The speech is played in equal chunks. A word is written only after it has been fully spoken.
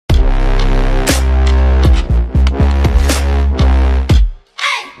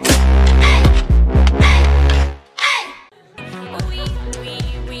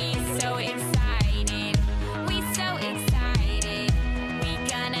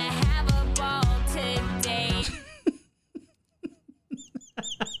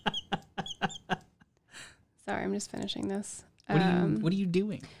Sorry, I'm just finishing this. What are you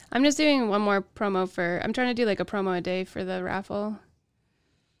doing? I'm just doing one more promo I'm trying to do like a promo a day for the raffle.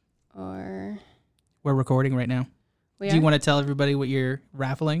 Or we're recording right now. Do you want to tell everybody what you're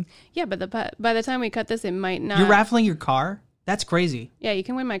raffling? Yeah, but by the time we cut this, it might not. You're raffling your car? That's crazy. Yeah, you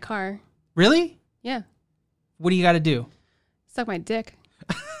can win my car. Really? Yeah. What do you got to do? Suck my dick.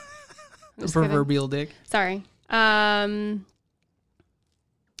 The proverbial dick. Sorry. Sorry,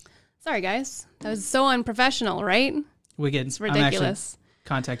 guys. That was so unprofessional, right? Wicked. It's ridiculous.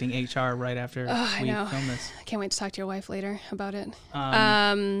 Contacting HR right after we film this. I can't wait to talk to your wife later about it.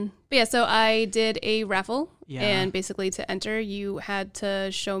 But yeah, so I did a raffle, and basically to enter, you had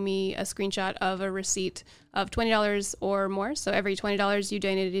to show me a screenshot of a receipt of $20 or more. So every $20 you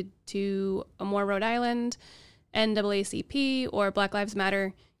donated to Amore, Rhode Island, NAACP, or Black Lives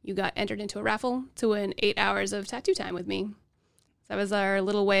Matter, you got entered into a raffle to win 8 hours of tattoo time with me. That was our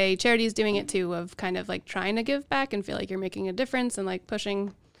little way. Charity's doing it too, of kind of like trying to give back and feel like you're making a difference and like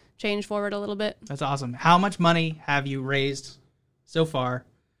pushing change forward a little bit. That's awesome. How much money have you raised so far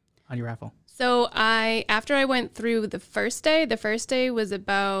on your raffle? So after I went through the first day was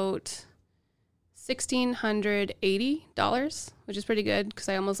about $1,680, which is pretty good because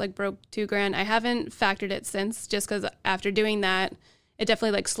I almost like broke $2,000. I haven't factored it since, just because after doing that, it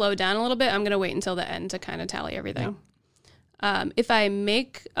definitely like slowed down a little bit. I'm going to wait until the end to kind of tally everything. Yeah. If I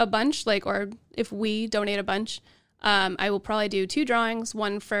make a bunch, or if we donate a bunch, I will probably do 2 drawings,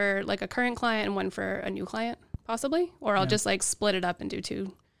 one for like a current client and one for a new client, possibly. Or I'll just like split it up and do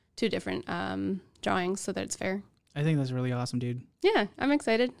two different drawings so that it's fair. I think that's really awesome, dude. Yeah, I'm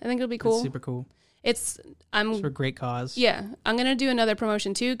excited. I think it'll be cool. It's super cool. It's for a great cause. Yeah, I'm gonna do another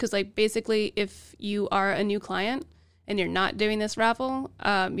promotion too, because like basically, if you are a new client and you're not doing this raffle,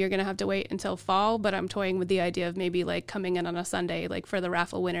 you're going to have to wait until fall, but I'm toying with the idea of maybe like coming in on a Sunday, like for the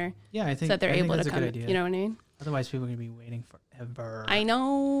raffle winner. Yeah, I think so that they're able to come, you know what I mean? Otherwise people are going to be waiting forever. I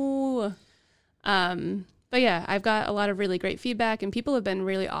know. But yeah, I've got a lot of really great feedback and people have been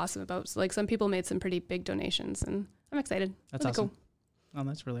really awesome about, so like some people made some pretty big donations and I'm excited. That's awesome. Cool. Oh,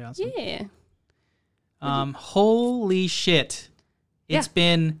 that's really awesome. Yeah. Holy shit. It's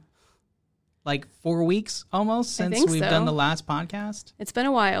been like 4 weeks almost since we've done the last podcast. It's been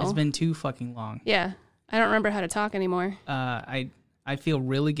a while. It's been too fucking long. Yeah. I don't remember how to talk anymore. I feel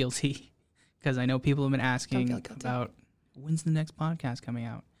really guilty because I know people have been asking about when's the next podcast coming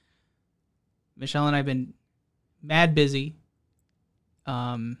out. Michelle and I have been mad busy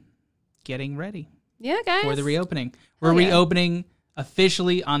getting ready. Yeah, guys. For the reopening. We're reopening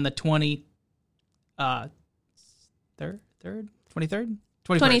officially on the 23rd?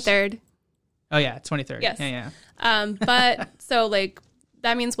 23rd. Oh, yeah, 23rd. Yes. Yeah. But so, like,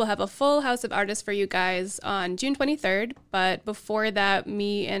 that means we'll have a full house of artists for you guys on June 23rd. But before that,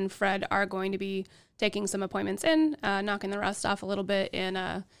 me and Fred are going to be taking some appointments in, knocking the rust off a little bit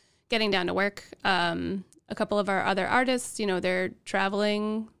and getting down to work. A couple of our other artists, they're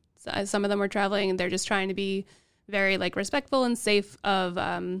traveling. Some of them are traveling, and they're just trying to be very, like, respectful and safe of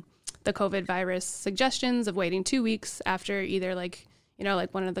the COVID virus suggestions of waiting 2 weeks after either, like,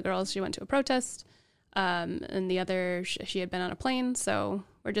 like one of the girls, she went to a protest, and the other, she had been on a plane. So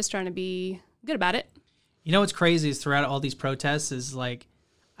we're just trying to be good about it. You know what's crazy is throughout all these protests is like,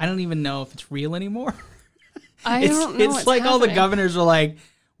 I don't even know if it's real anymore. I don't know. It's like happening. All the governors are like,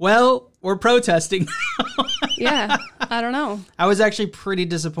 well, we're protesting. Yeah, I don't know. I was actually pretty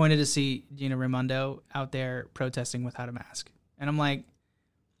disappointed to see Gina Raimondo out there protesting without a mask. And I'm like,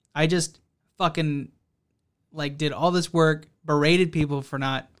 I just fucking like did all this work, berated people for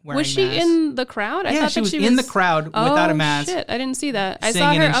not wearing masks. Was she in the crowd? I thought she was in the crowd without a mask. Oh, shit. I didn't see that. I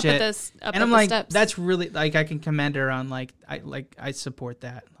saw her up at this up and I'm at like, the steps. that's really, like, I can commend her on, I support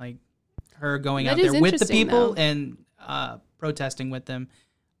that. Like, her going out there with the people and protesting with them.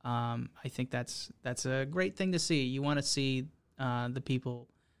 I think that's a great thing to see. You want to see the people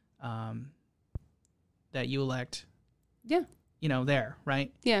that you elect. Yeah. There,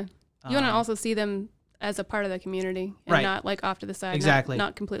 right? Yeah. You want to also see them as a part of the community and not like off to the side. Exactly.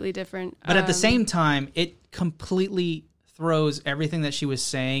 Not completely different. But at the same time, it completely throws everything that she was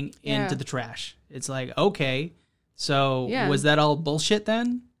saying into the trash. It's like, okay, so was that all bullshit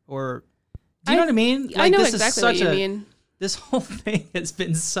then? Or do you know what I mean? Like, I know this exactly is what you mean. This whole thing has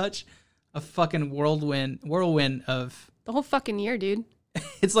been such a fucking whirlwind of the whole fucking year, dude.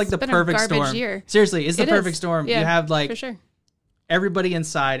 It's like the perfect storm. Year. Seriously, it's the perfect storm. Yeah, you have like for sure. Everybody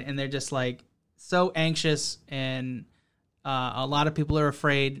inside, and they're just like so anxious, and a lot of people are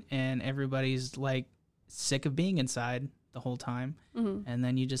afraid, and everybody's like sick of being inside the whole time. Mm-hmm. And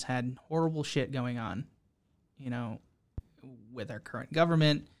then you just had horrible shit going on, with our current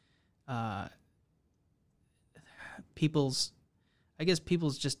government. people's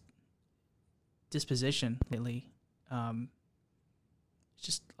just disposition lately.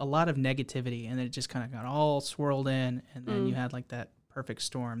 Just a lot of negativity, and then it just kind of got all swirled in, and then you had like that perfect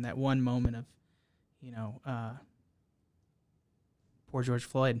storm, that one moment of, poor George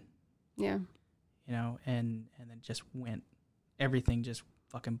Floyd. Yeah. And then just everything just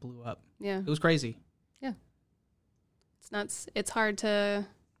fucking blew up. Yeah. It was crazy. Yeah. It's nuts. It's hard to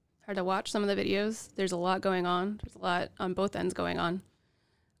watch some of the videos. There's a lot going on. There's a lot on both ends going on.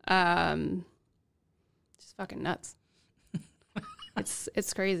 Just fucking nuts.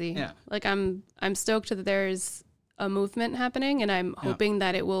 It's crazy. Yeah. Like I'm stoked that there's a movement happening, and I'm hoping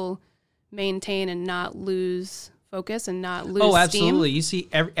that it will maintain and not lose focus and not lose steam. Absolutely. You see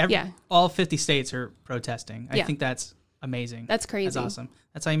all 50 states are protesting. I think that's amazing. That's crazy. That's awesome.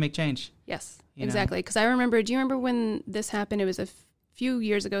 That's how you make change. Yes, exactly. Because do you remember when this happened? It was a few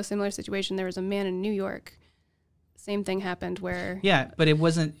years ago, similar situation. There was a man in New York. Same thing happened where... Yeah, but it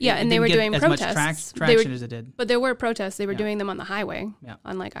wasn't... Yeah, and they were doing protests. As much traction as it did. But there were protests. They were doing them on the highway,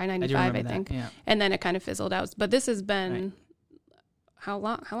 on like I-95, I think. Yeah. And then it kind of fizzled out. But this has been... Right. How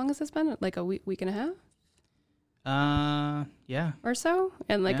long has this been? Like a week and a half? Yeah. Or so?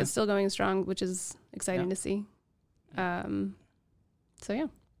 And like it's still going strong, which is exciting to see. So yeah.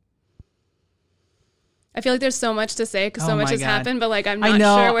 I feel like there's so much to say because so much has happened, but like I'm not sure where to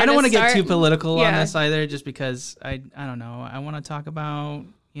start. I don't want to get too political on this either, just because I don't know. I want to talk about,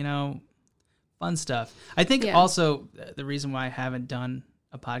 fun stuff. I think also the reason why I haven't done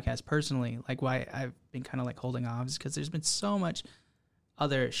a podcast personally, like why I've been kind of like holding off, is because there's been so much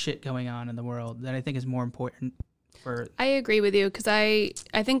other shit going on in the world that I think is more important for... I agree with you, because I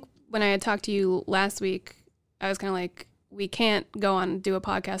think when I had talked to you last week, I was kind of like, we can't go on and do a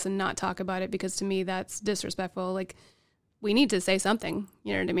podcast and not talk about it, because to me that's disrespectful. Like, we need to say something,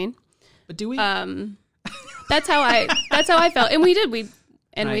 you know what I mean? But do we? That's how I felt. And we did. We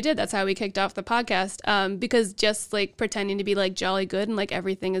did. That's how we kicked off the podcast. Because just like pretending to be like jolly good and like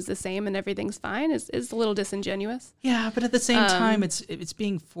everything is the same and everything's fine is a little disingenuous. Yeah, but at the same time, it's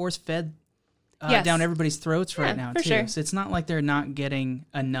being force fed down everybody's throats right now too. Sure. So it's not like they're not getting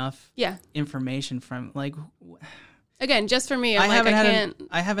enough information from like. Again, just for me, I haven't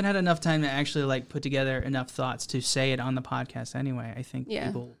had enough time to actually like put together enough thoughts to say it on the podcast anyway. I think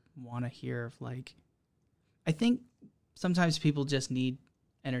people want to hear like, I think sometimes people just need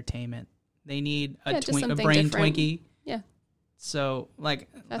entertainment. They need a brain different. Twinkie. Yeah. So like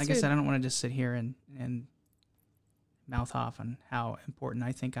I said, I don't want to just sit here and mouth off on how important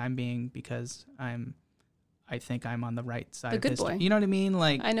I think I'm being, because I think I'm on the right side of history. You know what I mean?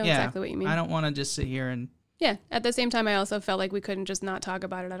 Like, I know exactly what you mean. I don't want to just sit here and... Yeah. At the same time, I also felt like we couldn't just not talk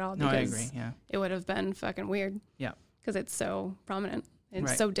about it at all. Because I agree. Yeah. It would have been fucking weird. Yeah. Because it's so prominent.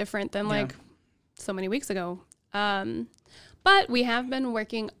 It's so different than like so many weeks ago. But we have been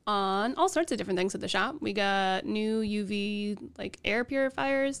working on all sorts of different things at the shop. We got new UV like air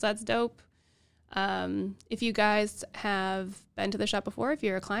purifiers. That's dope. If you guys have been to the shop before, if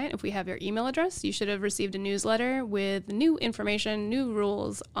you're a client, if we have your email address, you should have received a newsletter with new information, new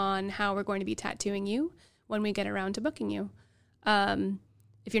rules on how we're going to be tattooing you when we get around to booking you.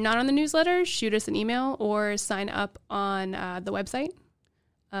 If you're not on the newsletter, shoot us an email or sign up on the website,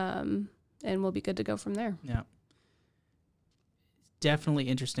 and we'll be good to go from there. Yeah. Definitely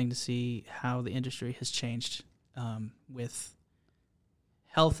interesting to see how the industry has changed with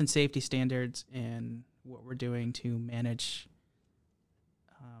health and safety standards and what we're doing to manage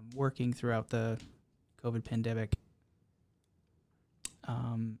working throughout the COVID pandemic.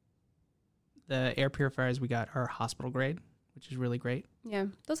 The air purifiers we got are hospital grade, which is really great. Yeah,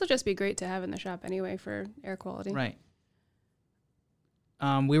 those will just be great to have in the shop anyway for air quality. Right.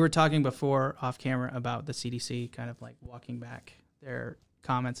 We were talking before off camera about the CDC kind of like walking back their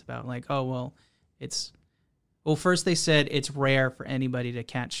comments about like, oh, well, first they said it's rare for anybody to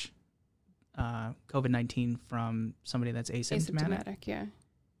catch COVID-19 from somebody that's asymptomatic. Yeah,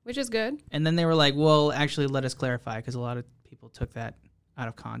 which is good. And then they were like, well, actually, let us clarify, because a lot of people took that out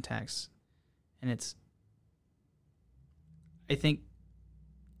of context. And I think,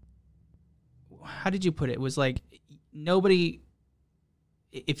 how did you put it? It was like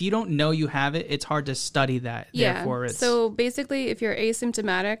if you don't know you have it, it's hard to study that. Yeah. Therefore so basically, if you're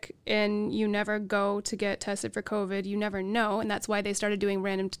asymptomatic and you never go to get tested for COVID, you never know. And that's why they started doing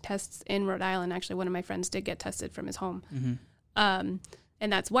random tests in Rhode Island. Actually, one of my friends did get tested from his home. Mm-hmm.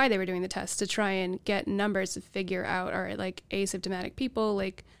 And that's why they were doing the tests, to try and get numbers to figure out, all right, like asymptomatic people,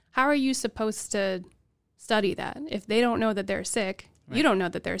 like how are you supposed to study that? If they don't know that they're sick, right. You don't know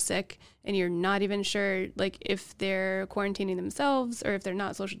that they're sick, and you're not even sure like if they're quarantining themselves or if they're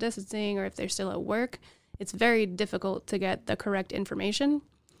not social distancing or if they're still at work. it's very difficult to get the correct information.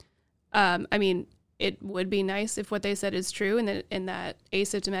 I mean, it would be nice if what they said is true, and that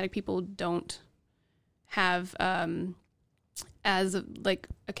asymptomatic people don't have as like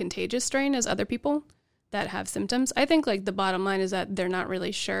a contagious strain as other people that have symptoms. I think like the bottom line is that they're not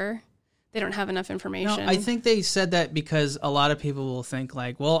really sure. They don't have enough information. No, I think they said that because a lot of people will think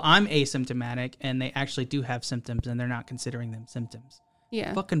like, well, I'm asymptomatic, and they actually do have symptoms, and they're not considering them symptoms.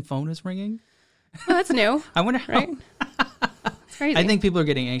 Yeah. Fucking phone is ringing. Well, that's new. I wonder how. Right? It's crazy. I think people are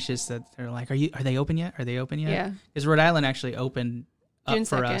getting anxious that they're like, are they open yet? Are they open yet? Yeah. Because Rhode Island actually opened up June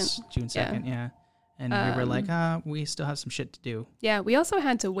for 2nd. us June 2nd. Yeah. And we were like, we still have some shit to do. Yeah. We also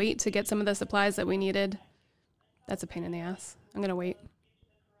had to wait to get some of the supplies that we needed. That's a pain in the ass. I'm going to wait.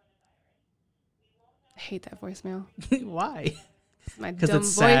 I hate that voicemail. Why? It's my dumb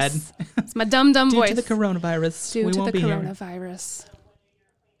it's voice. sad. It's my dumb voice. Due to the coronavirus. Due we to won't the be coronavirus. Here.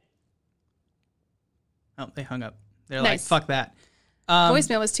 Oh, they hung up. They're Nice. like, fuck that.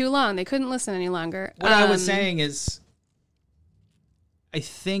 Voicemail was too long. They couldn't listen any longer. What I was saying is, I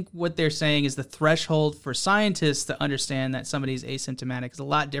think what they're saying is the threshold for scientists to understand that somebody's asymptomatic is a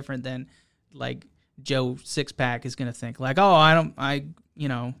lot different than like Joe Sixpack is going to think like, oh,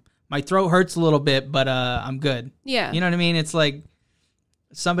 my throat hurts a little bit, but I'm good. Yeah. You know what I mean? It's like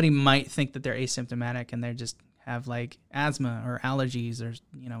somebody might think that they're asymptomatic and they just have like asthma or allergies or,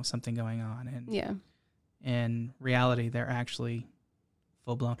 something going on. And yeah. in reality, they're actually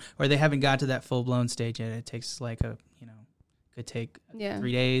full blown, or they haven't got to that full blown stage yet. It takes like could take 3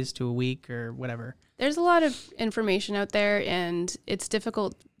 days to a week or whatever. There's a lot of information out there, and it's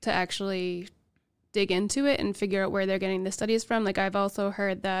difficult to actually dig into it and figure out where they're getting the studies from. Like I've also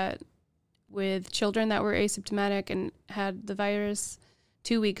heard that with children that were asymptomatic and had the virus,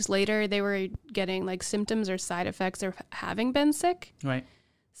 2 weeks later, they were getting like symptoms or side effects of having been sick. Right.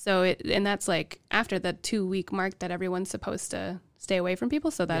 So and that's like after the 2 week mark that everyone's supposed to stay away from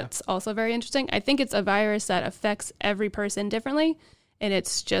people. So that's also very interesting. I think it's a virus that affects every person differently, and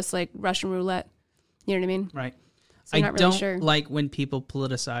it's just like Russian roulette. You know what I mean? Right. So I not really don't sure. like when people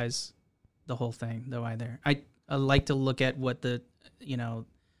politicize the whole thing, though. Either I like to look at what the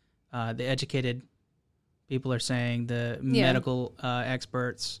educated people are saying, the medical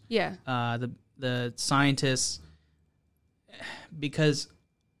experts, the scientists, because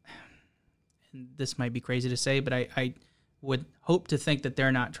this might be crazy to say, but I would hope to think that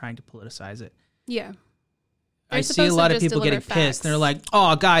they're not trying to politicize it. Yeah. I see a lot of people getting pissed. They're like,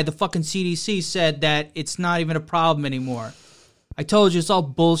 oh, guy, the fucking CDC said that it's not even a problem anymore. I told you it's all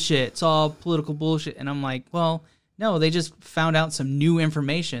bullshit. It's all political bullshit. And I'm like, well, no, they just found out some new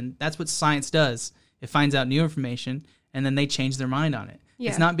information. That's what science does. It finds out new information, and then they change their mind on it. Yeah.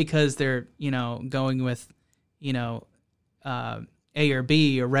 It's not because they're, going with, A or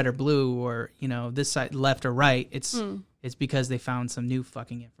B or red or blue or, this side left or right. It's because they found some new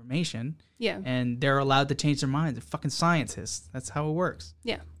fucking information. Yeah. And they're allowed to change their minds. They're fucking scientists. That's how it works.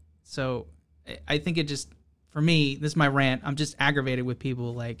 Yeah. So I think it just, for me, this is my rant. I'm just aggravated with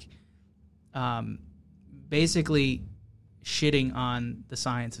people like basically shitting on the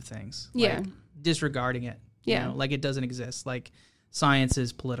science of things. Yeah. Like, disregarding it. Yeah. Like it doesn't exist. Like science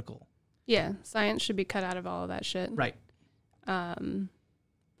is political. Yeah. Science should be cut out of all of that shit. Right.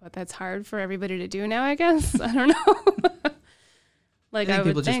 But that's hard for everybody to do now, I guess. I don't know. Like I think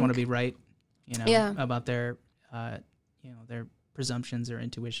people just want to be right, about their, their presumptions or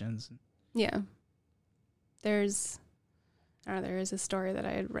intuitions. Yeah. There is a story that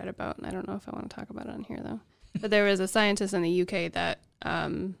I had read about, and I don't know if I want to talk about it on here though. But there was a scientist in the UK that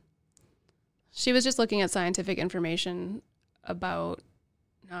she was just looking at scientific information about.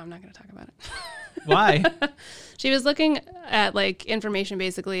 No, I'm not going to talk about it. Why? She was looking at like information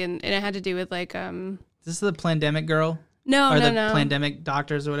basically, and it had to do with like. Is this the pandemic girl? No, or no, the no. pandemic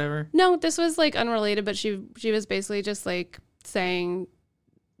doctors or whatever? No, this was like unrelated, but she was basically just like saying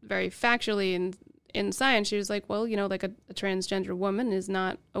very factually in science. She was like, well, like a transgender woman is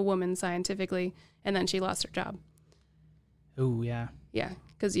not a woman scientifically, and then she lost her job. Oh yeah. Yeah,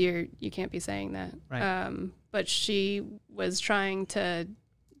 because you can't be saying that. Right. But she was trying to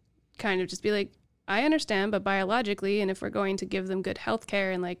kind of just be like, I understand, but biologically, and if we're going to give them good health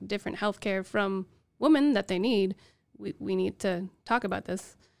care and like different health care from women that they need, we need to talk about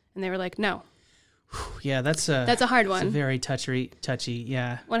this. And they were like, no. Yeah, that's a hard one. It's a very touchy.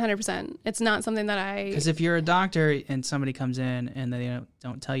 Yeah. 100%. It's not something that because if you're a doctor and somebody comes in and they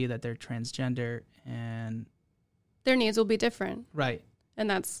don't tell you that they're transgender and their needs will be different. Right. And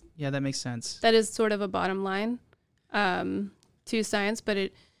that makes sense. That is sort of a bottom line to science, but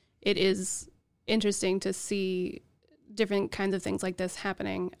it is interesting to see different kinds of things like this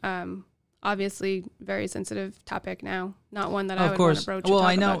happening. obviously very sensitive topic now. Not one that I would course. want to broach. Well, or talk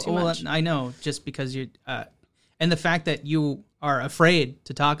I know. about too much. I know, just because you, and the fact that you are afraid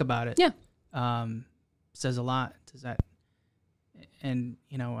to talk about it, says a lot. Does that? And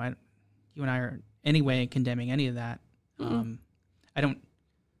you know, you and I are anyway condemning any of that. I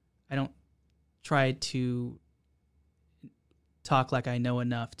don't try to talk like I know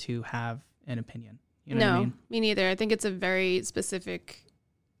enough to have an opinion. You know what I mean? Me neither. I think it's a very specific.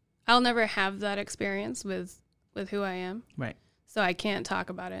 I'll never have that experience with who I am. Right. So I can't talk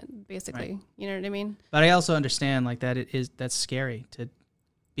about it, basically. Right. You know what I mean? But I also understand like that's scary to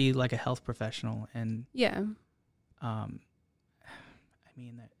be like a health professional and I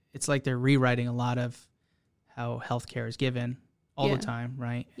mean, it's like they're rewriting a lot of how healthcare is given all the time,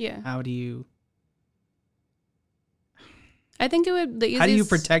 right? Yeah. How do you? I think it would. How do you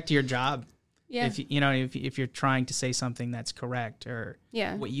protect your job? Yeah. If you're trying to say something that's correct or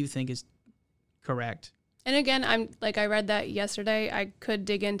what you think is correct. And again, I read that yesterday. I could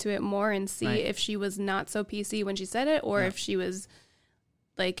dig into it more and see if she was not so PC when she said it, or if she was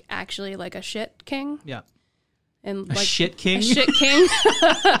like actually like a shit king. Yeah. And like shit king. A shit king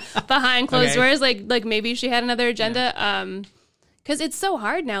behind closed doors. Like maybe she had another agenda. Yeah. Because it's so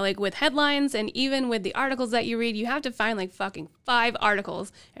hard now, like with headlines and even with the articles that you read, you have to find like fucking 5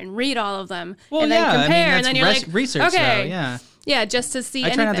 articles and read all of them and then compare. And then you're like, research, okay, though, yeah, just to see.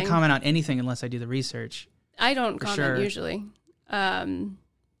 I try not to comment on anything unless I do the research. I don't comment usually, but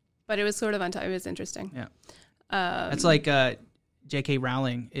it was sort of it was interesting. Yeah, it's like J.K.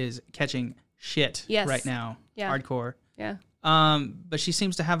 Rowling is catching shit right now, hardcore. Yeah, but she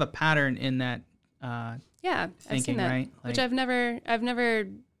seems to have a pattern in that. Thinking, I've seen that, right? Which I've never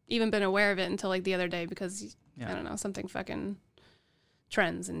even been aware of it until like the other day because I don't know, something fucking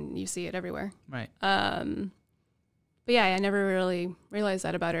trends and you see it everywhere. Right. But yeah, I never really realized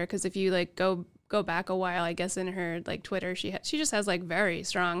that about her because if you like go back a while, I guess in her like Twitter, she just has like very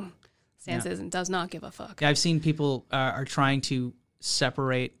strong stances and does not give a fuck. Yeah, I've seen people are trying to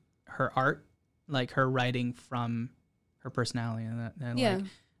separate her art, like her writing, from her personality, and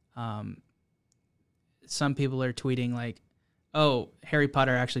some people are tweeting like, "Oh, Harry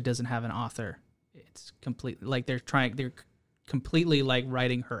Potter actually doesn't have an author. It's completely like they're completely like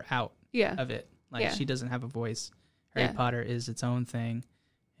writing her out of it. Like she doesn't have a voice. Harry Potter is its own thing."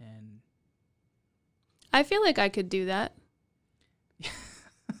 And I feel like I could do that.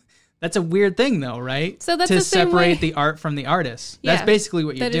 That's a weird thing, though, right? So that's to the same separate way. the art from the artist. That's basically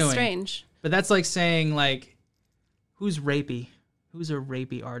what you're doing. That is strange. But that's like saying like, who's rapey? Who's a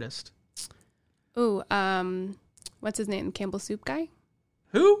rapey artist? Ooh, what's his name? Campbell Soup guy?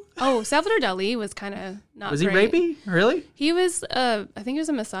 Who? Oh, Salvador Dali was kind of not. Was he great. rapey? Really? He was. I think he was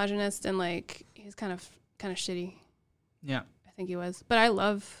a misogynist and like he's kind of shitty. Yeah, I think he was. But I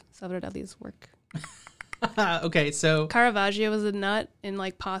love Salvador Dali's work. Okay, so Caravaggio was a nut and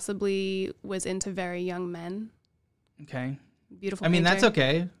like possibly was into very young men. Okay. Beautiful. I mean, painter. that's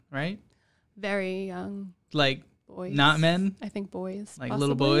okay, right? Very young. Like boys. Not men? I think boys. Like possibly.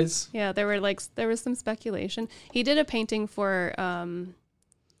 little boys? Yeah, there was some speculation. He did a painting for I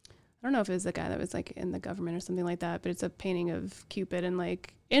don't know if it was the guy that was like in the government or something like that, but it's a painting of Cupid and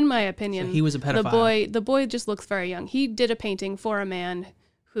like in my opinion, so he was a pedophile. The boy just looks very young. He did a painting for a man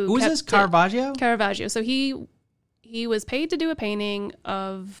who is this? Caravaggio? Caravaggio. So he was paid to do a painting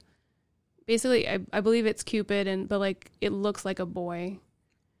of basically I believe it's Cupid but like it looks like a boy.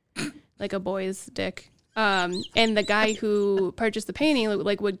 Like a boy's dick. And the guy who purchased the painting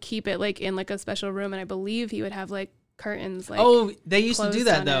like would keep it like in like a special room, and I believe he would have like curtains like they used to do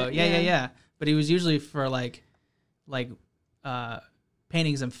that though. Yeah. But he was usually for like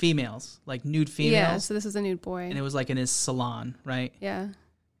paintings of females, like nude females. Yeah, so this is a nude boy. And it was like in his salon, right? Yeah.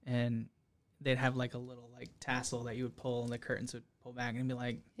 And they'd have like a little like tassel that you would pull and the curtains would pull back and be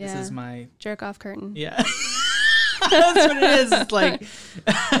like, this is my jerk off curtain. Yeah. That's what it is. It's like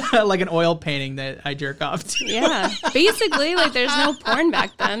like an oil painting that I jerk off to. Yeah. Basically, like there's no porn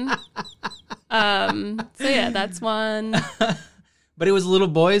back then. So yeah, that's one. But it was little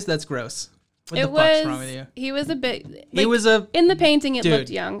boys? That's gross. What the fuck's wrong with you? He was a bit in the painting it looked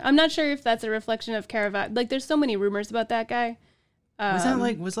young. I'm not sure if that's a reflection of Caravaggio. Like there's so many rumors about that guy.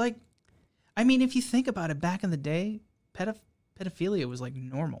 I mean, if you think about it, back in the day, pedophilia was like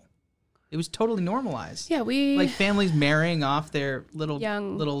normal. It was totally normalized. Yeah, like families marrying off their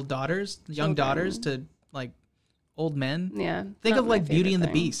young daughters to like old men. Yeah. Think of like Beauty and the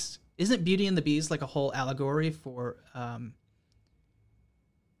Beast. Isn't Beauty and the Beast like a whole allegory for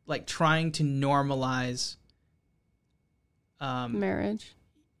like trying to normalize marriage?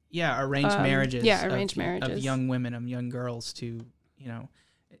 Yeah, arranged marriages. Yeah, arranged marriages of young women, of young girls to,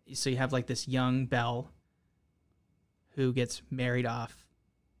 So you have like this young Belle who gets married off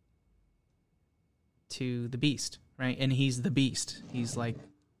to the Beast, right? And he's the Beast. He's like,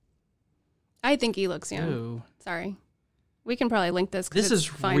 I think he looks young. ooh. Sorry, we can probably link this. This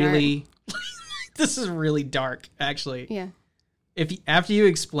is really, this is really dark, actually. Yeah. If after you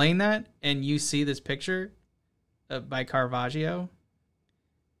explain that and you see this picture by Caravaggio,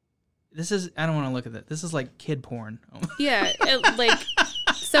 this is, I don't want to look at that. This is like kid porn. Yeah, like,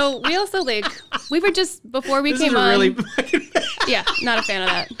 so we also like, we were just, before we came on. Really yeah, not a fan of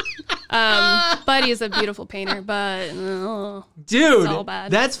that. Buddy is a beautiful painter, but dude, it's all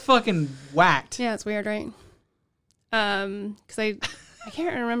bad. That's fucking whacked. Yeah, it's weird, right? Because I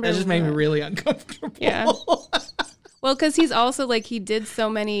can't remember. That just made me really uncomfortable. Yeah. Well, because he's also like, he did so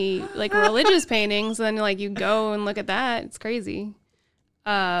many like religious paintings, and like you go and look at that, it's crazy.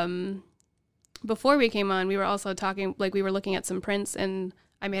 Before we came on, we were also talking, like we were looking at some prints, and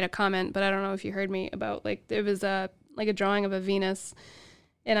I made a comment, but I don't know if you heard me, about like there was a drawing of a Venus,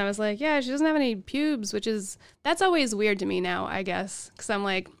 and I was like, yeah, she doesn't have any pubes, that's always weird to me now, I guess, because I'm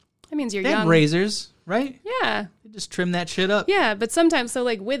like, that means you're they young. have razors, right? Yeah. They just trim that shit up. Yeah, but sometimes, so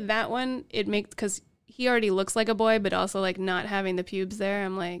like with that one, it makes, because he already looks like a boy, but also like not having the pubes there,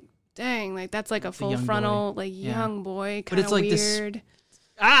 I'm like, dang, like that's like a full frontal, like young boy, kind of like weird.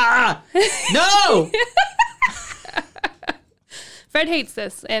 No! Fred hates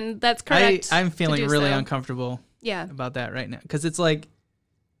this, and that's correct. I'm feeling really uncomfortable. Yeah. About that right now, because it's like,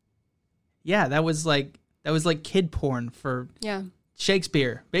 yeah, that was like kid porn for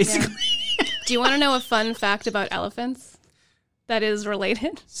Shakespeare, basically. Yeah. Do you want to know a fun fact about elephants that is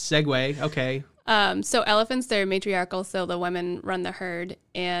related? Segue, okay. So elephants, they're matriarchal, so the women run the herd,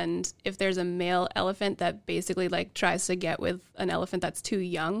 and if there's a male elephant that basically like tries to get with an elephant that's too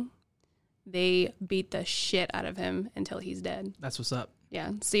young, they beat the shit out of him until he's dead. That's what's up.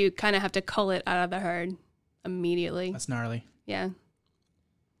 Yeah, so you kind of have to cull it out of the herd immediately. That's gnarly. Yeah.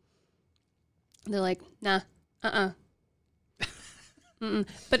 They're like, nah,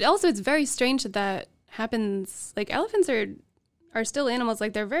 But also, it's very strange that happens. Like, elephants are still animals.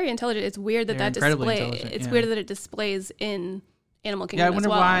 Like, they're very intelligent. It's weird that it's weird that it displays in Animal Kingdom. Yeah, I wonder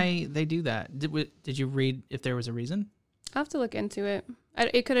why they do that. Did you read if there was a reason? I'll have to look into it.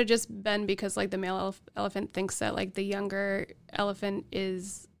 It could have just been because like the male elephant thinks that like the younger elephant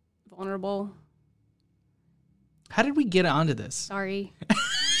is vulnerable. How did we get onto this? Sorry.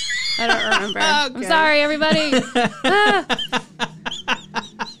 I don't remember. Okay. I'm sorry, everybody.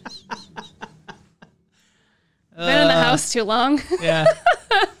 Been in the house too long. Yeah.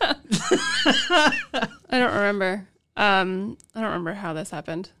 I don't remember. I don't remember how this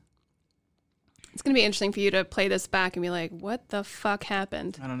happened. It's going to be interesting for you to play this back and be like, what the fuck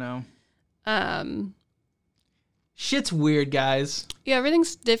happened? I don't know. Shit's weird, guys. Yeah,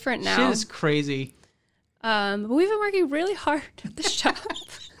 everything's different now. Shit is crazy. But we've been working really hard at this job.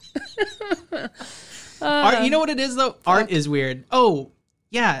 Art, you know what it is, though? Art is weird. Oh,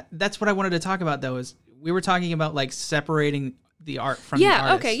 yeah. That's what I wanted to talk about, though, is we were talking about, like, separating the art from the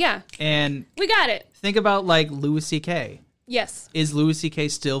artist. Okay, yeah. And we got it. Think about, like, Louis C.K. Yes. Is Louis C.K.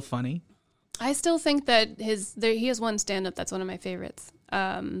 still funny? I still think that he has one stand-up that's one of my favorites.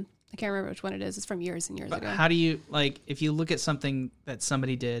 I can't remember which one it is. It's from years and years ago. How do you, like, if you look at something that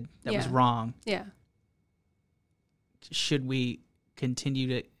somebody did that was wrong, should we continue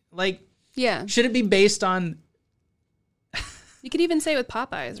to, like, should it be based on... You could even say with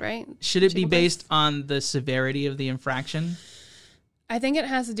Popeyes, right? Should it be based on the severity of the infraction? I think it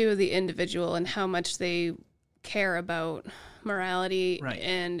has to do with the individual and how much they care about morality,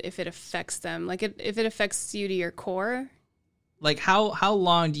 and if it affects them. Like, if it affects you to your core. Like, how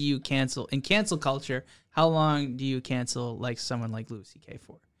long do you cancel, in cancel culture, how long do you cancel, like, someone like Louis C.K.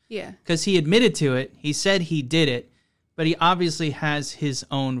 for? Yeah. Because he admitted to it. He said he did it, but he obviously has his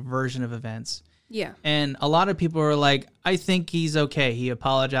own version of events. Yeah. And a lot of people are like, I think he's okay. He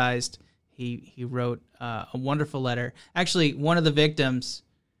apologized. He wrote a wonderful letter. Actually, one of the victims,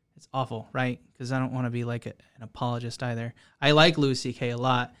 it's awful, right? Because I don't want to be like an apologist either. I like Louis C.K. a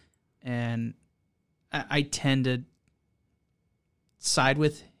lot, and I tend to side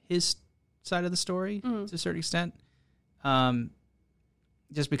with his side of the story to a certain extent.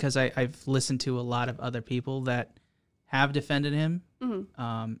 Just because I've listened to a lot of other people that have defended him.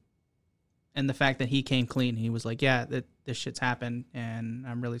 And the fact that he came clean, he was like, yeah, this shit's happened, and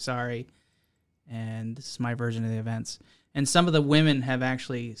I'm really sorry, and this is my version of the events. And some of the women have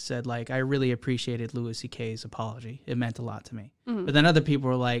actually said, like, I really appreciated Louis C.K.'s apology. It meant a lot to me. But then other people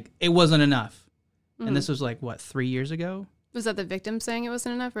were like, it wasn't enough. And this was like, what, 3 years ago? Was that the victim saying it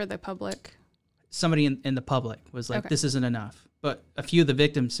wasn't enough, or the public? somebody in the public was like, Okay. this isn't enough. But a few of the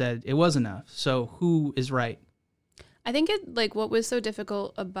victims said it was enough. So who is right? I think it like what was so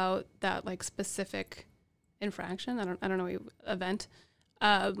difficult about that like specific infraction, I don't know, event,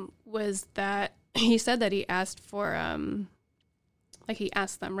 was that he said that he asked for like he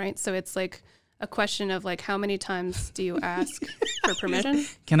asked them, right? So it's like a question of like how many times do you ask for permission?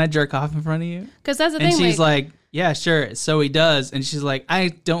 Can I jerk off in front of you? Because that's the and thing. And she's like, yeah, sure. So he does. And she's like, I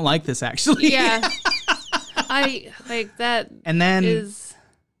don't like this actually. Yeah. I like that. And then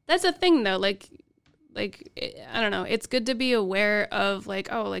that's a thing though. Like I don't know. It's good to be aware of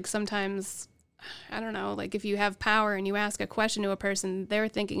like, oh, like sometimes, I don't know, like if you have power and you ask a question to a person, they're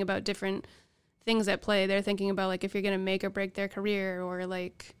thinking about different things at play. They're thinking about like if you're going to make or break their career or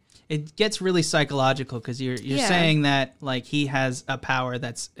like. It gets really psychological because you're saying that like he has a power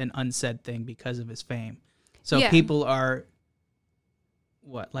that's an unsaid thing because of his fame. So people are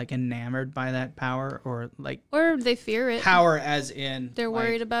like enamored by that power or they fear it. Power as in they're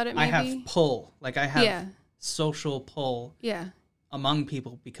worried about it. Maybe I have pull. Like I have social pull. Yeah. Among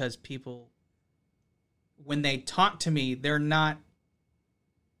people because people, when they talk to me, they're not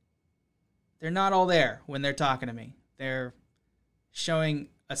all there when they're talking to me. They're showing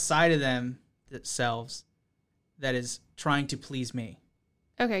a side of themselves that is trying to please me.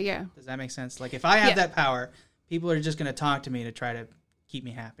 Okay, yeah. Does that make sense? Like if I have that power, people are just going to talk to me to try to keep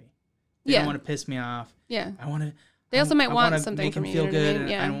me happy. They don't want to piss me off. Yeah. They also might want something make from them you. feel good. I mean?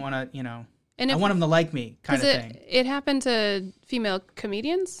 Yeah. I don't want to, and I want them to like me kind of thing. It happened to female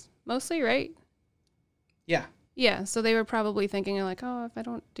comedians mostly, right? Yeah. Yeah, so they were probably thinking like, oh, if I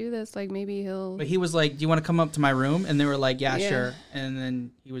don't do this, like maybe he'll. But he was like, "Do you want to come up to my room?" And they were like, "Yeah, sure." And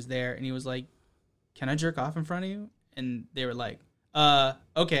then he was there, and he was like, "Can I jerk off in front of you?" And they were like,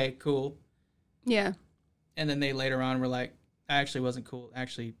 okay, cool." Yeah. And then they later on were like, "That actually wasn't cool. It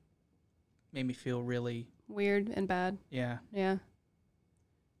actually made me feel really weird and bad." Yeah. Yeah.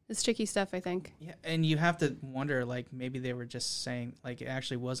 It's tricky stuff, I think. Yeah, and you have to wonder, like maybe they were just saying like it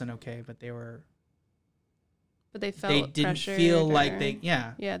actually wasn't okay, but they were. But they felt they didn't feel like they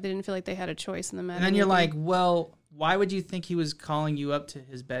they didn't feel like they had a choice in the matter. And then you're like, well, why would you think he was calling you up to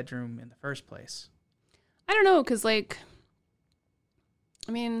his bedroom in the first place? I don't know, because like,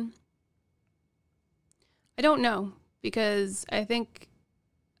 I mean, I don't know, because I think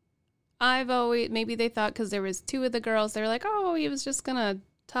maybe they thought because there was two of the girls, they were like, oh, he was just gonna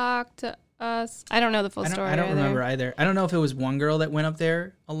talk to us. I don't know the full story. I don't remember either. I don't know if it was one girl that went up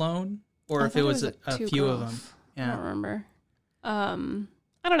there alone or if it was a few girls. Of them. Yeah. I don't remember.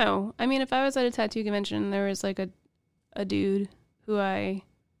 I don't know. I mean, if I was at a tattoo convention, there was like a dude who and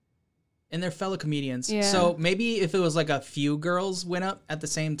they're fellow comedians. Yeah. So maybe if it was like a few girls went up at the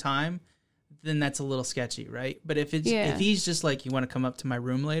same time, then that's a little sketchy, right? But if he's just like, you want to come up to my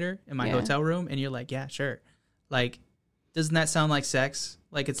room later in my hotel room, and you're like, yeah, sure. Like, doesn't that sound like sex?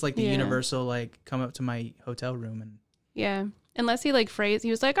 Like it's like the universal like come up to my hotel room and unless he like phrased, he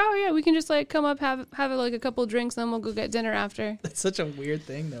was like, oh yeah, we can just like come up, have like a couple drinks, and then we'll go get dinner after. That's such a weird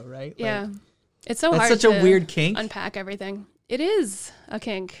thing though, right? Yeah. Like, it's so hard such a weird kink. Unpack everything. It is a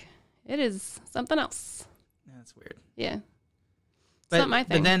kink. It is something else. That's weird. Yeah. It's not my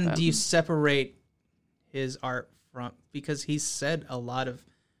thing. But then do you separate his art from, because he's said a lot of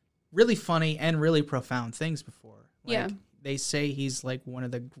really funny and really profound things before. Like, they say he's like one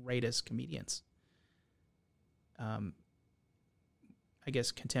of the greatest comedians. I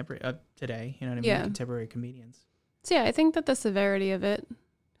guess contemporary today, you know what I mean? Yeah. Contemporary comedians. So yeah, I think that the severity of it.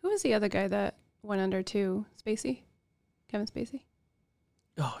 Who was the other guy that went under too? Spacey? Kevin Spacey?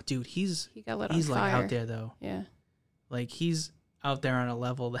 Oh, dude, he got lit on fire. Like out there though. Yeah. Like he's out there on a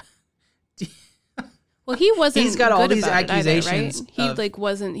level that. Well, he wasn't. He's got good all these about accusations. It either, right? He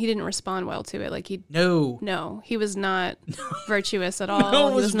wasn't. He didn't respond well to it. Like he. No, he was not virtuous at all. No,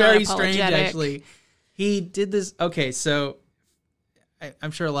 it was very strange. Apologetic. Actually, he did this. Okay, so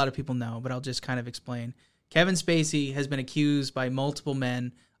I'm sure a lot of people know, but I'll just kind of explain. Kevin Spacey has been accused by multiple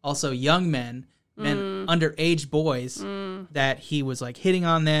men, also young men, underage boys, that he was like hitting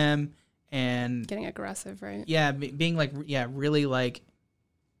on them and getting aggressive, right? Yeah, being like, really like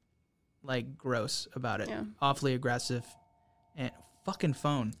gross about it. Yeah. Awfully aggressive. And fucking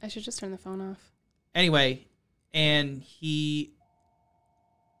phone. I should just turn the phone off. Anyway, and he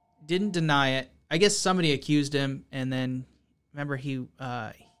didn't deny it. I guess somebody accused him, and then remember he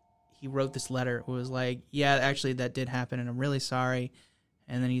wrote this letter. It was like, yeah, actually that did happen, and I'm really sorry.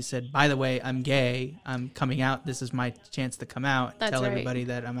 And then he said, by the way, I'm gay. I'm coming out. This is my chance to come out and tell everybody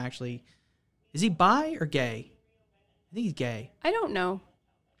that I'm actually... Is he bi or gay? I think he's gay. I don't know.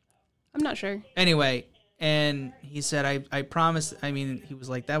 I'm not sure. Anyway, and he said, I promise. I mean, he was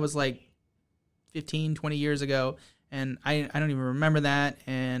like, that was like 15, 20 years ago, and I don't even remember that,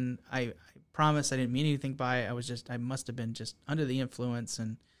 and I promise I didn't mean anything by it. I must have been just under the influence,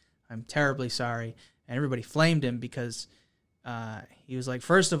 and I'm terribly sorry. And everybody flamed him because he was like,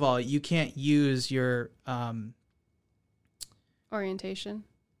 first of all, you can't use your orientation.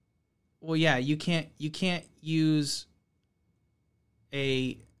 Well, yeah, you can't use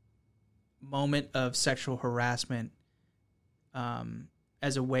a moment of sexual harassment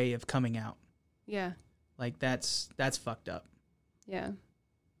as a way of coming out. Yeah. Like that's fucked up. Yeah.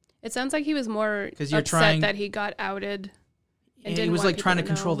 It sounds like he was more upset that he got outed. And he was like trying to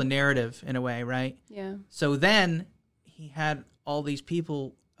control the narrative in a way, right? Yeah. So then he had all these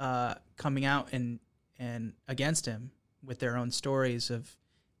people coming out and against him with their own stories of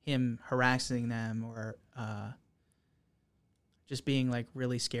him harassing them or just being like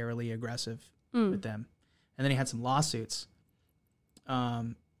really scarily aggressive with them. And then he had some lawsuits.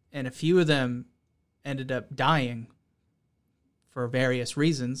 And a few of them ended up dying for various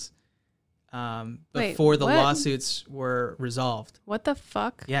reasons before the lawsuits were resolved. What the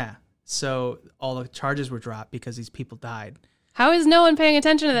fuck? Yeah. So all the charges were dropped because these people died. How is no one paying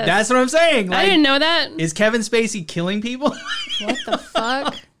attention to this? That's what I'm saying. Like, I didn't know that. Is Kevin Spacey killing people? What the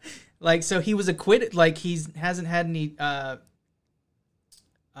fuck? Like, so he was acquitted. Like, hasn't had any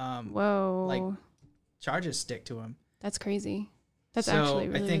like charges stick to him. That's crazy. That's so actually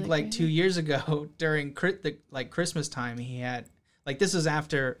really, I think really like crazy. 2 years ago during Christmas time, he had like, this is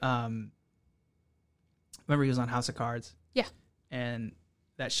after remember he was on House of Cards? Yeah. And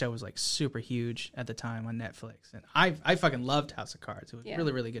that show was like super huge at the time on Netflix. And I fucking loved House of Cards. It was a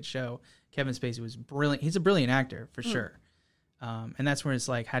really, really good show. Kevin Spacey was brilliant. He's a brilliant actor for sure. And that's where it's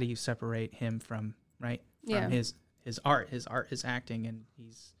like, how do you separate him from his art? His art is acting, and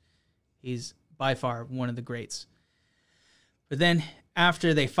he's by far one of the greats. But then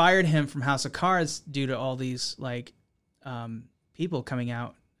after they fired him from House of Cards due to all these like people coming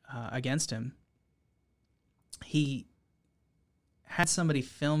out against him, he had somebody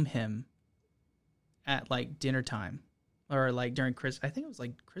film him at like dinner time or like during I think it was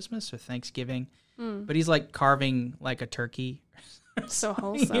like Christmas or Thanksgiving, but he's like carving like a turkey. So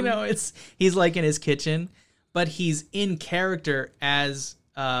wholesome. You know, he's like in his kitchen, but he's in character as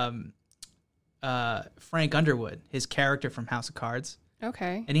Frank Underwood, his character from House of Cards.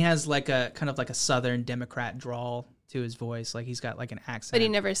 Okay. And he has like a kind of like a Southern Democrat drawl to his voice. Like he's got like an accent. But he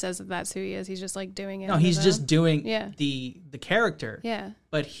never says that that's who he is. He's just like doing it. No, he's just doing the character. Yeah.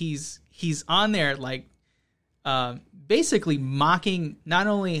 But he's on there like basically mocking not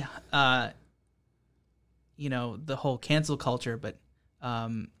only the whole cancel culture, but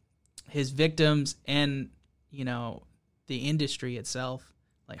his victims and the industry itself.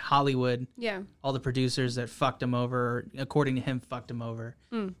 Like Hollywood, all the producers that fucked him over, according to him, fucked him over,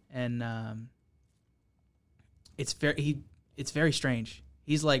 and it's very strange.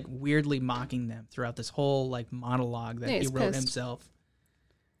 He's like weirdly mocking them throughout this whole like monologue that he wrote himself.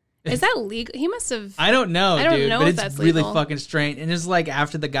 Is that legal? He must have. I don't know, I don't dude, know but if it's that's really legal. fucking strange. And it's like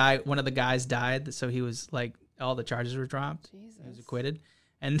after one of the guys died, so he was like all the charges were dropped. Jesus. He was acquitted,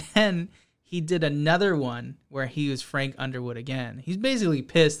 and then he did another one where he was Frank Underwood again. He's basically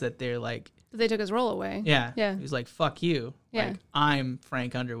pissed that they're like... They took his role away. Yeah. Yeah. He's like, fuck you. Yeah. Like, I'm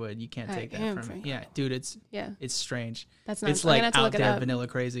Frank Underwood. You can't take that from me. Frank Yeah, dude, it's strange. That's nuts. It's like I'm gonna have to out look it there up. vanilla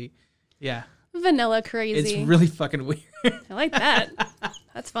crazy. Yeah. Vanilla crazy. It's really fucking weird. I like that.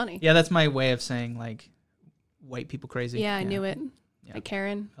 That's funny. Yeah, that's my way of saying like white people crazy. Yeah, I knew it. Yeah. Like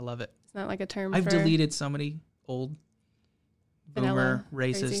Karen. I love it. It's not like a term I've for... deleted so many old Vanilla boomer,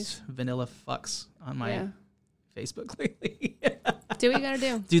 racist, crazies. vanilla fucks on my Facebook lately. Do what you gotta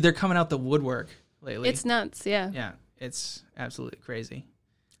do. Dude, they're coming out the woodwork lately. It's nuts, yeah. Yeah, it's absolutely crazy.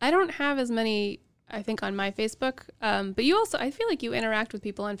 I don't have as many, I think, on my Facebook. But you also, I feel like you interact with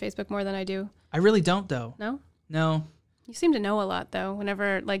people on Facebook more than I do. I really don't, though. No? No. You seem to know a lot, though.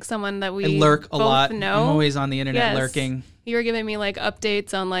 Whenever, like, someone that we I lurk a both lot. know. I'm always on the internet lurking. You were giving me, like,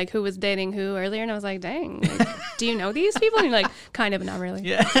 updates on, like, who was dating who earlier, and I was like, dang, like, do you know these people? And you're like, kind of, not really.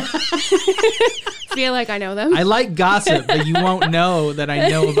 Yeah. Feel like I know them. I like gossip, but you won't know that I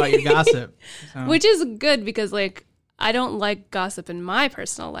know about your gossip. So. Which is good because, like, I don't like gossip in my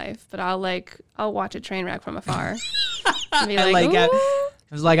personal life, but I'll watch a train wreck from afar. And be like, I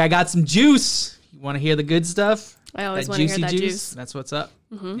was like, I got some juice. You want to hear the good stuff? I always want to hear that juice. That's what's up.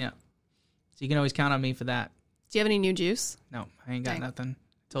 Mm-hmm. Yeah. So you can always count on me for that. Do you have any new juice? No, I ain't got nothing.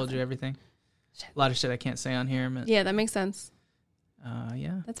 Told you everything. Shit. A lot of shit I can't say on here. But, yeah, that makes sense.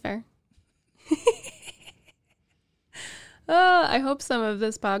 Yeah. That's fair. I hope some of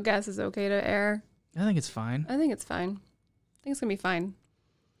this podcast is okay to air. I think it's fine. I think it's fine. I think it's going to be fine.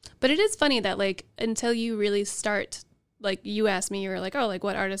 But it is funny that like until you really start, like you asked me, you were like, oh, like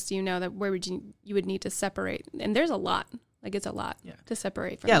what artists do you know that where would you would need to separate? And there's a lot. Like it's a lot to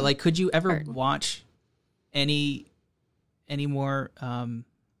separate from. Yeah, like could you ever watch any more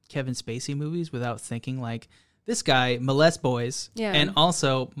Kevin Spacey movies without thinking like this guy molests boys and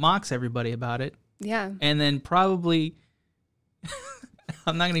also mocks everybody about it? Yeah. And then probably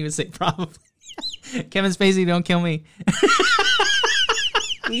I'm not gonna even say probably. Kevin Spacey, don't kill me.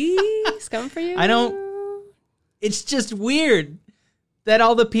 He's coming for you. I don't. It's just weird that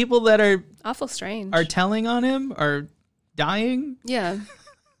all the people that are awful strange are telling on him are dying. Yeah.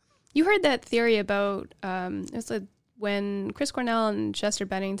 You heard that theory about it was like when Chris Cornell and Chester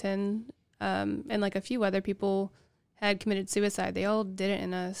Bennington and like a few other people had committed suicide. They all did it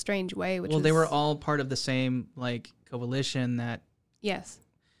in a strange way. They were all part of the same like coalition that. Yes.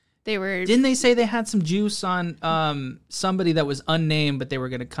 They were. Didn't they say they had some juice on somebody that was unnamed, but they were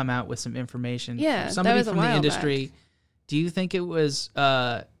going to come out with some information? Yeah, somebody that was from the industry. Back. Do you think it was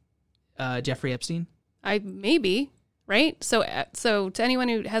Jeffrey Epstein? Maybe, right? So to anyone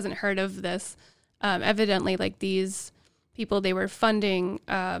who hasn't heard of this, evidently, like these people, they were funding.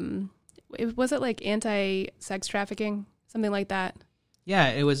 Was it like anti-sex trafficking, something like that? Yeah,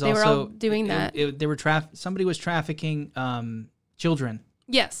 it was. They were all doing that. They were somebody was trafficking children.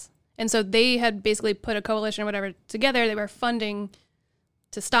 Yes. And so they had basically put a coalition or whatever together. They were funding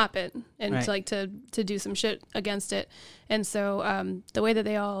to stop it and to do some shit against it. And so the way that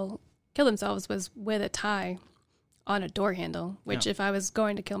they all killed themselves was with a tie on a door handle, which if I was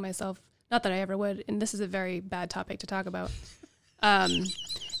going to kill myself, not that I ever would, and this is a very bad topic to talk about.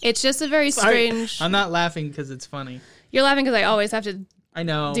 It's just a very strange... I'm not laughing because it's funny. You're laughing because I always have to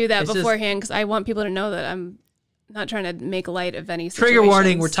do that beforehand because I want people to know that I'm not trying to make light of any situations. Trigger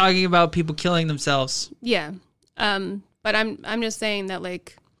warning, we're talking about people killing themselves. Yeah. But I'm just saying that,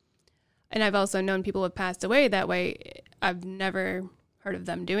 like, and I've also known people who have passed away that way. I've never heard of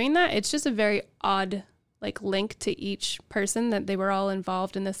them doing that. It's just a very odd, like, link to each person that they were all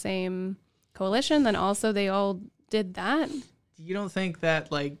involved in the same coalition. Then also they all did that. You don't think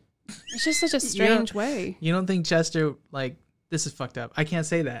that, like... It's just such a strange way. You don't think Chester, like, this is fucked up. I can't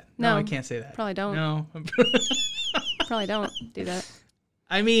say that. No, I can't say that. Probably don't. No. Probably don't do that.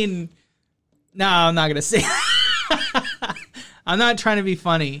 I mean, no, I'm not going to say that. I'm not trying to be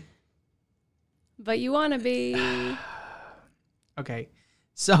funny. But you want to be. Okay.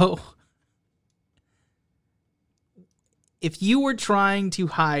 So, if you were trying to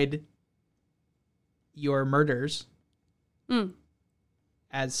hide your murders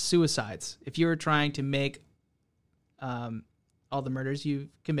as suicides, if you were trying to make all the murders you've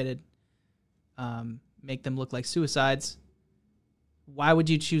committed make them look like suicides, why would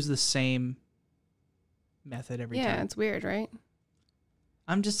you choose the same method every time? Yeah, it's weird, right?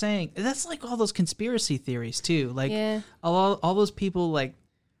 I'm just saying, that's like all those conspiracy theories too. Like all those people like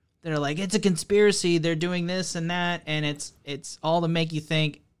that are like, it's a conspiracy, they're doing this and that, and it's all to make you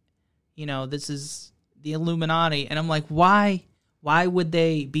think, you know, this is the Illuminati. And I'm like, why would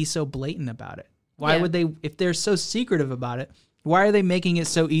they be so blatant about it? Why would they, if they're so secretive about it, why are they making it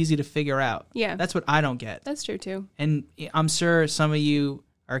so easy to figure out? Yeah. That's what I don't get. That's true, too. And I'm sure some of you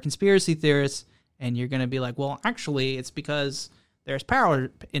are conspiracy theorists, and you're going to be like, well, actually, it's because there's power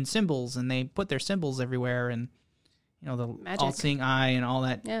in symbols, and they put their symbols everywhere, and, you know, the magic, all-seeing eye and all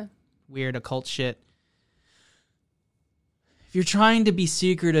that weird occult shit. If you're trying to be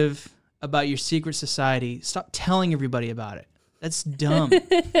secretive about your secret society, stop telling everybody about it. That's dumb.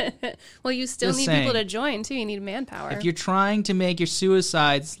 Well, you still need people to join, too. You need manpower. If you're trying to make your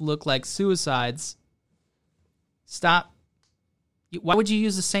suicides look like suicides, stop. Why would you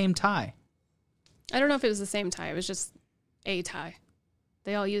use the same tie? I don't know if it was the same tie. It was just a tie.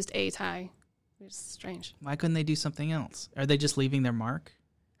 They all used a tie. It's strange. Why couldn't they do something else? Are they just leaving their mark?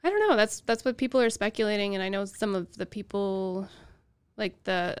 I don't know. That's what people are speculating, and I know some of the people, like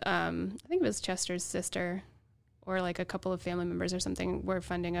the I think it was Chester's sister, or like a couple of family members or something, were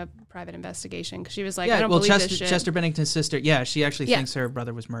funding a private investigation because she was like, I don't believe this shit. Chester Bennington's sister, she actually thinks her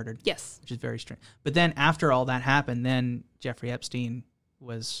brother was murdered. Yes. Which is very strange. But then after all that happened, then Jeffrey Epstein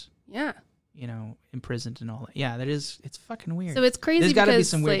was, you know, imprisoned and all that. Yeah, it's fucking weird. So it's crazy. There's got to be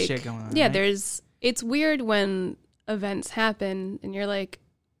some weird shit going on. Yeah, right? It's weird when events happen and you're like,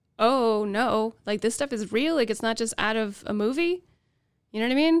 oh no, like this stuff is real. Like it's not just out of a movie. You know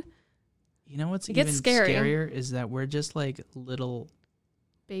what I mean? You know what's even scarier is that we're just like little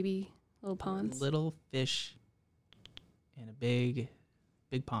ponds, little fish in a big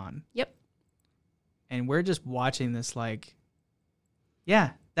pond. Yep. And we're just watching this like,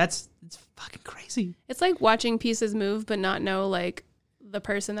 it's fucking crazy. It's like watching pieces move, but not know like the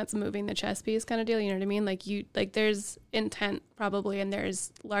person that's moving the chess piece kind of deal. You know what I mean? Like there's intent probably, and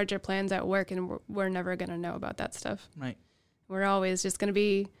there's larger plans at work, and we're never going to know about that stuff. Right. We're always just going to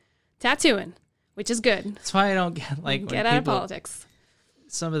be tattooing, which is good. That's why I don't get out of politics.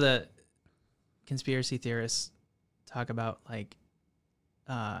 Some of the conspiracy theorists talk about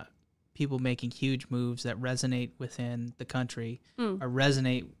people making huge moves that resonate within the country or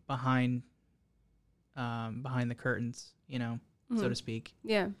resonate behind the curtains, so to speak.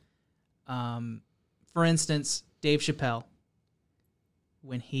 Yeah. For instance, Dave Chappelle,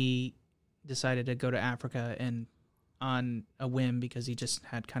 when he decided to go to Africa and on a whim because he just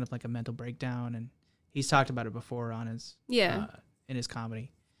had kind of like a mental breakdown, and he's talked about it before on his in his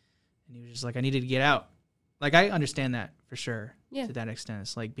comedy, and he was just like, I needed to get out. Like, I understand that for sure to that extent.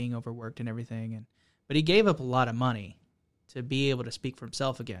 It's like being overworked and everything, but he gave up a lot of money to be able to speak for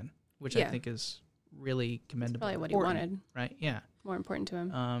himself again, which I think is really commendable. That's probably what he wanted, right? Yeah, more important to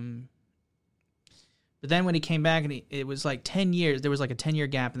him. But then when he came back, and it was like 10 years. There was like a 10-year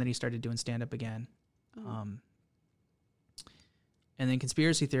gap, and then he started doing stand up again. And then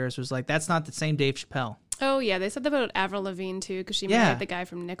conspiracy theorists was like, that's not the same Dave Chappelle. Oh yeah, they said that about Avril Lavigne too, because she married the guy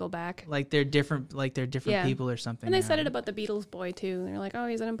from Nickelback. Like they're different. Like they're different people or something. And they said it about the Beatles boy too. They're like, oh,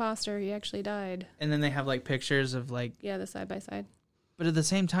 he's an imposter. He actually died. And then they have like pictures of like the side by side. But at the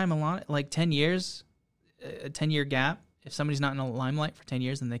same time, 10 years, a 10-year gap. If somebody's not in the limelight for 10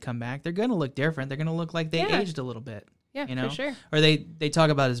 years and they come back, they're gonna look different. They're gonna look like they aged a little bit. Yeah, for sure. Or they talk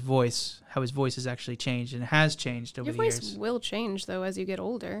about his voice, how his voice has actually changed, and it has changed over the years. Your voice will change, though, as you get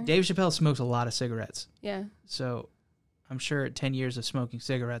older. Dave Chappelle smokes a lot of cigarettes. Yeah. So I'm sure 10 years of smoking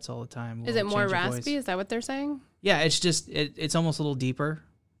cigarettes all the time will Is it more change your raspy? voice. Is that what they're saying? Yeah, it's just, it's almost a little deeper.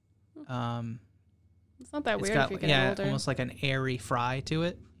 It's not that weird if you get older. Almost like an airy fry to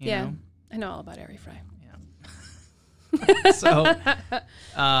it. You know? I know all about airy fry. Yeah. So,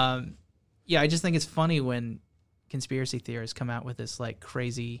 I just think it's funny when conspiracy theorists come out with this like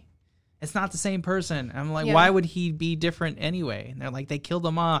crazy, it's not the same person. I'm like, why would he be different anyway? And they're like, they killed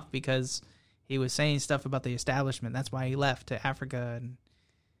him off because he was saying stuff about the establishment. That's why he left to Africa. And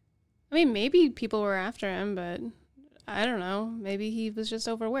I mean, maybe people were after him, but I don't know. Maybe he was just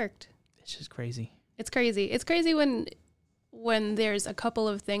overworked. It's just crazy. It's crazy. It's crazy when there's a couple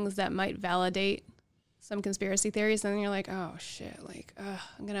of things that might validate some conspiracy theories, and then you're like, oh shit, like,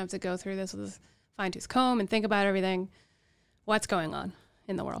 I'm gonna have to go through this with a fine-tooth comb and think about everything. What's going on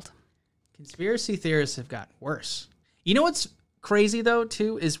in the world? Conspiracy theorists have gotten worse. You know what's crazy though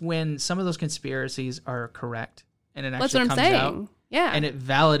too is when some of those conspiracies are correct and it actually comes out. Yeah. And it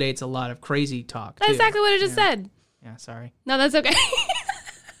validates a lot of crazy talk. That's exactly what I just said. Yeah, sorry. No, that's okay.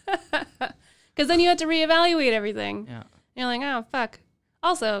 Because then you have to reevaluate everything. Yeah. You're like, oh fuck.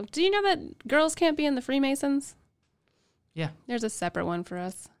 Also, do you know that girls can't be in the Freemasons? Yeah. There's a separate one for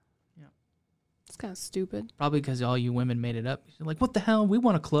us. Yeah. It's kind of stupid. Probably because all you women made it up. You're like, what the hell? We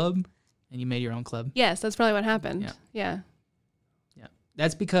want a club. And you made your own club. Yes, that's probably what happened. Yeah.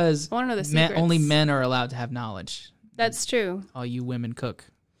 That's because I want to know the secrets. Only men are allowed to have knowledge. That's true. All you women cook.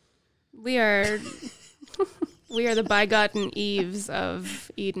 We are the begotten Eves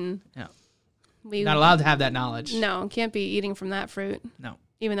of Eden. Yeah. We're not allowed to have that knowledge. No, can't be eating from that fruit. No.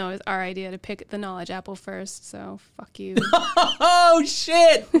 Even though it was our idea to pick the knowledge apple first, so fuck you. Oh,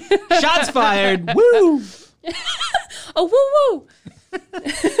 shit! Shots fired! Woo! Oh, woo, woo!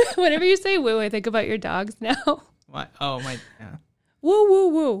 Whenever you say woo, I think about your dogs now. What? Oh, my... Yeah. Woo, woo,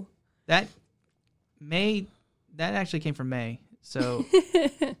 woo. That actually came from May. So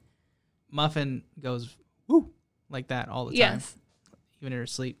Muffin goes, woo, like that all the time. Yes. Even in her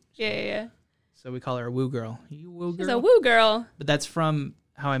sleep. Yeah. So we call her a woo girl. You woo girl? She's a woo girl. But that's from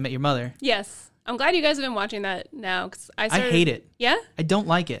How I Met Your Mother. Yes. I'm glad you guys have been watching that now. Cause I hate it. Yeah? I don't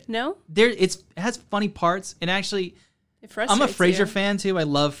like it. No? It has funny parts. And actually, I'm a Frasier fan too. I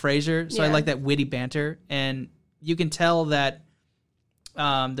love Frasier. So I like that witty banter. And you can tell that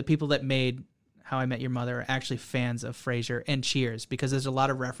the people that made How I Met Your Mother are actually fans of Frasier and Cheers, because there's a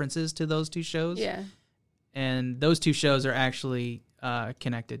lot of references to those two shows. Yeah. And those two shows are actually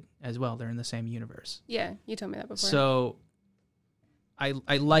connected as well. They're in the same universe. Yeah, you told me that before. So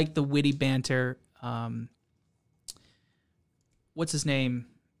I like the witty banter. What's his name?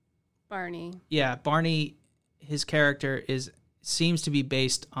 Barney. Yeah, Barney, his character seems to be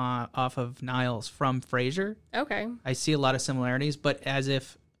based off of Niles from Frasier. Okay. I see a lot of similarities, but as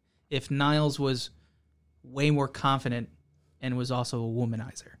if Niles was way more confident and was also a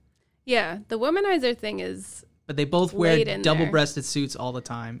womanizer. Yeah, the womanizer thing is... But they both wear double-breasted suits all the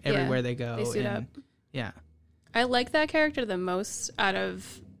time, everywhere they go. They suit up. Yeah. I like that character the most out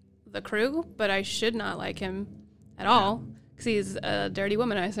of the crew, but I should not like him at all, Because he's a dirty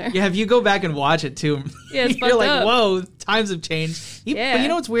womanizer. Yeah, if you go back and watch it too, yeah, it's you're like, up. whoa, times have changed. Yeah. But you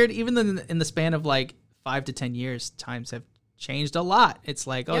know what's weird? Even in the span of like 5 to 10 years, times have changed a lot. It's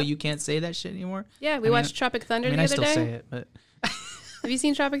like, oh, you can't say that shit anymore. Yeah, we watched Tropic Thunder the other day. I still say it, but have you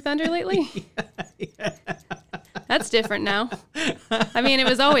seen Tropic Thunder lately? yeah. That's different now. I mean, it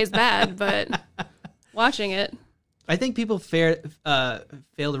was always bad, but watching it. I think people fail to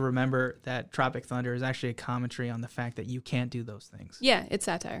remember that Tropic Thunder is actually a commentary on the fact that you can't do those things. Yeah, it's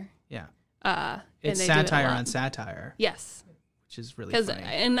satire. Yeah. It's satire on satire. Yes. Which is really funny.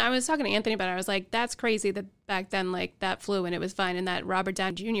 And I was talking to Anthony about it. I was like, that's crazy that back then, like, that flew and it was fine. And that Robert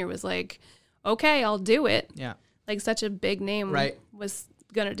Downey Jr. was like, okay, I'll do it. Yeah. Like, such a big name was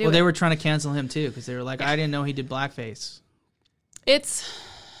going to do it. Well, they were trying to cancel him, too, because they were like, I didn't know he did blackface. It's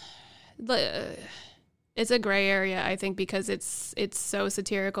a gray area, I think, because it's so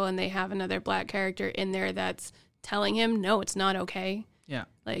satirical and they have another black character in there that's telling him, no, it's not okay. Yeah.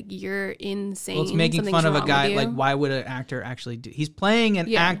 Like, you're insane. Well, it's making fun of a guy. Like, why would an actor actually do? He's playing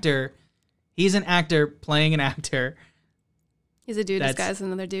an actor. He's an actor playing an actor. He's a dude disguised as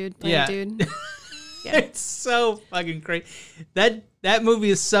another dude playing a dude. Yeah. It's so fucking crazy. That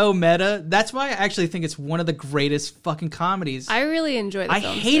movie is so meta. That's why I actually think it's one of the greatest fucking comedies. I really enjoyed the film.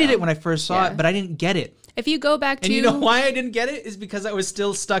 I hated it when I first saw it, but I didn't get it. If you go back to... And you know why I didn't get it? Is because I was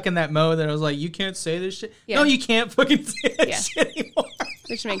still stuck in that mode that I was like, you can't say this shit. Yeah. No, you can't fucking say that shit anymore.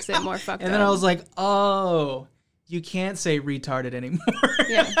 Which makes it more fucked up. And then I was like, oh, you can't say retarded anymore.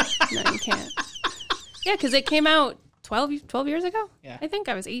 Yeah. No, you can't. Yeah, because it came out 12 years ago. Yeah. I think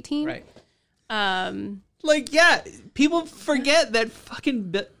I was 18. Right. Like, yeah, people forget that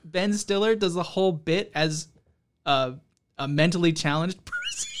fucking Ben Stiller does the whole bit as a mentally challenged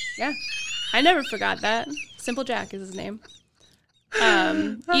person. Yeah. I never forgot that. Simple Jack is his name.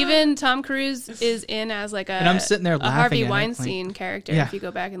 Even Tom Cruise is in as like and I'm sitting there laughing Harvey at Weinstein like, character if you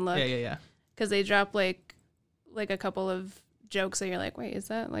go back and look. Yeah. Because they drop like a couple of jokes that you're like, wait, is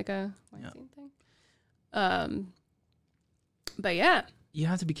that like a Weinstein thing? But yeah. You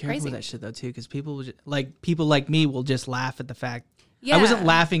have to be careful with that shit though too, because people like me will just laugh at the fact. Yeah. I wasn't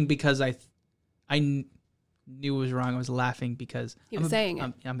laughing because I knew it was wrong. I was laughing because he was saying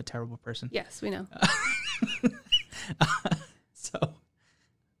it. I'm a terrible person. Yes, we know. So,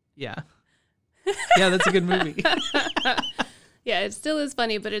 yeah, that's a good movie. Yeah, it still is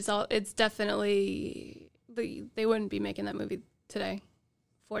funny, but it's definitely they wouldn't be making that movie today,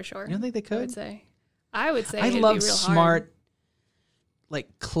 for sure. You don't think they could? I would say. I love smart,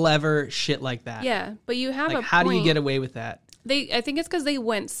 like clever shit like that. Yeah, but you have a how do you get away with that? I think it's because they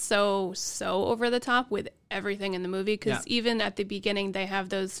went so over the top with everything in the movie. Because even at the beginning, they have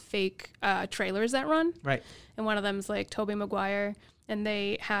those fake trailers that run. Right. And one of them is like Tobey Maguire, and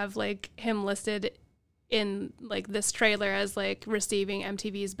they have like him listed in like this trailer as like receiving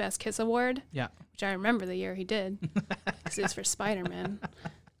MTV's Best Kiss Award. Yeah. Which I remember the year he did, because it was for Spider-Man,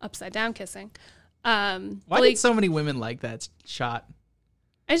 upside down kissing. Why did so many women like that shot?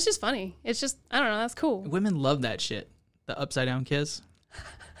 It's just funny. It's just, I don't know. That's cool. Women love that shit. The upside down kiss.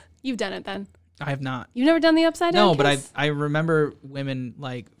 You've done it then. I have not. You've never done the upside down kiss? No, but I remember women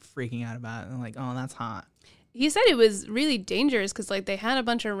like freaking out about it and like, oh, that's hot. He said it was really dangerous because like they had a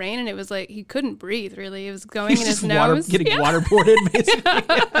bunch of rain and it was like he couldn't breathe really. It was going in his nose. Getting waterboarded basically.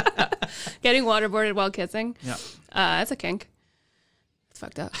 Getting waterboarded while kissing. Yeah. That's a kink. It's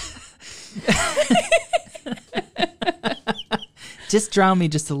fucked up. Just drown me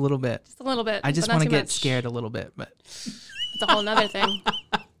just a little bit. Just a little bit. I just want to get scared a little bit, but it's a whole nother thing.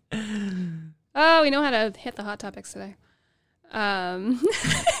 Oh, we know how to hit the hot topics today. But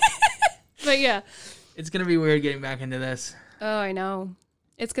yeah. It's going to be weird getting back into this. Oh, I know.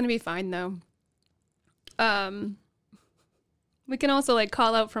 It's going to be fine though. We can also like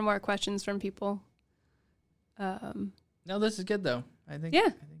call out for more questions from people. No, this is good though. I think. Yeah.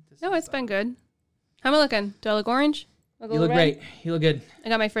 It's been good. How am I looking? Do I look orange? You look great. You look good. I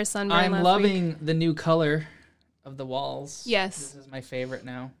got my first sunburn I'm last loving week. the new color of the walls. Yes. This is my favorite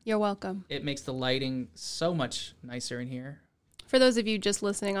now. You're welcome. It makes the lighting so much nicer in here. For those of you just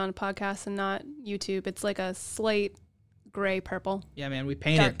listening on podcasts and not YouTube, it's like a slate gray purple. Yeah, man, we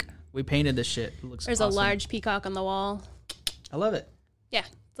painted this shit. It looks There's awesome. a large peacock on the wall. I love it. Yeah,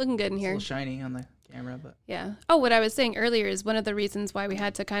 it's looking good in here. It's a little shiny on the camera, but yeah. Oh, what I was saying earlier is one of the reasons why we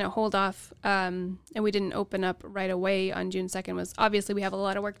had to kind of hold off and we didn't open up right away on June 2nd was obviously we have a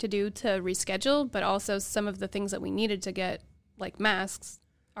lot of work to do to reschedule, but also some of the things that we needed to get, like masks,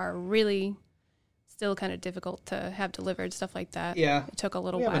 are really still kind of difficult to have delivered, stuff like that. Yeah. It took a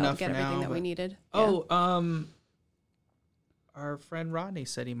little while to get everything that we needed. Oh, our friend Rodney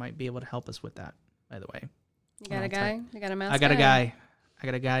said he might be able to help us with that, by the way. You got a guy? You got a mouse? I got a guy. I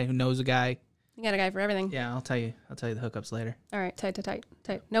got a guy who knows a guy. You got a guy for everything. Yeah, I'll tell you the hookups later. All right, tight.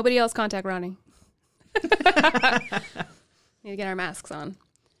 Nobody else contact Ronnie. Need to get our masks on.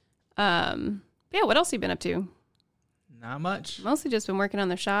 Yeah, what else have you been up to? Not much. Mostly just been working on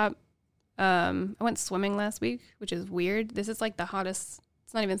the shop. I went swimming last week, which is weird. This is like the hottest.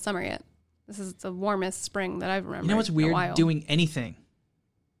 It's not even summer yet. This is the warmest spring that I've remembered. You know what's weird? Doing anything.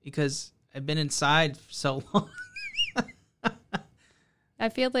 Because I've been inside for so long. I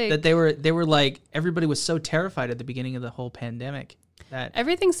feel like that they were like, everybody was so terrified at the beginning of the whole pandemic that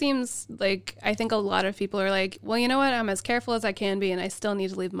everything seems like, I think a lot of people are like, well, you know what? I'm as careful as I can be, and I still need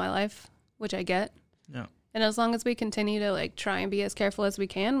to leave my life, which I get. Yeah. And as long as we continue to like try and be as careful as we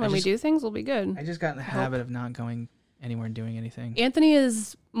can when we do things, we'll be good. I just got in the habit of not going anywhere and doing anything. Anthony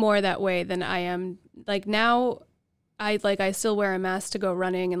is more that way than I am. Like now, I still wear a mask to go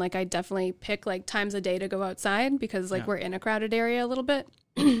running, and like I definitely pick like times a day to go outside because like we're in a crowded area a little bit.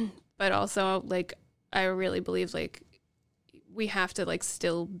 But also like I really believe like we have to like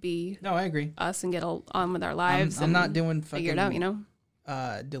still be I agree us and get on with our lives. I'm not doing figure it out, you know.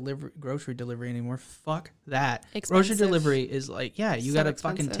 Grocery delivery anymore. Fuck that. Expensive. Grocery delivery is like, you gotta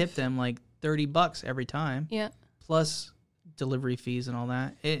fucking tip them like $30 every time. Yeah. Plus delivery fees and all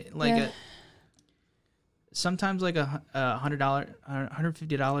that. Sometimes like $100,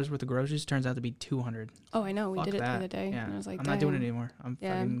 $150 worth of groceries turns out to be $200. Oh, I know. We did it the other day. Yeah. And I was like, I'm not doing it anymore.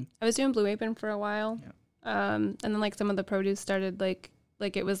 I was doing Blue Apron for a while. Yeah. And then like some of the produce started like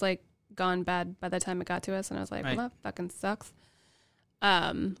it was like gone bad by the time it got to us, and I was like, well, that fucking sucks.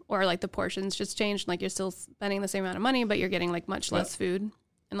 Or like the portions just changed. Like you're still spending the same amount of money, but you're getting like much less food.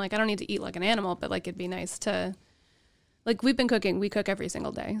 And like I don't need to eat like an animal, but like it'd be nice to. Like, we've been cooking. We cook every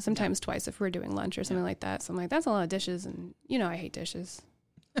single day, sometimes twice if we're doing lunch or something like that. So I'm like, that's a lot of dishes, and you know I hate dishes.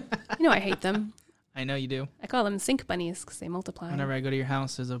 You know I hate them. I know you do. I call them sink bunnies because they multiply. Whenever I go to your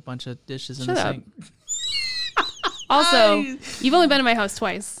house, there's a bunch of dishes in the sink. Also, you've only been in my house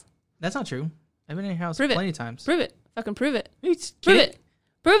twice. That's not true. I've been in your house plenty of times. Prove it. Fucking prove it. Prove it.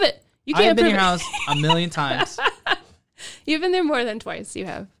 Prove it. You can't I've been in your house a million times. You've been there more than twice. You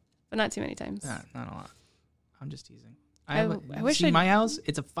have, but not too many times. Not a lot. I'm just teasing. I wish my house.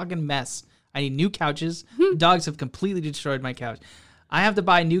 It's a fucking mess. I need new couches. Dogs have completely destroyed my couch. I have to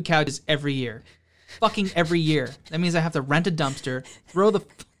buy new couches every year. Fucking every year. That means I have to rent a dumpster, throw the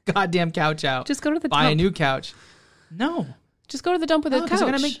goddamn couch out. Just go to the buy dump. a new couch. No. Just go to the dump with a couch. Because I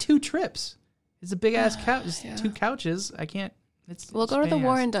gotta make 2 trips. It's a big ass couch. It's 2 couches. I can't. We'll go to the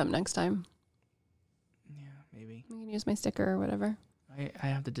Warren dump next time. Yeah, maybe. We can use my sticker or whatever. I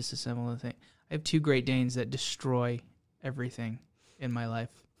have to disassemble the thing. I have 2 Great Danes that destroy everything in my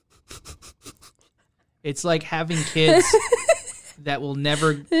life. It's like having kids that will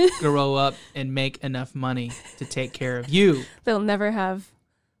never grow up and make enough money to take care of you. They'll never have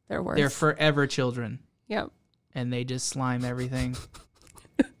their worth. They're forever children. Yep. And they just slime everything.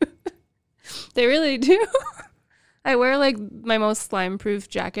 They really do. I wear like my most slime-proof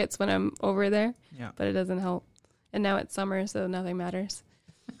jackets when I'm over there. Yeah. But it doesn't help. And now it's summer, so nothing matters.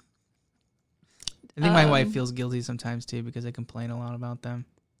 I think my wife feels guilty sometimes too because I complain a lot about them.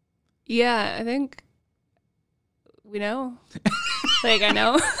 Yeah, I think we know. Like I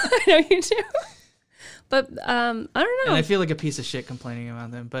know you do. But I don't know. And I feel like a piece of shit complaining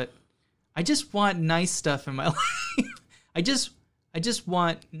about them. But I just want nice stuff in my life. I just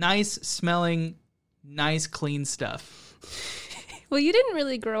want nice smelling, nice clean stuff. Well, you didn't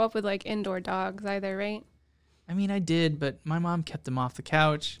really grow up with like indoor dogs either, right? I mean, I did, but my mom kept them off the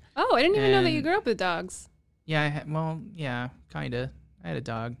couch. Oh, I didn't even know that you grew up with dogs. Yeah, yeah, kind of. I had a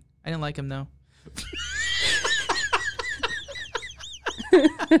dog. I didn't like him, though.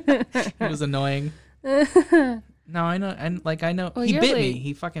 He was annoying. No, I know. And I know. Well, he bit me.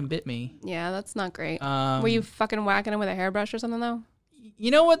 He fucking bit me. Yeah, that's not great. Were you fucking whacking him with a hairbrush or something, though?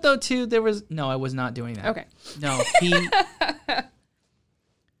 You know what, though, too? No, I was not doing that. Okay. No,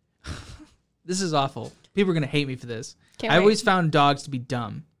 this is awful. People are going to hate me for this. I always found dogs to be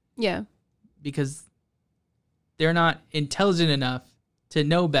dumb. Yeah. Because they're not intelligent enough to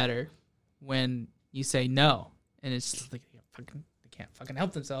know better when you say no. And it's just like, they can't fucking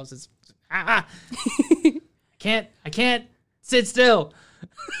help themselves. It's, I can't sit still.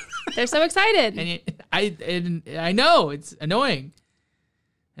 They're so excited. And I know, it's annoying.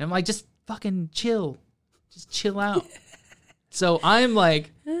 And I'm like, just fucking chill. Just chill out. So I'm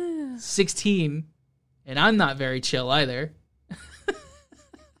like 16, and I'm not very chill either.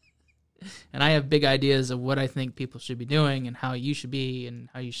 And I have big ideas of what I think people should be doing and how you should be and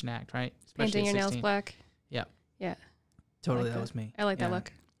how you should act, right? Especially painting your nails black. Yeah. Yeah. Totally, that was me. I like that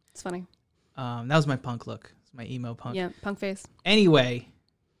look. It's funny. That was my punk look. It's my emo punk. Yeah, punk face. Anyway,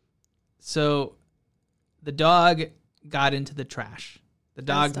 so the dog got into the trash. The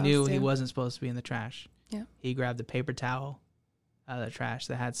dog knew he wasn't supposed to be in the trash. Yeah. He grabbed the paper towel out of the trash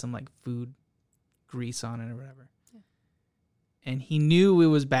that had some like food grease on it or whatever. Yeah. And he knew it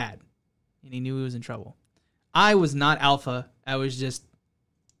was bad. And he knew he was in trouble. I was not alpha. I was just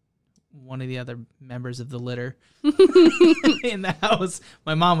one of the other members of the litter in the house.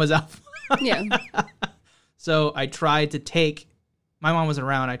 My mom was alpha. Yeah. So I tried to take, my mom wasn't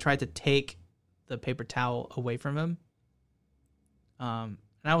around. I tried to take the paper towel away from him. And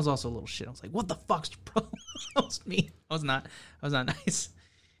I was also a little shit. I was like, what the fuck's your problem? That was me. I was not nice.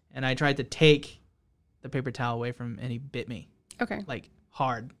 And I tried to take the paper towel away from him and he bit me. Okay. Like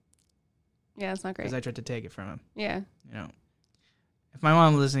hard. Yeah, it's not great. Because I tried to take it from him. Yeah. You know, if my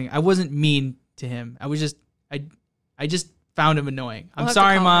mom was listening, I wasn't mean to him. I was just, I just found him annoying. I'm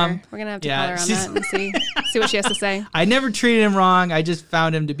sorry, Mom. We're going to have to call her on that and see what she has to say. I never treated him wrong. I just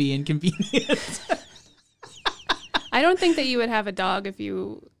found him to be inconvenient. I don't think that you would have a dog if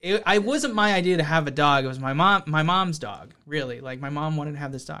you... It wasn't my idea to have a dog. It was my mom's dog, really. Like, my mom wanted to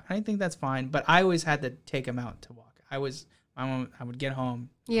have this dog. I think that's fine, but I always had to take him out to walk. I would get home.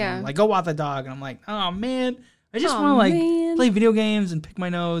 Yeah. Like, go walk the dog. And I'm like, oh, man. I just want to, like, play video games and pick my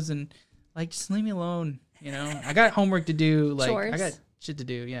nose and, like, just leave me alone. You know? I got homework to do. Like, chores. I got shit to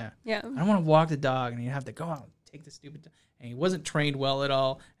do, yeah. Yeah. I don't want to walk the dog and you have to go out and take the stupid dog. And he wasn't trained well at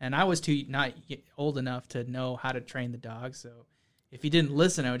all. And I was not old enough to know how to train the dog. So if he didn't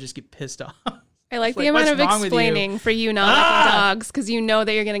listen, I would just get pissed off. I like the amount of explaining for you not liking dogs because you know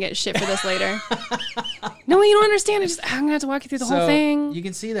that you're going to get shit for this later. No, you don't understand. I'm going to have to walk you through the whole thing. You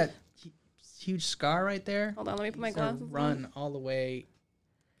can see that huge scar right there. Hold on, let me put my glasses on. Run all the way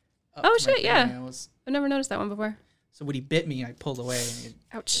up. Oh, shit, yeah. I've never noticed that one before. So when he bit me, I pulled away and it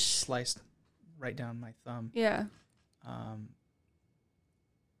ouch, sliced right down my thumb. Yeah.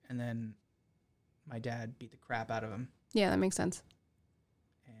 And then my dad beat the crap out of him. Yeah, that makes sense.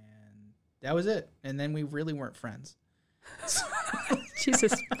 And that was it. And then we really weren't friends.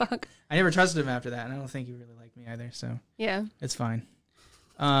 Jesus fuck. I never trusted him after that, and I don't think he really liked me either, so yeah. It's fine.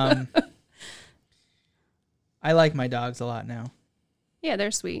 I like my dogs a lot now. Yeah,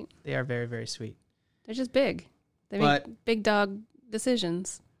 they're sweet. They are very, very sweet. They're just big. They make big dog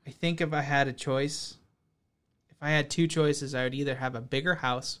decisions. I think if I had a choice, if I had two choices, I would either have a bigger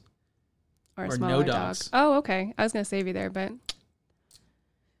house or no dogs. Oh, okay. I was going to save you there, but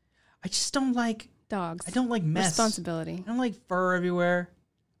I just don't like dogs. I don't like mess. Responsibility. I don't like fur everywhere.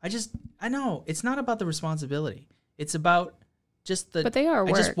 I know. It's not about the responsibility. It's about just the... But they are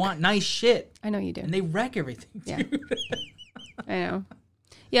work. I just want nice shit. I know you do. And they wreck everything, dude. Yeah. I know.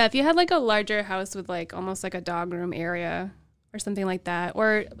 Yeah, if you had like a larger house with like almost like a dog room area or something like that.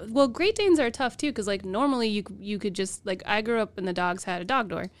 Or, well, Great Danes are tough too because like normally you could just, like I grew up and the dogs had a dog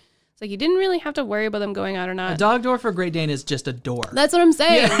door. Like, you didn't really have to worry about them going out or not. A dog door for a Great Dane is just a door. That's what I'm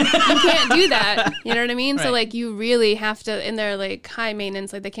saying. Yeah. You can't do that. You know what I mean? Right. So, like, you really have to, and they're, like, high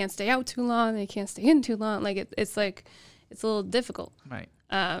maintenance. Like, they can't stay out too long. They can't stay in too long. Like, it's, like, it's a little difficult. Right.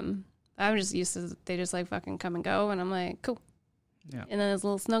 I'm just used to, they just, like, fucking come and go. And I'm like, cool. Yeah. And then there's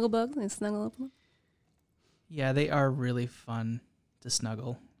little snuggle bugs. They snuggle up. Yeah, they are really fun to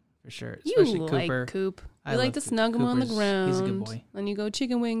snuggle. For sure. Especially you Cooper. Like Coop. You like to snug him on the ground. He's a good boy. And you go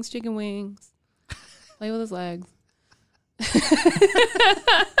chicken wings. Play with his legs.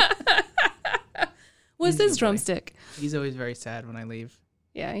 What's his drumstick? He's always very sad when I leave.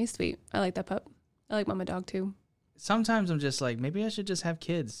 Yeah, he's sweet. I like that pup. I like Mama Dog too. Sometimes I'm just like, maybe I should just have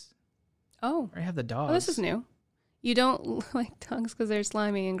kids. Oh. Or have the dogs. Oh, this is new. You don't like dogs because they're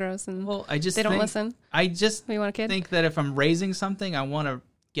slimy and gross and they don't listen? I just you want a kid? think that if I'm raising something, I want to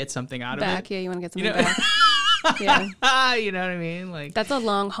get something out of it. Yeah, you want to get something back. Yeah. You know what I mean? Like that's a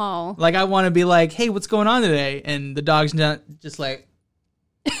long haul. Like I want to be like, hey, what's going on today? And the dog's not just like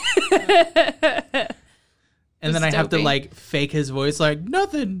and then I have to like fake his voice like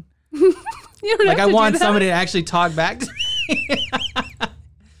nothing. Like I want somebody to actually talk back to me.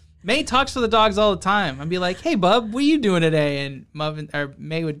 May talks to the dogs all the time. I'd be like, hey bub, what are you doing today? And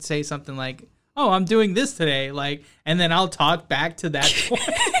May would say something like, oh, I'm doing this today, like, and then I'll talk back to that point.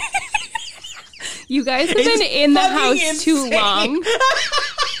 You guys have been in the house insane. Too long.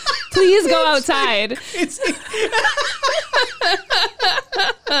 Please go outside.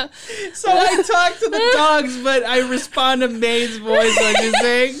 So I talk to the dogs, but I respond to May's voice like you're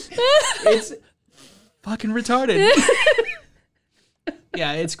saying. It's fucking retarded.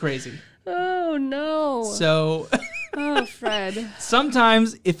 Yeah, it's crazy. Oh no. So oh, Fred.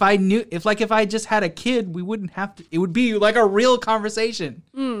 Sometimes if I just had a kid, we wouldn't have to. It would be like a real conversation.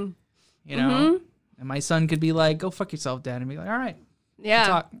 You know. And my son could be like, go fuck yourself, Dad. And be like, all right. Yeah.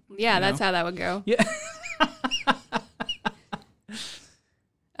 Talk, yeah, that's how that would go. Yeah.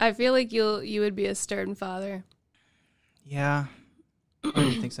 I feel like you would be a stern father. Yeah.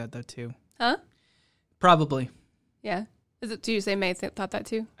 I think so, though, too. Huh? Probably. Yeah. Do you say May thought that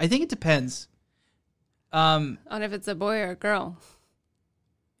too? I think it depends. On if it's a boy or a girl.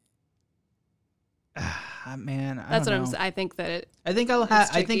 Man, that's what I'm. I think that it. I think I'll have.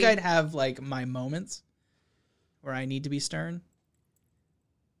 I think I'd have like my moments where I need to be stern.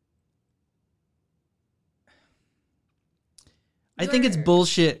 I think it's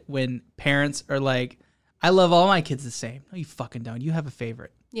bullshit when parents are like, "I love all my kids the same." No, you fucking don't. You have a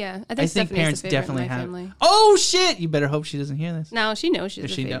favorite. Yeah, I think parents definitely have. Family. Oh shit! You better hope she doesn't hear this. No, she knows she's a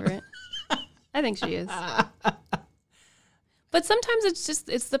favorite. I think she is. But sometimes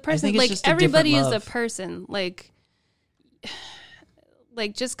it's the person. Like everybody is a person. Like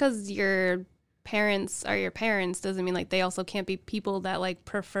just because your parents are your parents doesn't mean like they also can't be people that like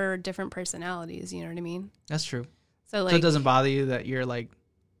prefer different personalities. You know what I mean? That's true. So it doesn't bother you that you're like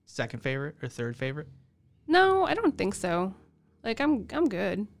second favorite or third favorite? No, I don't think so. Like I'm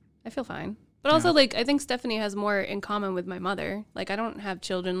good. I feel fine. But also like I think Stephanie has more in common with my mother. Like I don't have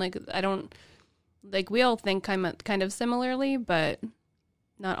children. Like I don't like we all think kind of similarly, but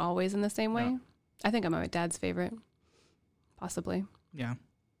not always in the same way. No. I think I'm my dad's favorite. Possibly. Yeah.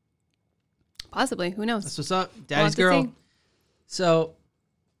 Possibly. Who knows? That's what's up. Daddy's girl. So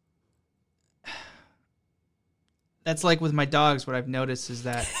that's like with my dogs, what I've noticed is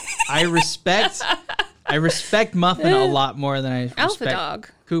that I respect Muffin a lot more than I respect Alpha dog.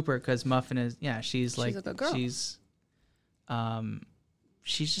 Cooper, because Muffin is she's like a good girl.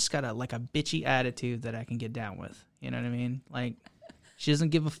 She's just got a bitchy attitude that I can get down with. You know what I mean? Like she doesn't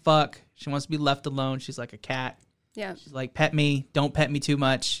give a fuck. She wants to be left alone. She's like a cat. Yeah. She's like, pet me, don't pet me too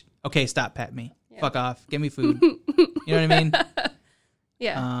much. Okay, stop pet me. Yeah. Fuck off. Give me food. You know what I mean?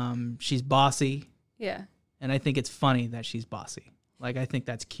 Yeah. She's bossy. Yeah. And I think it's funny that she's bossy. Like I think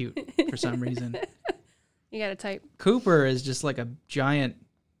that's cute for some reason. You got a type. Cooper is just like a giant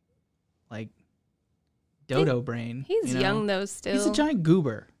like dodo brain. He's young though still. He's a giant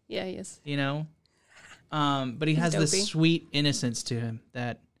goober. Yeah, he is. You know? But he has this sweet innocence to him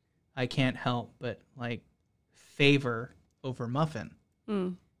that I can't help but like favor over Muffin.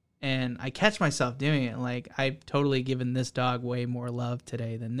 Mm. And I catch myself doing it. Like I've totally given this dog way more love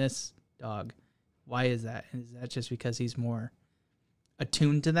today than this dog. Why is that? Is that just because he's more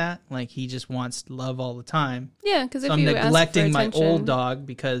attuned to that? Like he just wants love all the time. Yeah, because if I'm you neglecting my attention, old dog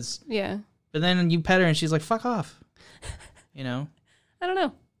because But then you pet her and she's like, "Fuck off," you know. I don't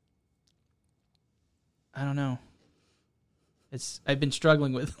know. I've been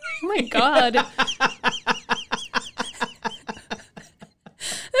struggling with. Oh my god.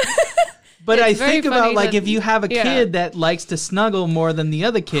 But I think about like if you have a kid that likes to snuggle more than the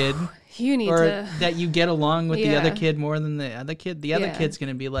other kid. You need to that you get along with the other kid more than the other kid. The other kid's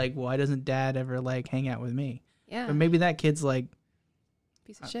gonna be like, why doesn't Dad ever like hang out with me? Yeah. But maybe that kid's like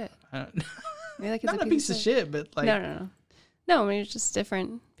piece of shit. Maybe that kid's not a piece of shit, but like No, I mean it's just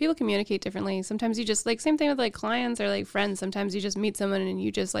different. People communicate differently. Sometimes you just like same thing with like clients or like friends. Sometimes you just meet someone and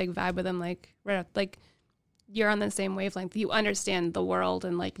you just like vibe with them like you're on the same wavelength. You understand the world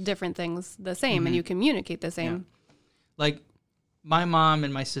and like different things the same and you communicate the same. Yeah. Like my mom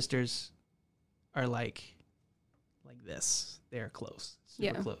and my sisters are like this. They're close,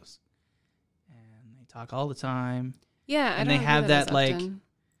 super close, and they talk all the time. Yeah, and they have that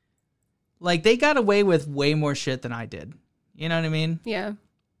like they got away with way more shit than I did. You know what I mean? Yeah,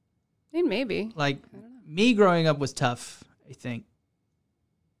 I mean maybe. Like me growing up was tough. I think,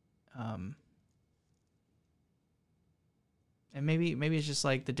 and maybe it's just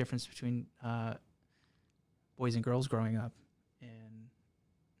like the difference between boys and girls growing up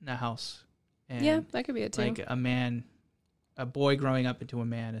in a house. And yeah, that could be it too. Like a boy growing up into a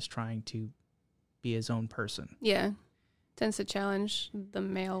man is trying to be his own person. Yeah. Tends to challenge the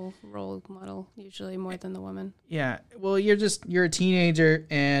male role model usually more than the woman. Yeah. Well, you're a teenager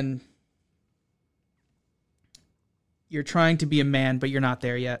and you're trying to be a man, but you're not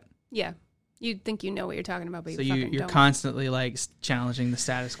there yet. Yeah. You think you know what you're talking about, but so you're don't. Constantly like challenging the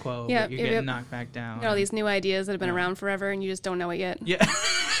status quo. Yeah, but you're getting knocked back down. You know, all these new ideas that have been around forever, and you just don't know it yet. Yeah.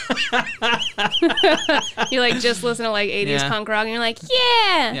 You like just listen to like 80s punk rock, and you're like,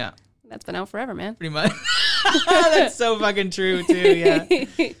 yeah. That's been out forever, man. Pretty much. That's so fucking true too. Yeah.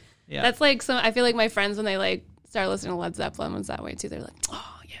 Yeah. That's like I feel like my friends when they like start listening to Led Zeppelin was that way too. They're like,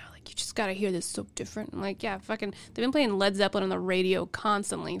 oh yeah, like you just gotta hear this so different. I'm like, yeah, fucking. They've been playing Led Zeppelin on the radio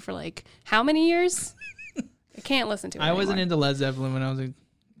constantly for like how many years? I can't listen to it. I wasn't into Led Zeppelin when I was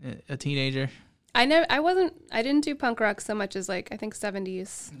a teenager. I didn't do punk rock so much as like, I think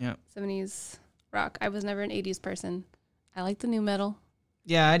 70s rock. I was never an 80s person. I like the new metal.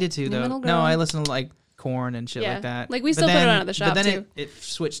 Yeah, I did too, though. No, I listened to like Korn and shit like that. Like we still put it on at the shop, but then too. It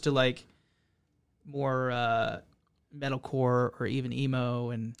switched to like more metalcore or even emo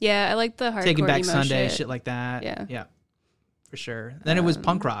and yeah, I like the hardcore Taking Back emo Sunday, shit like that. Yeah, for sure. Then it was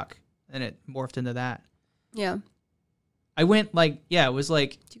punk rock, and it morphed into that. Yeah. I went like, it was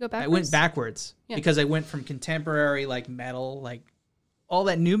like, did you go backwards? I went backwards because I went from contemporary, like metal, like all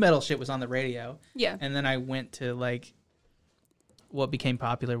that new metal shit was on the radio. Yeah. And then I went to like, what became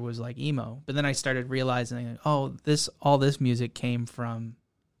popular was like emo. But then I started realizing, all this music came from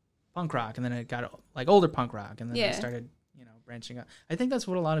punk rock. And then it got like older punk rock. And then I started, branching out. I think that's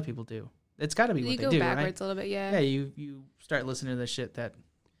what a lot of people do. It's got to be what they do, right? You go backwards a little bit, yeah. Yeah, you start listening to the shit that...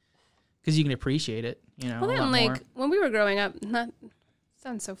 Because you can appreciate it, Well, then, like, when we were growing up,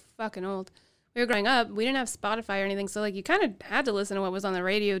 sounds so fucking old. We were growing up, we didn't have Spotify or anything, so, like, you kind of had to listen to what was on the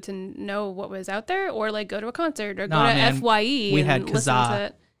radio to know what was out there, or, like, go to a concert, or go to FYE we and had listen Kazaa. to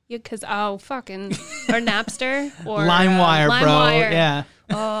it. Yeah, fucking... or Napster, or... LimeWire, bro, yeah.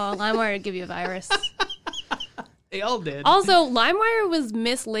 Oh, LimeWire would give you a virus. They all did. Also, LimeWire was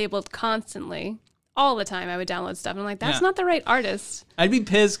mislabeled constantly. All the time I would download stuff. And I'm like, that's not the right artist. I'd be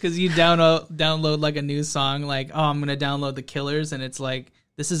pissed because you download like a new song, like, oh, I'm going to download The Killers, and it's like,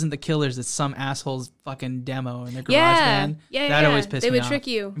 this isn't The Killers, it's some asshole's fucking demo in their garage band. Yeah, that always pissed me off. They would trick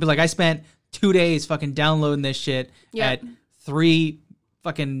you. But like, I spent 2 days fucking downloading this shit at 3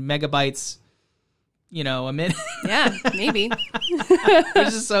 fucking megabytes, a minute. Yeah, maybe.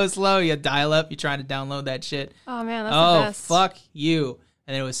 It's just so slow. You dial up, you're trying to download that shit. Oh, man, that's the best. Fuck you.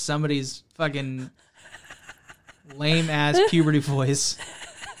 And it was somebody's fucking... lame ass puberty voice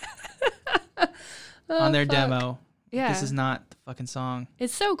on their demo. Yeah. This is not the fucking song.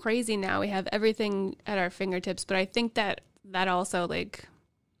 It's so crazy now. We have everything at our fingertips, but I think that also, like,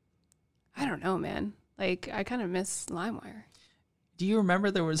 I don't know, man. Like, I kind of miss LimeWire. Do you remember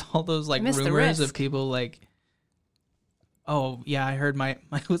there was all those like rumors of people like, oh yeah, I heard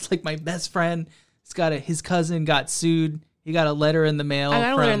it was like my best friend, his cousin got sued. He got a letter in the mail. I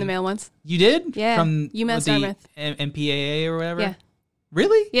got a letter in the mail once. You did? Yeah. From UMass Dartmouth. MPAA or whatever? Yeah.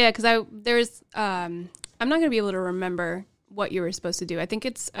 Really? Yeah, because I'm not going to be able to remember what you were supposed to do. I think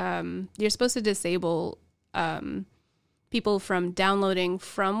it's, you're supposed to disable people from downloading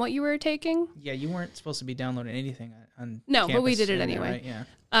from what you were taking. Yeah, you weren't supposed to be downloading anything on No, campus, but we did it anyway. Right? Yeah.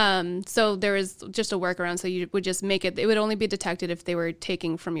 So there was just a workaround. So you would just make it would only be detected if they were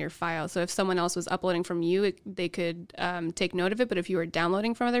taking from your file. So if someone else was uploading from you, they could take note of it. But if you were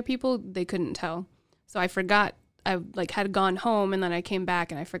downloading from other people, they couldn't tell. So I forgot. I had gone home and then I came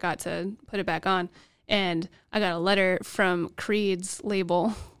back and I forgot to put it back on. And I got a letter from Creed's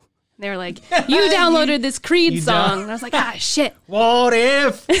label. They were like, you downloaded this Creed song. And I was like, shit. What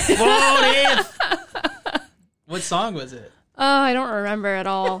if? What song was it? Oh, I don't remember at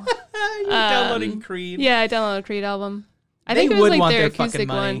all. You're downloading Creed. Yeah, I downloaded a Creed album. I think it was would like want their their fucking acoustic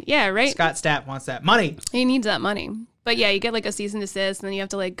money. one. Yeah, right? Scott Stapp wants that money. He needs that money. But yeah, you get like a cease and desist, and then you have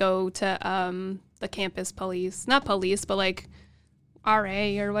to like go to the campus police. Not police, but like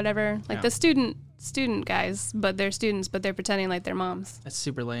RA or whatever. Like the student guys, but they're students, but they're pretending like they're moms. That's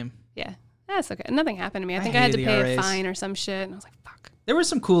super lame. Yeah. That's okay. Nothing happened to me. I think I had to pay a fine or some shit, and I was like, fuck. There were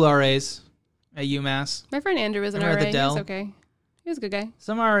some cool RAs at UMass. My friend Andrew was an RA. He was okay. He was a good guy.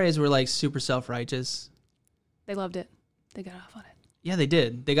 Some RAs were like super self-righteous. They loved it. They got off on it. Yeah, they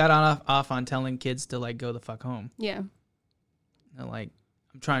did. They got off on telling kids to like go the fuck home. Yeah. They're like,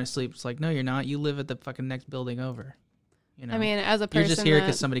 I'm trying to sleep. It's like, no, you're not. You live at the fucking next building over. I mean, as a person you're just here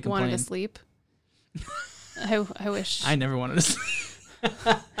because somebody wanted complained. to sleep, I wish. I never wanted to sleep.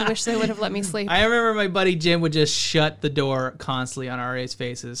 I wish they would have let me sleep. I remember my buddy Jim would just shut the door constantly on RA's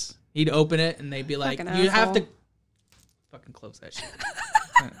faces. He'd open it and they'd be like, you have to fucking close that shit.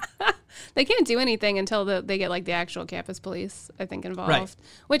 They can't do anything until they get like the actual campus police, I think, involved. Right.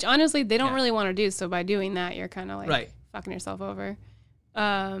 Which honestly, they don't really want to do. So by doing that, you're kind of like fucking yourself over.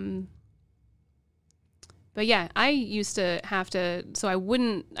 But yeah, I used to have to, so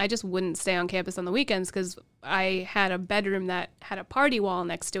I just wouldn't stay on campus on the weekends because I had a bedroom that had a party wall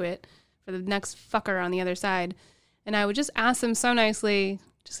next to it for the next fucker on the other side. And I would just ask them so nicely,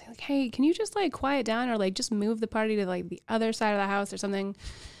 just say like, hey, can you just like quiet down or like just move the party to like the other side of the house or something?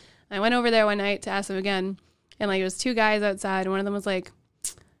 And I went over there one night to ask them again. And like, it was 2 guys outside. And one of them was like,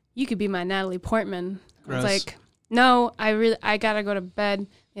 you could be my Natalie Portman. Gross. I was like, no, I gotta go to bed.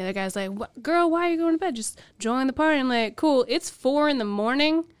 The other guy's like, girl, why are you going to bed? Just join the party. I'm like, cool. It's 4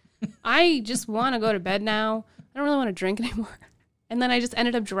 a.m. I just want to go to bed now. I don't really want to drink anymore. And then I just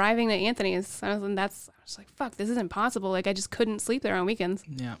ended up driving to Anthony's. I was like, fuck, this isn't possible. Like, I just couldn't sleep there on weekends.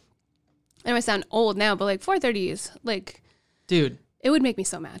 Yeah. And I sound old now, but like 4:30s, like, dude, it would make me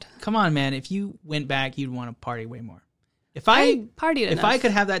so mad. Come on, man. If you went back, you'd want to party way more. If I partied enough. If I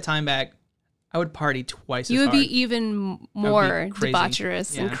could have that time back, I would party twice as hard. You would be even more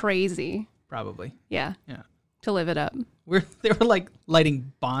debaucherous and crazy. Probably. Yeah. Yeah. To live it up. They were like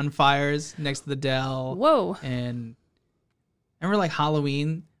lighting bonfires next to the Dell. Whoa. And remember like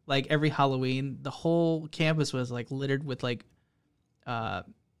Halloween, like every Halloween, the whole campus was like littered with like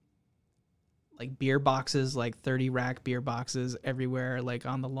beer boxes, like 30 rack beer boxes everywhere, like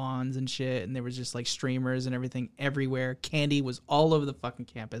on the lawns and shit. And there was just like streamers and everything everywhere. Candy was all over the fucking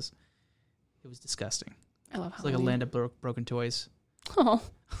campus. It was disgusting. I love Halloween. It's like a land of broken toys. Oh,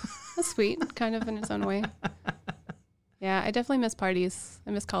 that's sweet, kind of in its own way. Yeah, I definitely miss parties.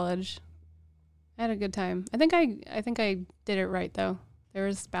 I miss college. I had a good time. I think I did it right though. There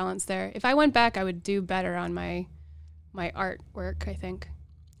was balance there. If I went back, I would do better on my artwork. I think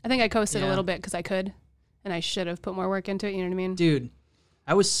I coasted a little bit because I could, and I should have put more work into it. You know what I mean, dude?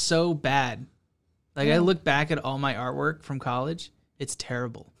 I was so bad. Like I look back at all my artwork from college. It's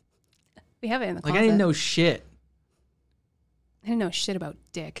terrible. We have it in the closet. Like I didn't know shit. I didn't know shit about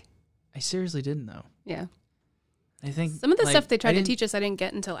dick. I seriously didn't know. Yeah. I think some of the stuff they tried to teach us I didn't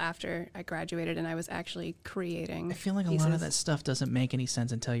get until after I graduated and I was actually creating. I feel like a lot of that stuff doesn't make any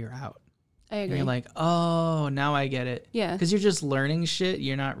sense until you're out. I agree. And you're like, oh, now I get it. Yeah. Because you're just learning shit.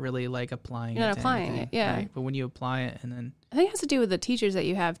 You're not really like applying it. You're not applying it, yeah. Right? But when you apply it and then... I think it has to do with the teachers that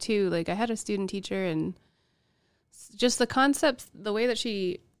you have too. Like I had a student teacher and just the concepts, the way that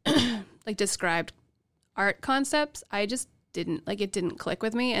she like described art concepts, I just didn't it didn't click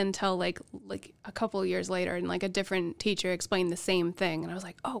with me until like a couple of years later, and like a different teacher explained the same thing and I was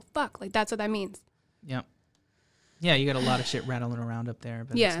like, oh fuck, like that's what that means. Yeah. Yeah, you got a lot of shit rattling around up there,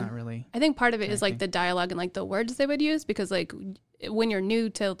 but it's not really... I think part of it is like the dialogue and like the words they would use, because like when you're new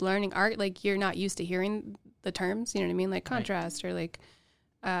to learning art, like you're not used to hearing the terms, you know what I mean? Like contrast or like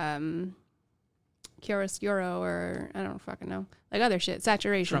chiaroscuro or I don't fucking know. Like other shit,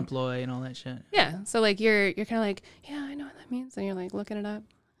 saturation. Trompe l'oeil and all that shit. Yeah. So like you're kind of like, yeah, I know what that means. And you're like looking it up.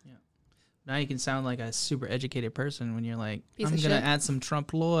 Yeah. Now you can sound like a super educated person when you're like, I'm going to add some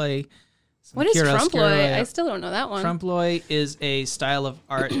trompe l'oeil. What is trompe l'oeil? I still don't know that one. Trompe l'oeil is a style of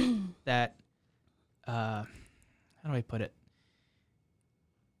art that, how do I put it?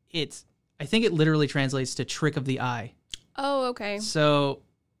 I think it literally translates to trick of the eye. Oh, okay. So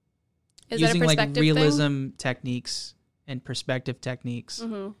is using that a like realism techniques and perspective techniques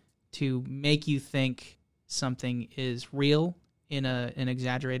to make you think something is real in an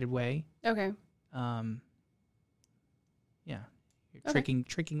exaggerated way. Okay. Yeah. You're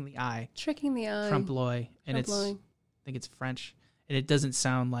tricking the eye. Tricking the eye. Trompe l'oeil. And I think it's French. And it doesn't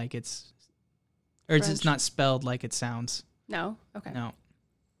sound like it's not spelled like it sounds. No? Okay. No.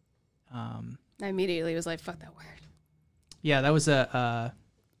 I immediately was like, fuck that word. Yeah, that was a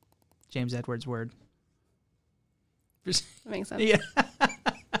James Edwards word. That makes sense. Yeah.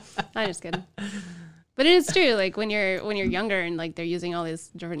 I'm just kidding. But it is true. Like when you're younger and like they're using all this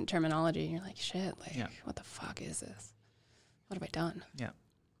different terminology and you're like, shit, like what the fuck is this? What have I done? Yeah.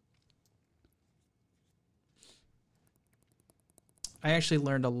 I actually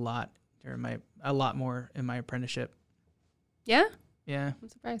learned a lot more in my apprenticeship. Yeah? Yeah. I'm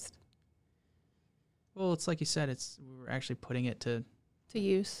surprised. Well, it's like you said, we were actually putting it to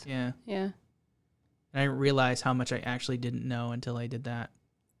use. Yeah. Yeah. And I didn't realize how much I actually didn't know until I did that.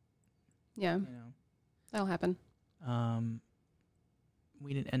 Yeah. That'll happen.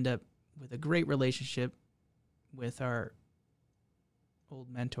 We didn't end up with a great relationship with our old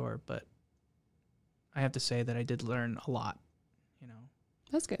mentor, but I have to say that I did learn a lot,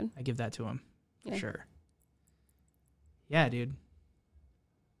 That's good. I give that to him for sure. Yeah, dude.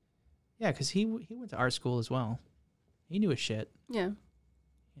 Yeah, because he went to art school as well. He knew his shit. Yeah.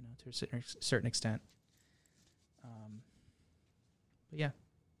 To a certain extent. But yeah.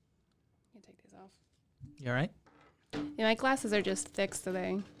 You can take these off. You all right? Yeah, my glasses are just thick, so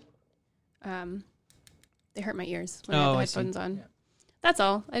they hurt my ears when I have the headphones on. Yeah. That's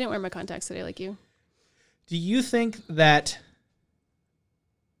all. I didn't wear my contacts today like you. Do you think that...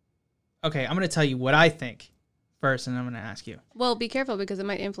 Okay, I'm going to tell you what I think first, and I'm going to ask you. Well, be careful because it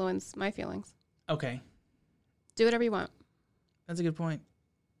might influence my feelings. Okay. Do whatever you want. That's a good point.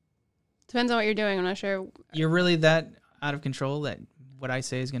 Depends on what you're doing. I'm not sure. You're really that out of control that what I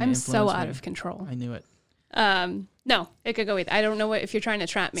say is going to influence me? I'm so out of control. I knew it. No, it could go either. I don't know if you're trying to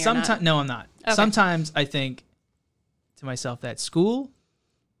trap me or not. No, I'm not. Okay. Sometimes I think to myself that school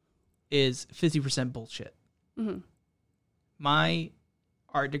is 50% bullshit. Mm-hmm. my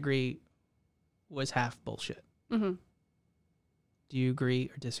art degree was half bullshit. Mm-hmm. Do you agree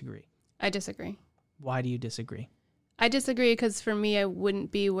or disagree? I disagree. Why do you disagree? I disagree because for me, I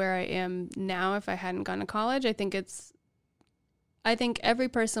wouldn't be where I am now if I hadn't gone to college. I think every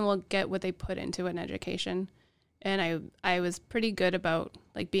person will get what they put into an education. And I was pretty good about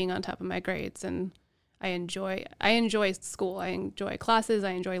like being on top of my grades, and I enjoy school. I enjoy classes.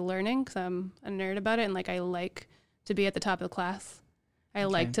 I enjoy learning because I'm a nerd about it. And like, I like to be at the top of the class. I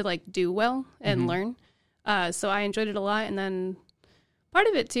like to like do well and learn. So I enjoyed it a lot. And then part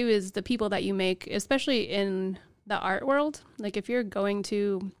of it too is the people that you make, especially in the art world. Like if you're going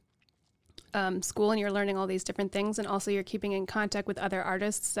to school and you're learning all these different things, and also you're keeping in contact with other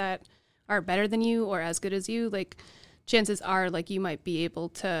artists that are better than you or as good as you, like chances are like you might be able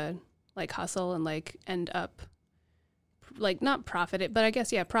to like hustle and like end up like not profit it, but I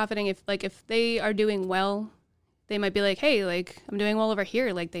guess profiting if they are doing well, they might be like, hey, like I'm doing well over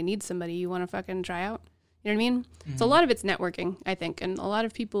here, like they need somebody, you want to fucking try out, you know what I mean? So a lot of it's networking, I think, and a lot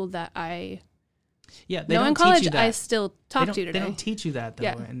of people that I they know don't in college teach you that. I still talk to today. They don't teach you that though.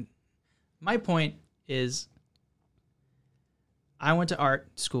 And my point is I went to art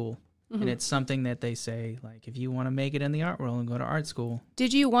school. And it's something that they say, like, if you want to make it in the art world and go to art school.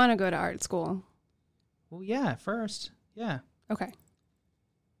 Did you want to go to art school? Well, yeah, first. Yeah. Okay.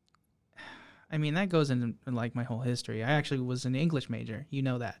 I mean, that goes into, like, my whole history. I actually was an English major. You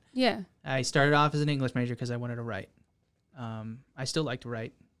know that. Yeah. I started off as an English major because I wanted to write. I still like to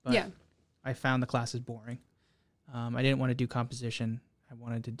write, but I found the classes boring. I didn't want to do composition. I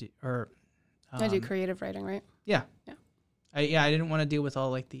wanted to do, I do creative writing, right? Yeah. Yeah. I didn't want to deal with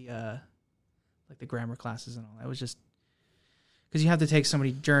all like the grammar classes and all. That was just because you have to take so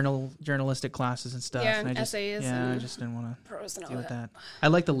many journalistic classes and stuff. Yeah, and essays. I just didn't want to deal with that. I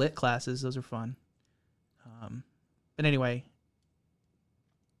like the lit classes; those are fun. But anyway,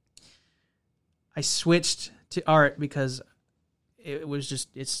 I switched to art because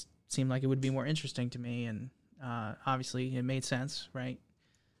it seemed like it would be more interesting to me, and obviously it made sense, right?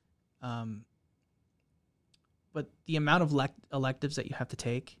 But the amount of electives that you have to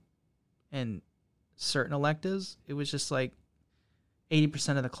take, and certain electives, it was just like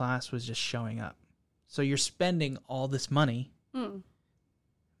 80% of the class was just showing up. So you're spending all this money.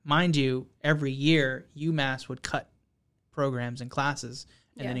 Mind you, every year UMass would cut programs and classes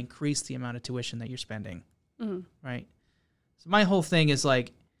and then increase the amount of tuition that you're spending. Right? So my whole thing is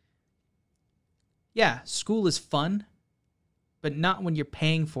like, yeah, school is fun, but not when you're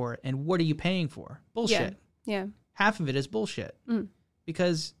paying for it. And what are you paying for? Bullshit. Yeah. Half of it is bullshit.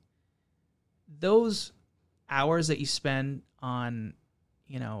 Because those hours that you spend on,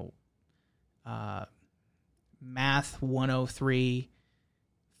 math 103,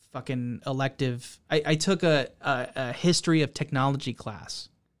 fucking elective. I took a history of technology class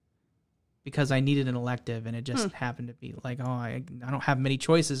because I needed an elective, and it just happened to be like, I don't have many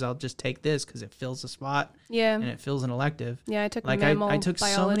choices. I'll just take this because it fills a spot. Yeah. And it fills an elective. Yeah, I took I took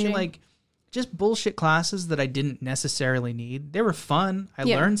biology. So many just bullshit classes that I didn't necessarily need. They were fun. I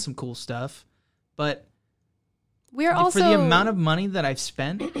learned some cool stuff, but we're also for the amount of money that I've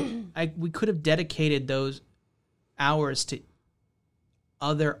spent, we could have dedicated those hours to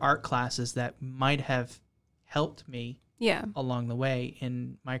other art classes that might have helped me along the way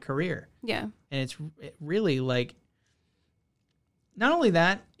in my career. Yeah. And it really like, not only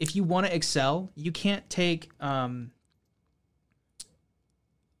that, if you want to excel, you can't take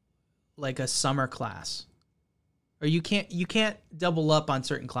like a summer class, or you can't double up on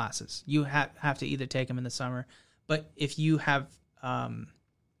certain classes. You have to either take them in the summer. But if you have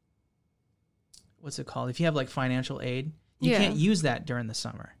what's it called? If you have like financial aid, you can't use that during the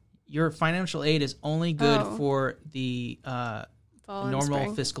summer. Your financial aid is only good for the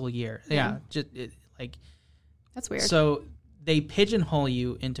normal fiscal year. Yeah, that's weird. So they pigeonhole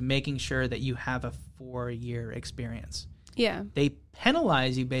you into making sure that you have a 4-year experience. Yeah. They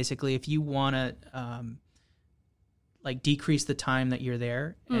penalize you basically if you want to decrease the time that you're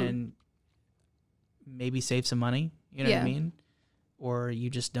there and maybe save some money, you know what I mean? Or you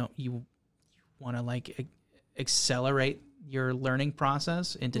just you want to accelerate your learning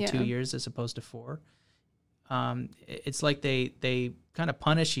process into 2 years as opposed to 4. It's like they kind of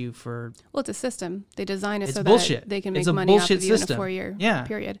punish you for... Well, it's a system. They design it so that they can make money off of you in a 4-year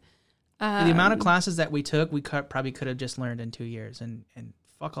period. The amount of classes that we took, we probably could have just learned in 2 years, and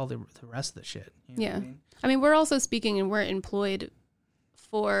fuck all the rest of the shit. You know what I mean? We're also speaking, and we're employed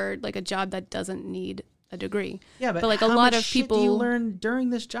for like a job that doesn't need a degree. Yeah, but like how a lot much of shit people do you learn during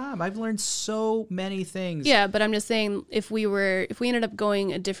this job? I've learned so many things. Yeah, but I'm just saying if we ended up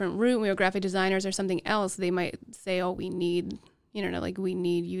going a different route, we were graphic designers or something else, they might say, oh, we need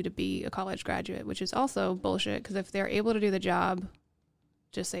you to be a college graduate, which is also bullshit, because if they're able to do the job,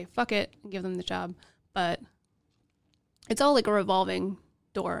 just say fuck it and give them the job. But it's all like a revolving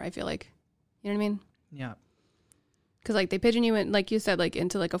door, I feel like. You know what I mean? Yeah. Because like they pigeon you in, like you said, like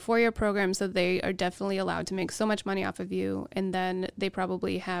into like a 4-year program, so they are definitely allowed to make so much money off of you, and then they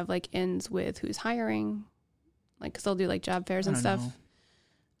probably have like ends with who's hiring, like because they'll do like job fairs and stuff.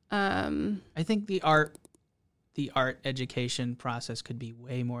 I think the art education process could be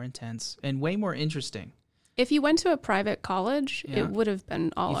way more intense and way more interesting. If you went to a private college, it would have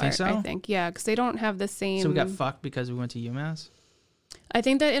been all art. So? I think, yeah, because they don't have the same. So we got fucked because we went to UMass. I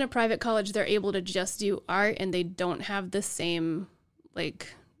think that in a private college, they're able to just do art, and they don't have the same,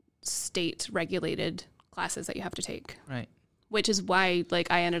 like, state-regulated classes that you have to take. Right. Which is why,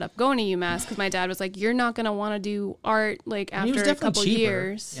 like, I ended up going to UMass, because my dad was like, you're not going to want to do art, like, after a couple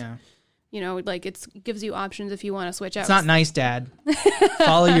years. Yeah. You know, like, it gives you options if you want to switch out. It's not nice, Dad.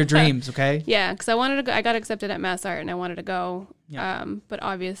 Follow your dreams, okay? Yeah, because I got accepted at Mass Art, and I wanted to go. Yeah. But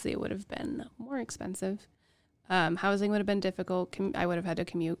obviously, it would have been more expensive. Housing would have been difficult. I would have had to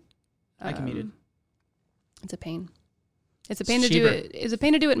commute. I commuted. It's a pain. It's a pain to do it. It's a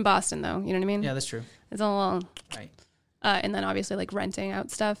pain to do it in Boston, though. You know what I mean? Yeah, that's true. It's a long. Right. And then obviously like renting out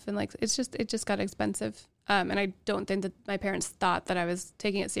stuff, and like it just got expensive. And I don't think that my parents thought that I was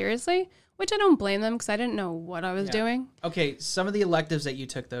taking it seriously, which I don't blame them, because I didn't know what I was doing. Okay, some of the electives that you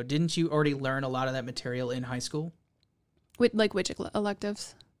took though, didn't you already learn a lot of that material in high school? Which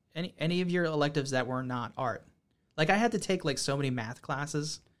electives? Any of your electives that were not art? Like, I had to take, like, so many math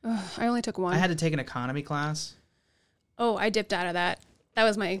classes. I only took one. I had to take an economy class. Oh, I dipped out of that. That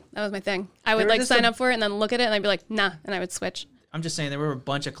was my thing. I would, like, sign up for it and then look at it, and I'd be like, nah, and I would switch. I'm just saying, there were a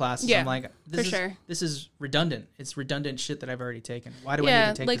bunch of classes. Yeah, I'm like, this is redundant. It's redundant shit that I've already taken. Why do I need to take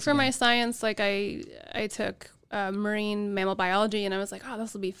this? Yeah, like, for my science, like, I took marine mammal biology, and I was like, oh,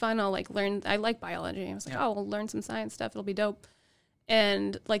 this will be fun. I'll, like, learn. I like biology. I was like, oh, we'll learn some science stuff. It'll be dope.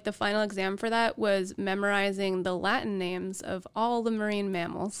 And, like, the final exam for that was memorizing the Latin names of all the marine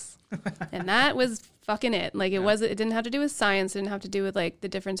mammals. And that was fucking it. Like, it didn't have to do with science. It didn't have to do with, like, the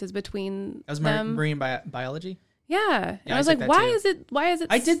differences between That was them. marine biology? Yeah. And I was like, why is it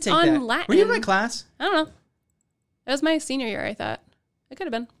I did take on that. Latin? Were you in my class? I don't know. That was my senior year, I thought. It could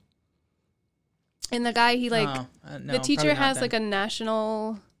have been. And the guy, he, like, the teacher has, like, a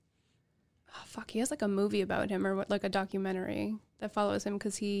national... Oh, fuck, he has, like, a movie about him, or like a documentary that follows him,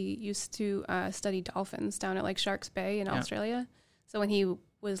 because he used to study dolphins down at, like, Sharks Bay in Australia. So when he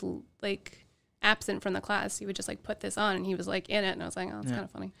was, like, absent from the class, he would just, like, put this on, and he was, like, in it, and I was like, oh, that's kind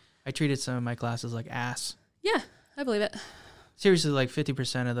of funny. I treated some of my classes like ass. Yeah, I believe it. Seriously, like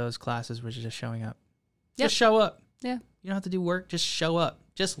 50% of those classes were just showing up. Yep. Just show up. Yeah. You don't have to do work. Just show up.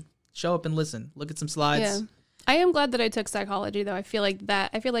 Just show up and listen. Look at some slides. Yeah. I am glad that I took psychology, though. I feel like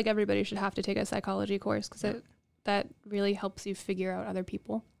everybody should have to take a psychology course, because that really helps you figure out other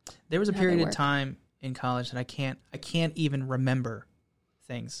people. There was a period of time in college that I can't even remember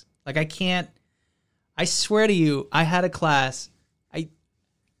things. Like, I swear to you, I had a class.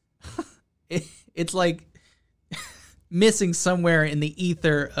 It's like missing somewhere in the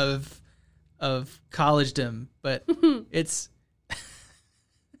ether of collegedom, but it's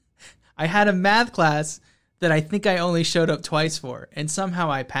I had a math class that I think I only showed up twice for, and somehow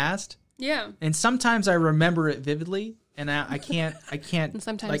I passed. Yeah. And sometimes I remember it vividly, and I can't like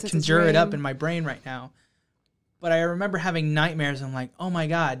conjure it up in my brain right now. But I remember having nightmares. I'm like, oh my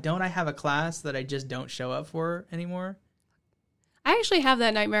God, don't I have a class that I just don't show up for anymore? I actually have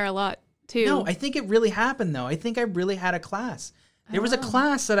that nightmare a lot too. No, I think it really happened though. I think I really had a class. There was a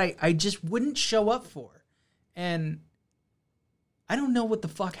class that I just wouldn't show up for. And I don't know what the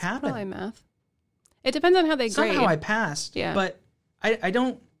fuck happened. Probably math. It depends on how they grade. Somehow I passed. Yeah. But I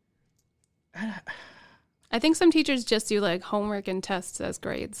don't. I think some teachers just do like homework and tests as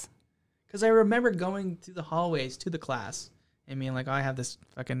grades. Because I remember going through the hallways to the class and being like, oh, I have this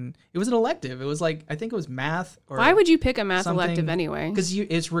fucking... It was an elective. It was like, I think it was math or... Why would you pick a math elective anyway? Because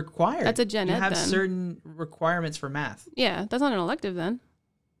it's required. That's a gen ed then. You have certain requirements for math. Yeah, that's not an elective then.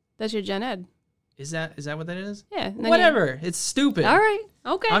 That's your gen ed. Is that what that is? Yeah. Whatever. It's stupid. All right.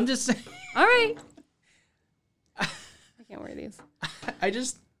 Okay. I'm just saying. All right. I can't wear these. I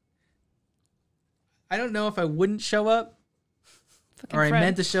don't know if I wouldn't show up fucking or Fred. I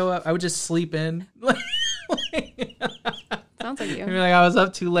meant to show up. I would just sleep in. Sounds like you. Maybe like I was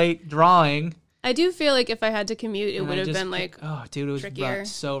up too late drawing. I do feel like if I had to commute, it would have been like oh, dude, it was trickier. rough,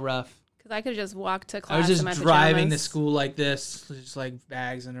 so rough. Because 'Cause I could just walk to class. I was just in my driving pajamas. to school like this, just like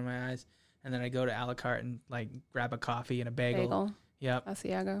bags under my eyes, and then I go to a la carte and like grab a coffee and a bagel. Yep.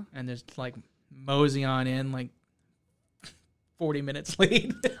 Asiago. And there's like mosey on in like 40 minutes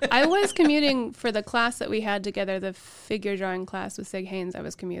late. I was commuting for the class that we had together, the figure drawing class with Sig Haynes. I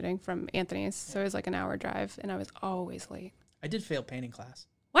was commuting from Anthony's, so it was like an hour drive, and I was always late. I did fail painting class.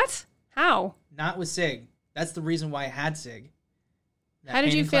 What? How? Not with Sig. That's the reason why I had Sig. How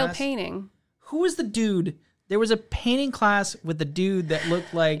did you fail class. painting? Who was the dude? There was a painting class with the dude that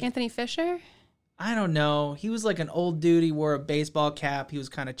looked like... Anthony Fisher? I don't know. He was like an old dude. He wore a baseball cap. He was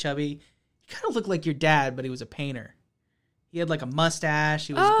kind of chubby. He kind of looked like your dad, but he was a painter. He had like a mustache.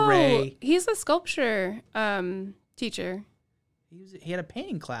 He was gray. He's a sculpture teacher. He had a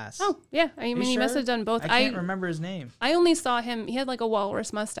painting class. Oh, yeah. I mean, he must have done both. I can't remember his name. I only saw him. He had like a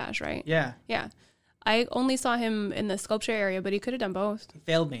walrus mustache, right? Yeah. Yeah. I only saw him in the sculpture area, but he could have done both. He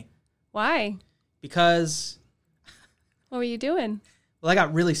failed me. Why? Because... What were you doing? Well, I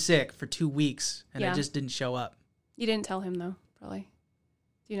got really sick for 2 weeks, and I just didn't show up. You didn't tell him, though, probably.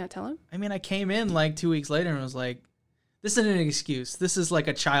 Did you not tell him? I mean, I came in like 2 weeks later and was like, this isn't an excuse. This is like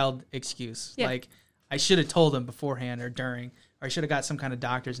a child excuse. Yeah. Like, I should have told him beforehand or during, or I should have got some kind of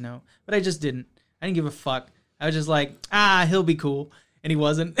doctor's note. But I just didn't. I didn't give a fuck. I was just like, he'll be cool. And he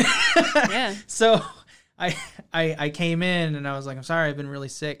wasn't. Yeah. So I came in and I was like, I'm sorry, I've been really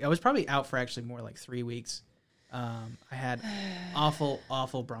sick. I was probably out for actually more like 3 weeks. I had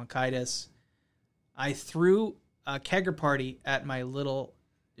awful bronchitis. I threw a kegger party at my little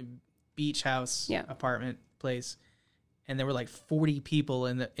beach house apartment place. And there were like 40 people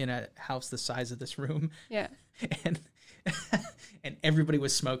in a house the size of this room. Yeah. And everybody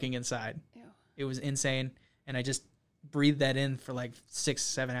was smoking inside. Ew. It was insane. And I just breathed that in for like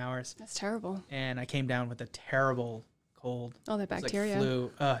 6-7 hours. That's terrible. And I came down with a terrible cold. Oh, that bacteria. It was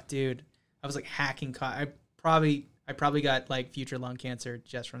like flu. Dude. I was like hacking. I probably got like future lung cancer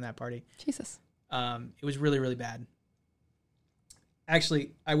just from that party. Jesus. It was really, really bad.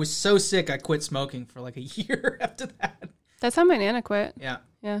 Actually, I was so sick I quit smoking for like a year after that. That's how my Nana quit. Yeah.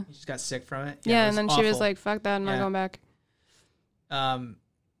 Yeah. She just got sick from it. Yeah, it and then awful. She was like, fuck that, I'm not going back.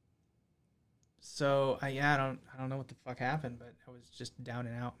 So I don't know what the fuck happened, but I was just down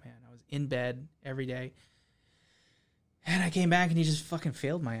and out, man. I was in bed every day. And I came back and he just fucking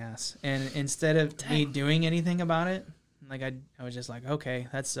failed my ass. And instead of me doing anything about it, like I was just like, okay,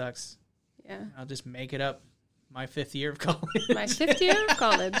 that sucks. Yeah. I'll just make it up my 5th year of college. My 5th year of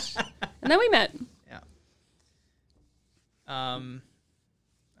college. And then we met. Yeah. I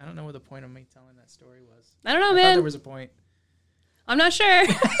don't know what the point of me telling that story was. I don't know, man. I thought there was a point. I'm not sure.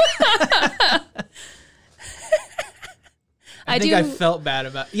 I think I felt bad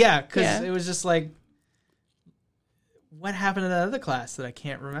about it. Yeah, because it was just like, what happened to that other class that I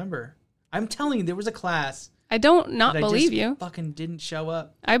can't remember? I'm telling you, there was a class. I don't not believe you. Fucking didn't show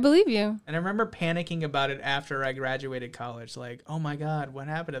up. I believe you. And I remember panicking about it after I graduated college. Like, oh my God, what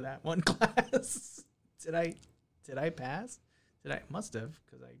happened to that one class? Did I pass? Must have,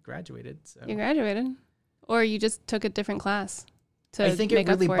 because I graduated. So you graduated, or you just took a different class. I think it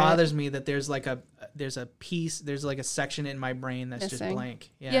really bothers me that there's like there's like a section in my brain that's just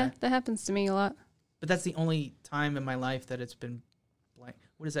blank. Yeah, that happens to me a lot. But that's the only time in my life that it's been blank.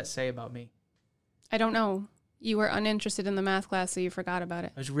 What does that say about me? I don't know. You were uninterested in the math class, so you forgot about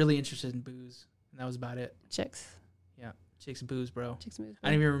it. I was really interested in booze, and that was about it. Chicks. Yeah, chicks and booze, bro. Chicks and booze. I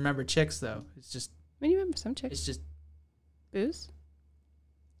don't even remember chicks, though. It's just... I mean, you remember some chicks. It's just... Booze?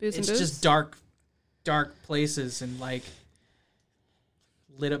 Booze and booze? It's just dark places and, like,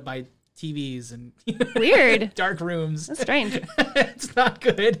 lit up by TVs and... Weird. Dark rooms. That's strange. It's not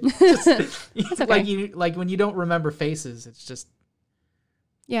good. It's okay. Like when you don't remember faces, it's just...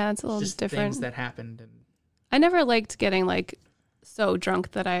 Yeah, it's a little just different. Things that happened. And I never liked getting like so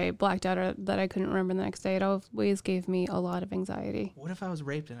drunk that I blacked out or that I couldn't remember the next day. It always gave me a lot of anxiety. What if I was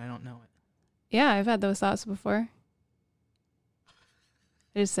raped and I don't know it? Yeah, I've had those thoughts before.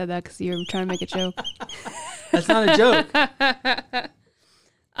 I just said that because you were trying to make a joke. That's not a joke. I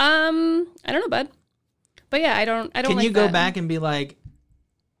don't know, bud. But yeah, I don't. Can you go back and be like,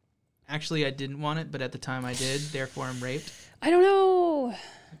 actually, I didn't want it, but at the time I did. Therefore, I'm raped. I don't know.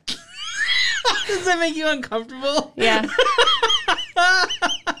 Does that make you uncomfortable? Yeah.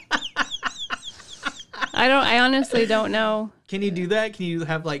 I honestly don't know. Can you do that? Can you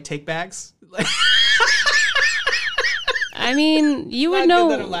have like take backs? I mean, you would know.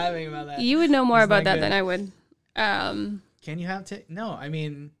 That I'm laughing about that. You would know more about that than I would. Can you have no? I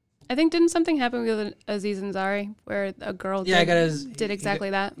mean, I think didn't something happen with Aziz Ansari where a girl did exactly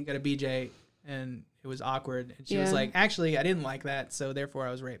that? He got a BJ and it was awkward. And she was like, actually, I didn't like that, so therefore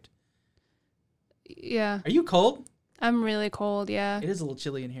I was raped. Yeah. Are you cold? I'm really cold, yeah. It is a little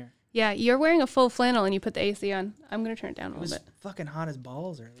chilly in here. Yeah, you're wearing a full flannel and you put the AC on. I'm going to turn it down a little bit. It was fucking hot as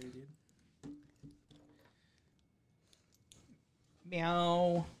balls earlier, dude.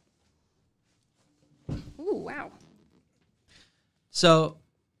 Meow. Ooh, wow. So,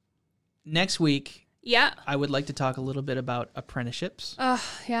 next week, yeah, I would like to talk a little bit about apprenticeships.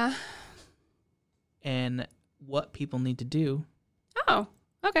 Yeah. And what people need to do. Oh,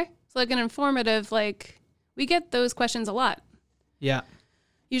 okay. So like an informative, like, we get those questions a lot. Yeah.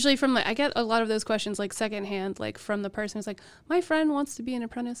 Usually from, like, I get a lot of those questions, like, secondhand, like, from the person who's like, my friend wants to be an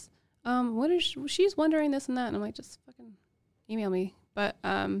apprentice. She's wondering this and that. And I'm like, just fucking email me. But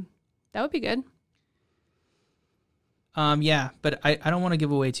that would be good. Yeah, but I don't want to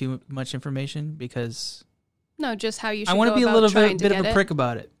give away too much information because... No, just how you should I want to be a little bit of a it. prick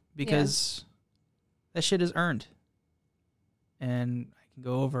about it because that shit is earned. And I can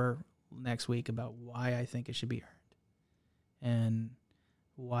go over next week about why I think it should be earned and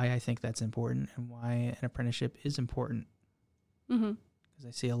why I think that's important and why an apprenticeship is important. Mm-hmm. Because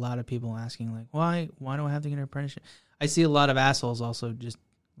I see a lot of people asking, like, why do I have to get an apprenticeship? I see a lot of assholes also just,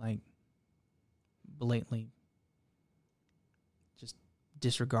 like, blatantly just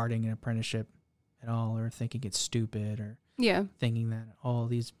disregarding an apprenticeship at all or thinking it's stupid or thinking that all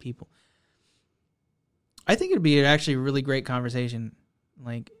these people... I think it'd be actually a really great conversation.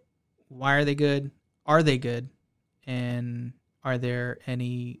 Like, why are they good? Are they good? And are there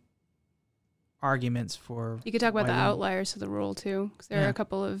any arguments for... You could talk about the outliers to the rule, too. Because there are a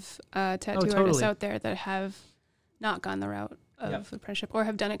couple of tattoo artists out there that have not gone the route of apprenticeship or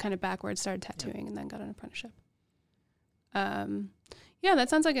have done it kind of backwards, started tattooing and then got an apprenticeship. Yeah,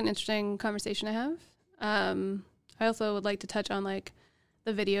 that sounds like an interesting conversation to have. I also would like to touch on, like,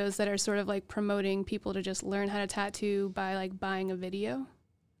 the videos that are sort of like promoting people to just learn how to tattoo by like buying a video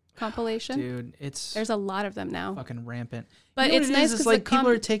compilation. Dude, there's a lot of them now. Fucking rampant. But it's nice because like people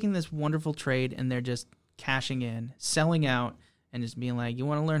are taking this wonderful trade and they're just cashing in, selling out, and just being like, "You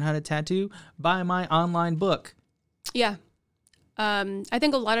want to learn how to tattoo? Buy my online book." Yeah. I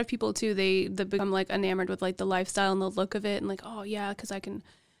think a lot of people too, they become like enamored with like the lifestyle and the look of it, and like, oh yeah, because I can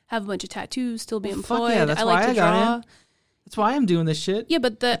have a bunch of tattoos, still be employed. Fuck yeah, that's why I got in. That's why I'm doing this shit. Yeah,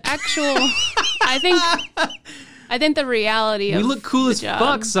 but the actual, I think the reality of we look cool as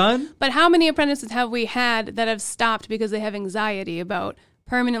fuck, son. But how many apprentices have we had that have stopped because they have anxiety about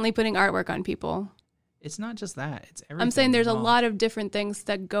permanently putting artwork on people? It's not just that. It's everything. I'm saying there's a lot of different things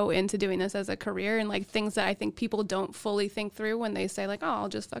that go into doing this as a career and like things that I think people don't fully think through when they say like, oh, I'll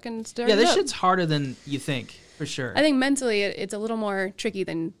just fucking start it up. This shit's harder than you think, for sure. I think mentally it's a little more tricky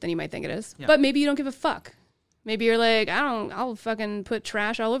than you might think it is. Yeah. But maybe you don't give a fuck. Maybe you're like, I'll fucking put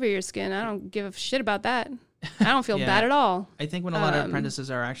trash all over your skin. I don't give a shit about that. I don't feel bad at all. I think when a lot of apprentices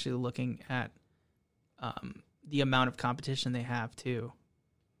are actually looking at the amount of competition they have too,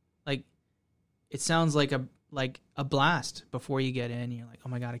 like it sounds like a blast before you get in. You're like, oh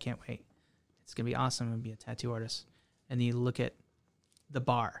my God, I can't wait. It's going to be awesome. I'm going to be a tattoo artist. And then you look at the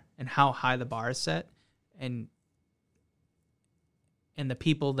bar and how high the bar is set and the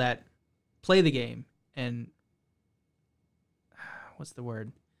people that play the game and what's the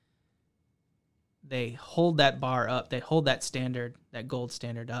word? They hold that bar up. They hold that standard, that gold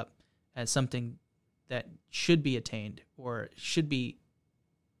standard up as something that should be attained or should be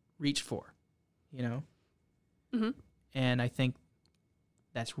reached for, you know? Mm-hmm. And I think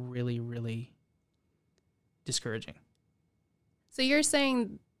that's really, really discouraging. So you're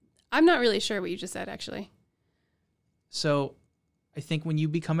saying, I'm not really sure what you just said, actually. So I think when you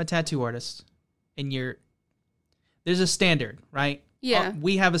become a tattoo artist and there's a standard, right? Yeah.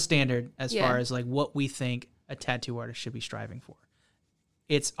 We have a standard as far as like what we think a tattoo artist should be striving for.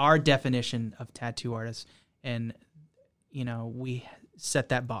 It's our definition of tattoo artists. And, you know, we set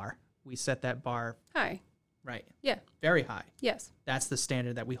that bar. We set that bar high. Right. Yeah. Very high. Yes. That's the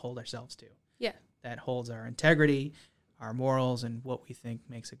standard that we hold ourselves to. Yeah. That holds our integrity, our morals, and what we think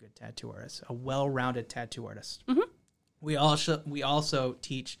makes a good tattoo artist, a well-rounded tattoo artist. Mm-hmm. We also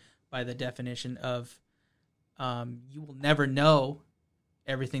teach by the definition of you will never know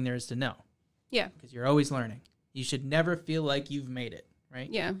everything there is to know. Yeah. Because you're always learning. You should never feel like you've made it, right?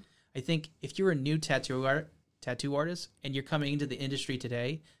 Yeah. I think if you're a new tattoo artist and you're coming into the industry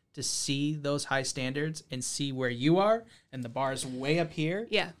today to see those high standards and see where you are and the bar's way up here,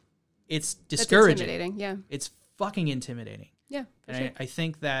 it's discouraging. That's intimidating, yeah. It's fucking intimidating. Yeah, for and sure. I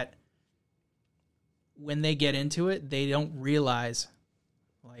think that when they get into it, they don't realize,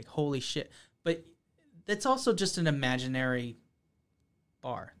 like, holy shit. But that's also just an imaginary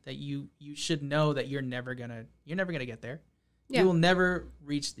bar that you should know that you're never gonna get there. Yeah. You will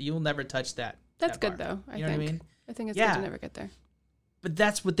never touch that That's good though. I think. What I mean? I think it's good to never get there. But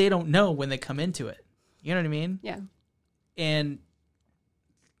that's what they don't know when they come into it. You know what I mean? Yeah. And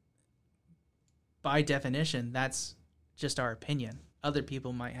by definition, that's just our opinion. Other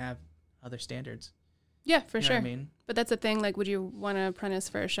people might have other standards. Yeah, for sure. What I mean? But that's the thing. Like, would you want to apprentice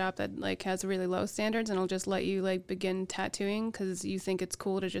for a shop that like has really low standards and will just let you like begin tattooing because you think it's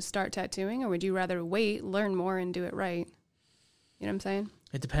cool to just start tattooing, or would you rather wait, learn more, and do it right? You know what I'm saying?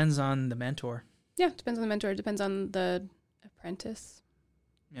 It depends on the mentor. Yeah, it depends on the mentor. It depends on the apprentice.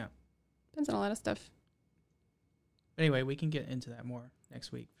 Yeah. Depends on a lot of stuff. Anyway, we can get into that more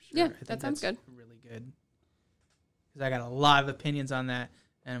next week. For sure. Yeah, I think that sounds good. Really good. Because I got a lot of opinions on that,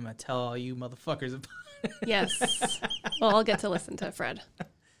 and I'm going to tell all you motherfuckers about it. Yes. Well, I'll get to listen to Fred.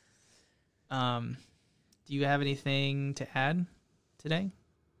 Do you have anything to add today?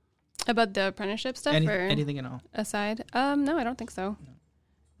 About the apprenticeship stuff? Or anything at all? Aside? No, I don't think so. No.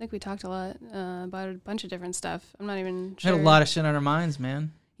 I think we talked a lot about a bunch of different stuff. I'm not even sure. We had a lot of shit on our minds,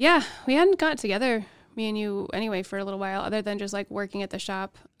 man. Yeah, we hadn't got together, me and you, anyway, for a little while, other than just like working at the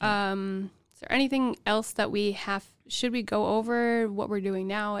shop. Is there anything else that should we go over what we're doing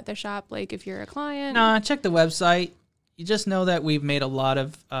now at the shop? Like if you're a client? Nah, check the website. You just know that we've made a lot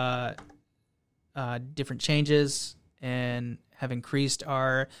of different changes and have increased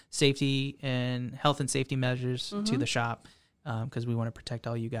our safety and health and safety measures to the shop because we want to protect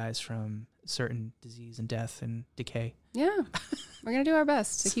all you guys from certain disease and death and decay. Yeah, we're going to do our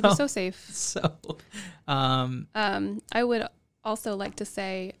best to keep you so safe. So, I would also like to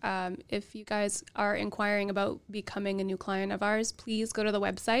say, if you guys are inquiring about becoming a new client of ours, please go to the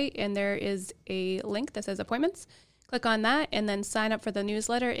website and there is a link that says appointments. Click on that and then sign up for the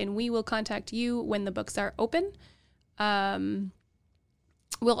newsletter and we will contact you when the books are open.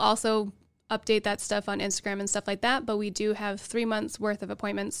 We'll also update that stuff on Instagram and stuff like that, but we do have 3 months worth of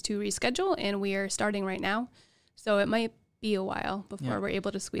appointments to reschedule and we are starting right now. So it might be a while before we're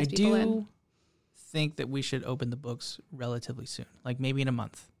able to squeeze people in. I do think that we should open the books relatively soon, like maybe in a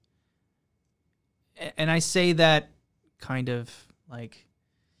month. And I say that kind of like...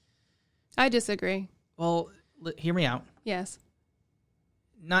 I disagree. Well, hear me out. Yes.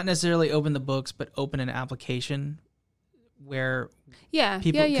 Not necessarily open the books, but open an application where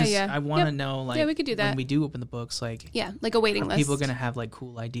people, I want to know, like, we could do that. When we do open the books, like, like a waiting list. People going to have like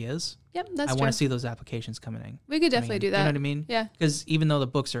cool ideas. Yep, that's true. I want to see those applications coming in. We could definitely do that. You know what I mean? Yeah. Because even though the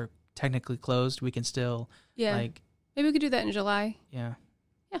books are technically closed, we can still, like, maybe we could do that in July. Yeah.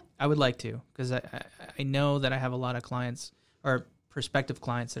 Yeah. I would like to, because I know that I have a lot of clients or prospective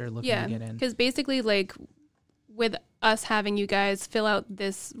clients that are looking to get in. Because basically, like, with us having you guys fill out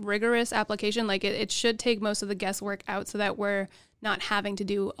this rigorous application, like it should take most of the guesswork out so that we're not having to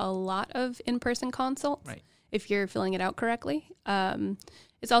do a lot of in-person consults if you're filling it out correctly.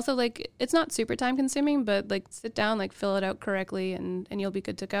 It's also like, it's not super time consuming, but like sit down, like fill it out correctly and you'll be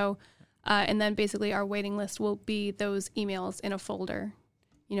good to go. And then basically our waiting list will be those emails in a folder.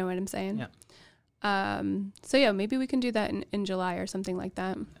 You know what I'm saying? Yeah. So yeah, maybe we can do that in July or something like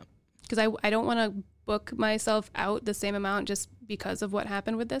that. Because I don't want to book myself out the same amount just because of what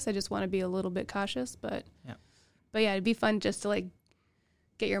happened with this. I just want to be a little bit cautious, but yeah, it'd be fun just to like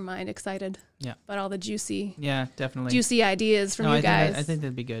get your mind excited about all the juicy ideas from you guys. I think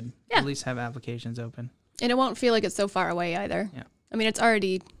that'd be good. Yeah. At least have applications open. And it won't feel like it's so far away either. Yeah. I mean, it's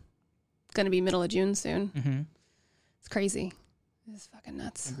already going to be middle of June soon. Mm-hmm. It's crazy. It's fucking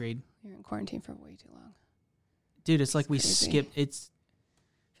nuts. Agreed. You're in quarantine for way too long. Dude, it's like we skipped. I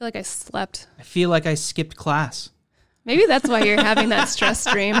feel like I slept. I feel like I skipped class. Maybe that's why you're having that stress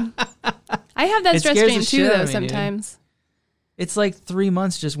dream. I have that stress dream too, though, sometimes. Dude. It's like 3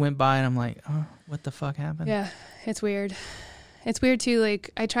 months just went by and I'm like, oh, what the fuck happened? Yeah, it's weird. It's weird too.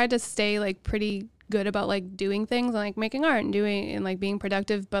 Like I tried to stay like pretty good about like doing things and like making art and like being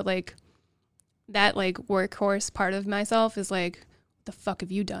productive, but like that like workhorse part of myself is like, what the fuck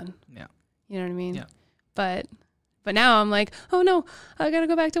have you done? Yeah. You know what I mean? Yeah. But now I'm like, oh no, I gotta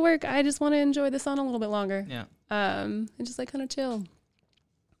go back to work. I just want to enjoy the sun a little bit longer. Yeah. And just like kind of chill.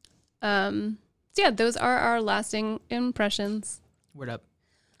 So yeah, those are our lasting impressions. Word up.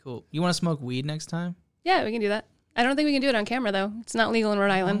 Cool. You want to smoke weed next time? Yeah, we can do that. I don't think we can do it on camera though. It's not legal in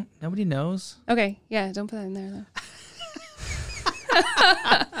Rhode Island. Nobody knows. Okay. Yeah. Don't put that in there though.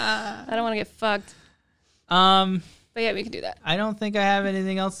 I don't want to get fucked. But yeah, we can do that. I don't think I have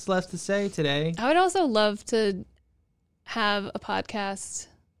anything else left to say today. I would also love to have a podcast.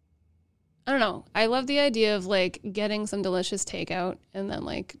 I don't know. I love the idea of like getting some delicious takeout and then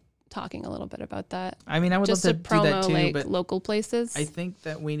like talking a little bit about that. I mean, I would just love to promo, do that too, like, but local places. I think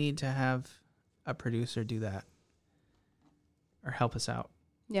that we need to have a producer do that or help us out.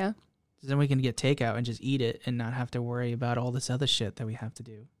 Yeah. Then we can get takeout and just eat it and not have to worry about all this other shit that we have to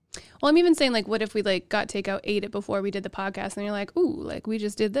do. Well, I'm even saying, like, what if we, like, got takeout, ate it before we did the podcast, and you're like, ooh, like, we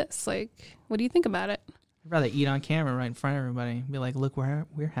just did this. Like, what do you think about it? I'd rather eat on camera right in front of everybody. Be like, look,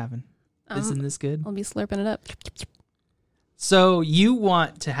 we're having. Isn't this good? I'll be slurping it up. So you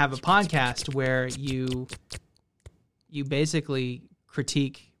want to have a podcast where you basically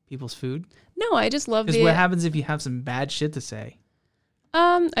critique people's food? No, I just love Because what happens if you have some bad shit to say?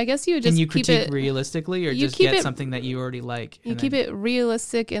 I guess you would just Can you keep critique it realistically, or just get something that you already like? You keep it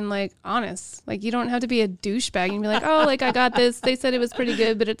realistic and, like, honest. Like, you don't have to be a douchebag and be like, oh, like, I got this. They said it was pretty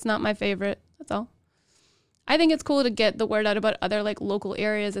good, but it's not my favorite. That's all. I think it's cool to get the word out about other, like, local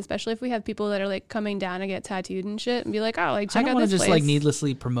areas, especially if we have people that are, like, coming down to get tattooed and shit, and be like, oh, like, check out this place. I don't want to just, like,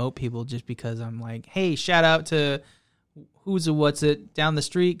 needlessly promote people just because I'm like, hey, shout out to who's a what's it down the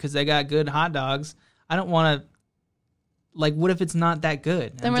street because they got good hot dogs. I don't want to. Like, what if it's not that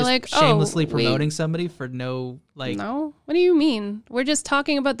good? Then we're just like, shamelessly promoting somebody for no, like... No? What do you mean? We're just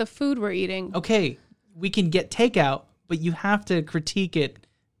talking about the food we're eating. Okay, we can get takeout, but you have to critique it,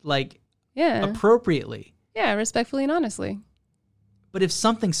 like, appropriately. Yeah, respectfully and honestly. But if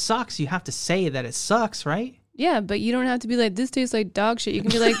something sucks, you have to say that it sucks, right? Yeah, but you don't have to be like, this tastes like dog shit. You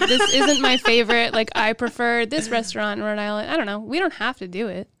can be like, this isn't my favorite. Like, I prefer this restaurant in Rhode Island. I don't know. We don't have to do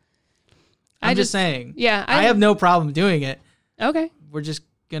it. I'm just saying. Yeah. I have no problem doing it. Okay. We're just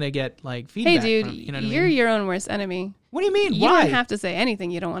going to get, like, feedback. Hey, dude, you know what you're your own worst enemy. What do you mean? You Why? don't have to say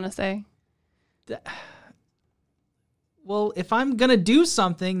anything you don't want to say. Well, if I'm going to do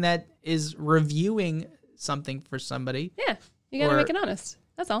something that is reviewing something for somebody. Yeah. You got to make it honest.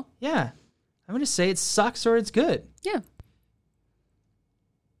 That's all. Yeah. I'm going to say it sucks or it's good. Yeah.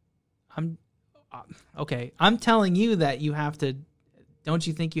 Okay. I'm telling you that you have to. Don't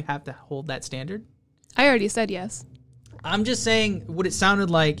you think you have to hold that standard? I already said yes. I'm just saying what it sounded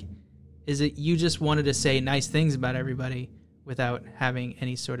like is that you just wanted to say nice things about everybody without having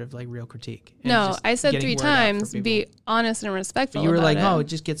any sort of, like, real critique. No, I said 3 times, be honest and respectful. But you were like, oh,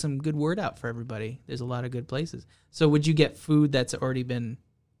 just get some good word out for everybody. There's a lot of good places. So would you get food that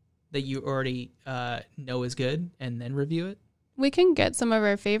you already know is good and then review it? We can get some of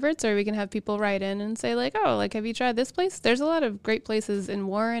our favorites, or we can have people write in and say, like, oh, like, have you tried this place? There's a lot of great places in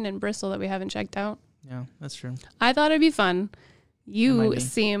Warren and Bristol that we haven't checked out. Yeah, that's true. I thought it'd be fun. You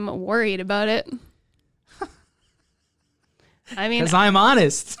seem worried about it. I mean, because I'm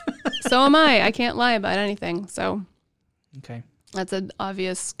honest. So am I. I can't lie about anything. So, okay, that's an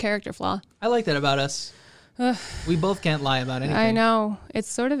obvious character flaw. I like that about us. We both can't lie about anything. I know. It's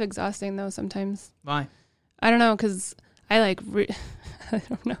sort of exhausting, though, sometimes. Why? I don't know, because I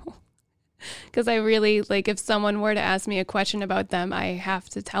don't know. Because I really, like, if someone were to ask me a question about them, I have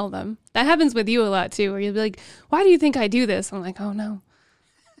to tell them. That happens with you a lot, too, where you'll be like, why do you think I do this? I'm like, oh, no.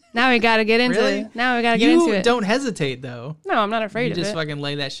 Now we got to get into it. Now we got to get into it. You don't hesitate, though. No, I'm not afraid of it. You just fucking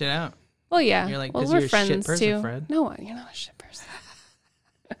lay that shit out. Well, yeah. You're like, well, we're friends, a shit person, too. Fred. No, you're not a shit person.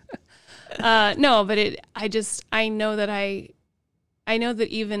 No, but I know that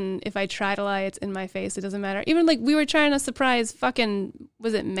even if I try to lie, it's in my face. It doesn't matter. Even, like, we were trying to surprise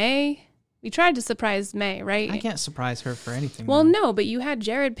was it May? We tried to surprise May, right? I can't surprise her for anything. Well, no, but you had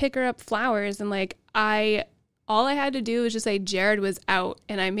Jared pick her up flowers, and, like, all I had to do was just say Jared was out,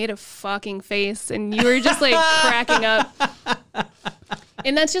 and I made a fucking face, and you were just, like, cracking up.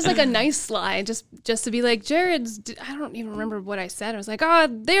 And that's just, like, a nice lie, just to be like, I don't even remember what I said. I was like, oh,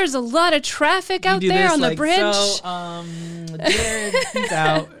 there's a lot of traffic out there on the bridge. So, Jared, he's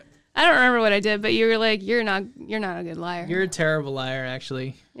out. I don't remember what I did, but you were like, you're not a good liar. You're a terrible liar,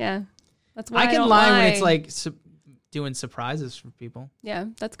 actually. Yeah. That's why I can lie when it's, like, doing surprises for people. Yeah,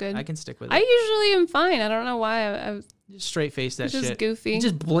 that's good. I can stick with it. I usually am fine. I don't know why. I just straight face that shit. Just goofy.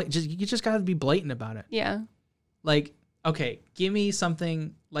 You just gotta be blatant about it. Yeah. Like, okay, give me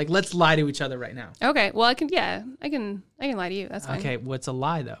something. Like, let's lie to each other right now. Okay. Well, I can lie to you. That's fine. Okay. What's a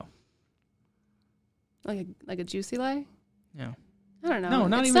lie though? Like a juicy lie? No. I don't know. No,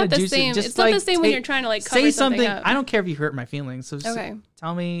 not even a juicy. It's not the same when you're trying to, like, cover say something up. I don't care if you hurt my feelings. So okay.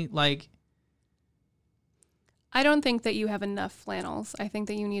 Tell me, like. I don't think that you have enough flannels. I think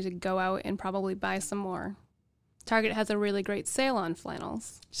that you need to go out and probably buy some more. Target has a really great sale on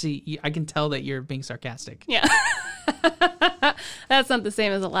flannels. See, I can tell that you're being sarcastic. Yeah. That's not the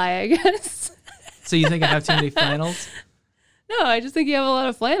same as a lie, I guess. So you think I have too many flannels? No, I just think you have a lot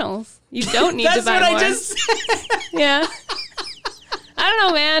of flannels. You don't need to buy more. That's what I just said. Yeah. I don't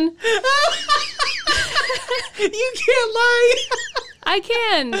know, man. You can't lie. I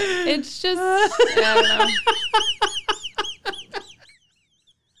can. It's just,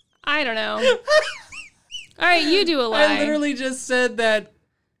 I don't know. All right, you do a lie. I literally just said that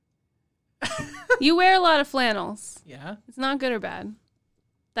You wear a lot of flannels. Yeah. It's not good or bad.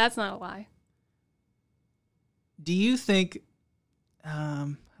 That's not a lie. Do you think...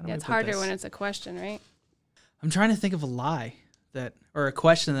 it's harder when it's a question, right? I'm trying to think of a lie or a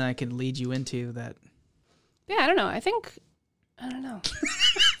question that I could lead you into that... Yeah, I don't know. I don't know.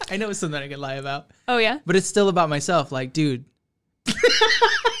 I know it's something I could lie about. Oh, yeah? But it's still about myself. Like, dude.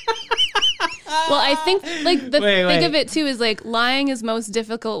 Well, I think, like, the thing of it, too, is, like, lying is most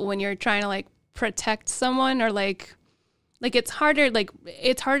difficult when you're trying to, like, protect someone or, like it's harder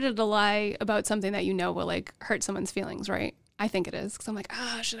to lie about something that you know will, like, hurt someone's feelings, right? I think it is. Because I'm like,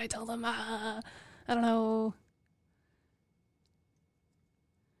 should I tell them? I don't know.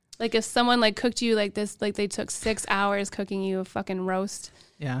 Like, if someone, like, cooked you like this, like, they took 6 hours cooking you a fucking roast.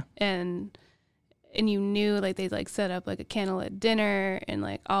 Yeah. And you knew, like, they, like, set up, like, a candlelit dinner and,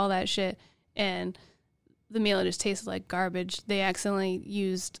 like, all that shit. And the meal just tasted like garbage. They accidentally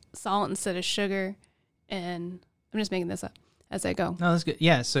used salt instead of sugar. And I'm just making this up as I go. No, that's good.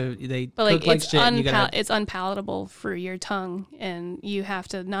 Yeah, so they but, cook like shit. It's unpalatable for your tongue. And you have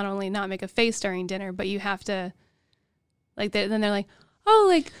to not only not make a face during dinner, but you have to, like, then they're like, oh,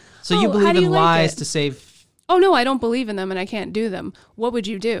 like... So you believe in lies to save... Oh, no, I don't believe in them and I can't do them. What would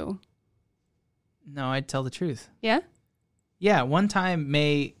you do? No, I'd tell the truth. Yeah? Yeah, one time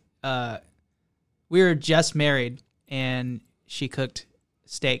we were just married and she cooked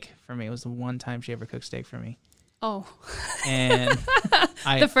steak for me. It was the one time she ever cooked steak for me. Oh. And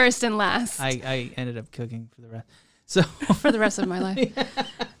the first and last. I ended up cooking for the rest. So for the rest of my life.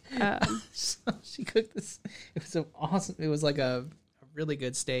 So she cooked this. It was awesome. It was like a really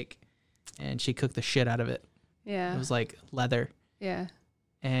good steak, and she cooked the shit out of it. Yeah. It was like leather. Yeah.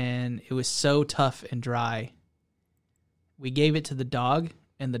 And it was so tough and dry. We gave it to the dog,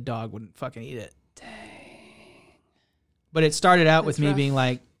 and the dog wouldn't fucking eat it. Dang. But it started out with me being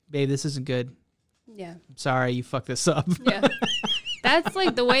like, babe, this isn't good. Yeah. I'm sorry, you fucked this up. Yeah. That's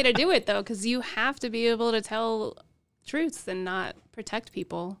like the way to do it, though, because you have to be able to tell truths and not protect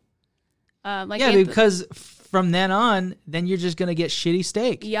people. Because from then on, then you're just going to get shitty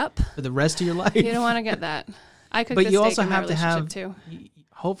steak. Yep. For the rest of your life. You don't want to get that. I cook the steak also in my have to have, too.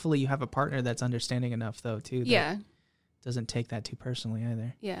 Hopefully you have a partner that's understanding enough, though, too. Yeah. Doesn't take that too personally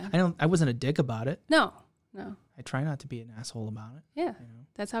either. Yeah. I wasn't a dick about it. No. I try not to be an asshole about it. Yeah.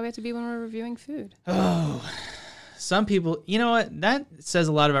 That's how we have to be when we're reviewing food. Oh, some people, you know what? That says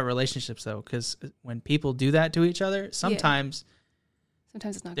a lot about relationships, though, because when people do that to each other, sometimes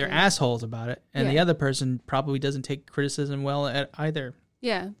it's not they're good. assholes about it, and the other person probably doesn't take criticism well either.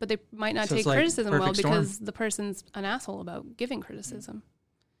 Yeah, but they might not take criticism well because the person's an asshole about giving criticism.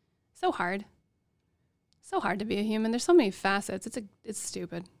 So hard. So hard to be a human. There's so many facets. It's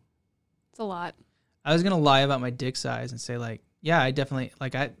stupid. It's a lot. I was gonna lie about my dick size and say like, yeah, I definitely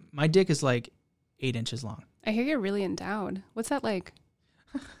my dick is like 8 inches long. I hear you're really endowed. What's that like?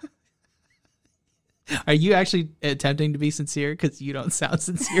 Are you actually attempting to be sincere? Because you don't sound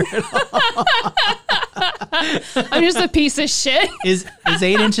sincere at all. I'm just a piece of shit. Is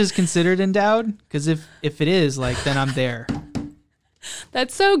 8 inches considered endowed? Because if it is, like, then I'm there.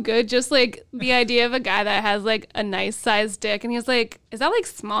 That's so good. Just like the idea of a guy that has like a nice sized dick, and he's like, "Is that like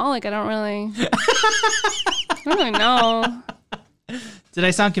small?" Like, I don't really know. Did I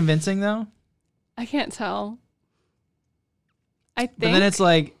sound convincing though? I can't tell. I think. But then it's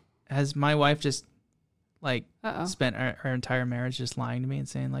like, has my wife just like spent our entire marriage just lying to me and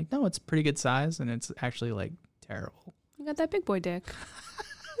saying like, no, it's a pretty good size, and it's actually like terrible. You got that big boy dick.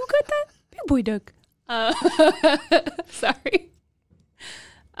 You got that big boy dick. Sorry.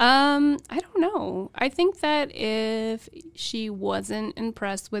 I don't know. I think that if she wasn't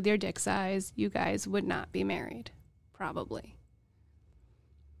impressed with your dick size, you guys would not be married. Probably.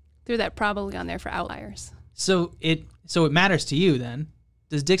 Threw that probably on there for outliers. So it matters to you then.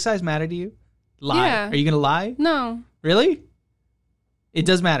 Does dick size matter to you? Lie. Yeah. Are you going to lie? No. Really? It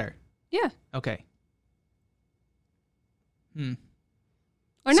does matter. Yeah. Okay.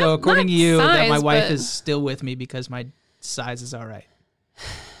 Or so according to you, size, that my wife is still with me because my size is all right.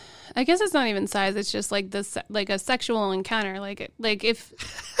 I guess it's not even size. It's just like this, like a sexual encounter. Like if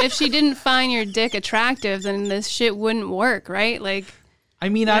she didn't find your dick attractive, then this shit wouldn't work, right? Like, I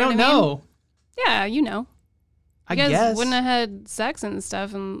mean, I don't know. Yeah, you know. I guess guess wouldn't have had sex and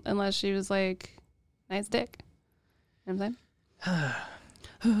stuff unless she was like, nice dick. You know what I'm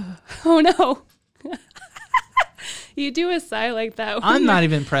saying? Oh no. You do a sigh like that. I'm not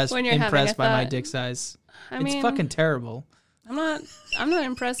even impressed by thought. my dick size. It's fucking terrible. I'm not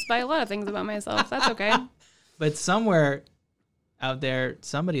impressed by a lot of things about myself. That's okay. But somewhere out there,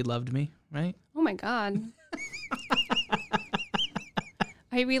 somebody loved me, right? Oh my God.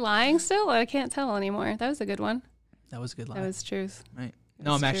 Are we lying still? I can't tell anymore. That was a good one. That was a good line. That was truth. Right.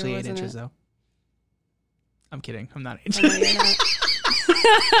 No, I'm actually 8 inches, though. I'm kidding. I'm not 8 inches. No, you're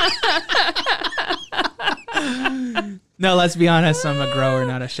not. No, let's be honest. I'm a grower,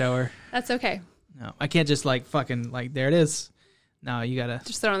 not a shower. That's okay. No, I can't just fucking there it is. No, you gotta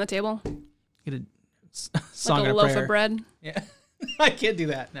just throw it on the table. Get a song like a loaf of bread. Yeah, I can't do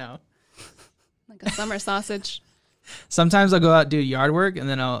that. No, like a summer sausage. Sometimes I'll go out do yard work and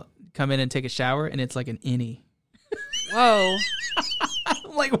then I'll come in and take a shower and it's like an innie. Whoa!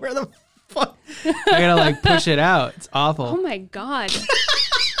 I'm like, where the fuck? I gotta push it out. It's awful. Oh my god.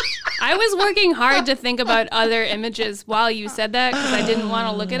 I was working hard to think about other images while you said that because I didn't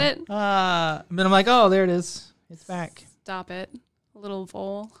want to look at it. Then I'm like, oh, there it is. It's back. Stop it. A little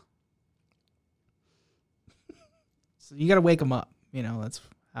vole. So you got to wake them up. That's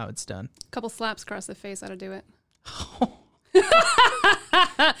how it's done. A couple slaps across the face ought to do it.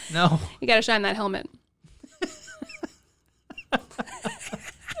 No. You got to shine that helmet.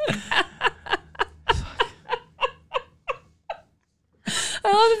 I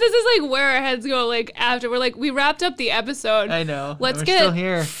love that this is where our heads go after we're we wrapped up the episode. I know. Let's get still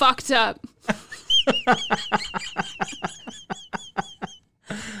here. Fucked up. I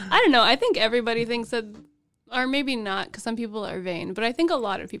don't know. I think everybody thinks that, or maybe not, because some people are vain, but I think a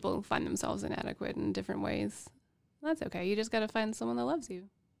lot of people find themselves inadequate in different ways. That's okay. You just got to find someone that loves you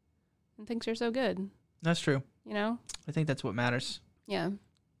and thinks you're so good. That's true. I think that's what matters. Yeah.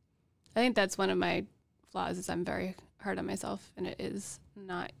 I think that's one of my flaws is I'm very hard on myself, and it is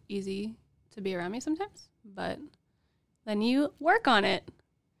not easy to be around me sometimes, but then you work on it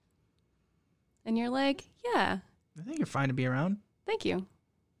and you're like, yeah, I think you're fine to be around. Thank you.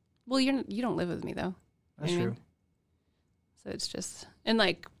 Well, you don't live with me though. That's true. So it's just, and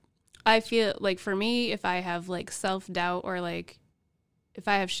I feel for me, if I have self-doubt or if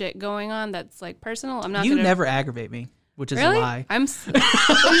I have shit going on that's personal, I'm not You never aggravate me, which is really? a lie. You think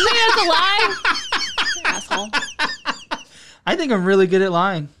that's a lie? Asshole. I think I'm really good at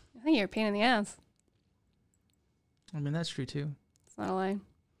lying. I think you're a pain in the ass. I mean, that's true too. It's not a lie.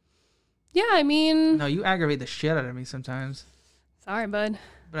 Yeah, I mean... No, you aggravate the shit out of me sometimes. Sorry, bud.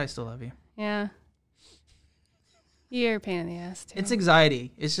 But I still love you. Yeah. You're a pain in the ass too. It's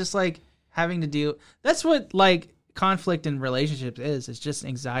anxiety. It's just having to deal... That's what conflict in relationships is. It's just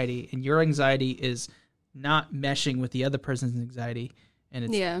anxiety. And your anxiety is not meshing with the other person's anxiety. And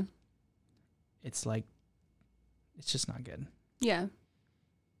it's... Yeah. It's it's just not good. Yeah.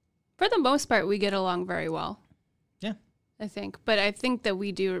 For the most part, we get along very well. Yeah. I think. But I think that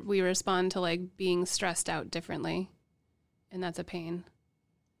we respond to being stressed out differently. And that's a pain.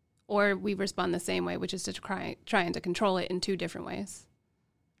 Or we respond the same way, which is to trying to control it in two different ways.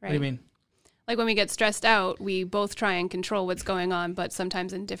 Right? What do you mean? When we get stressed out, we both try and control what's going on, but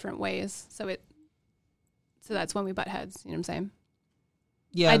sometimes in different ways. So that's when we butt heads. You know what I'm saying?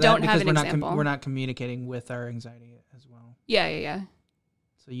 Yeah, I don't have an example. We're not communicating with our anxiety as well. Yeah.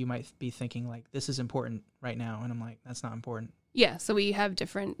 So you might be thinking this is important right now, and I'm like, that's not important. Yeah, so we have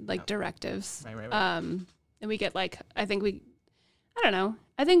different directives. Right. And we get I don't know.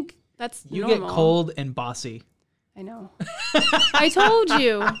 I think that's you normal. get cold and bossy. I know. I told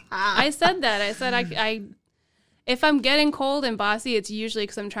you. I said that. I said I if I'm getting cold and bossy, it's usually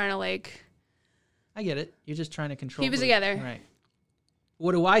because I'm trying to I get it. You're just trying to control. Keep it together. Right.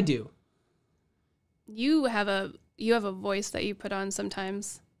 What do I do? You have a voice that you put on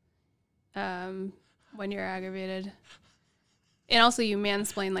sometimes when you're aggravated. And also you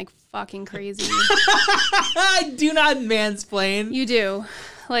mansplain like fucking crazy. I do not mansplain. You do.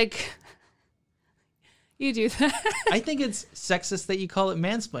 You do that. I think it's sexist that you call it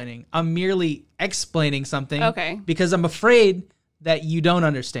mansplaining. I'm merely explaining something. Okay. Because I'm afraid that you don't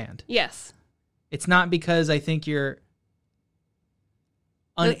understand. Yes. It's not because I think you're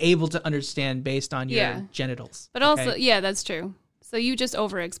unable to understand based on your genitals. But also, yeah, that's true. So you just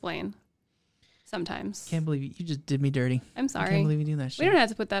over-explain sometimes. Can't believe you just did me dirty. I'm sorry. I can't believe you do that shit. We don't have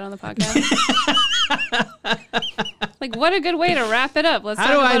to put that on the podcast. What a good way to wrap it up. Let's talk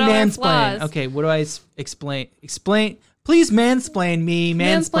about all our flaws. Okay, what do I explain? Explain. Please mansplain me,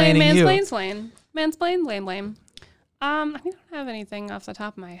 mansplaining you. Mansplain, blame. I don't have anything off the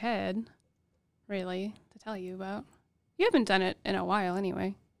top of my head, really, to tell you about. You haven't done it in a while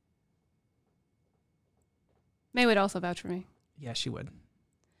anyway. May would also vouch for me. Yeah, she would.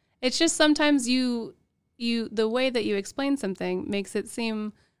 It's just sometimes you the way that you explain something makes it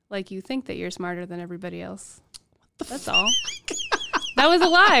seem like you think that you're smarter than everybody else. That's all. That was a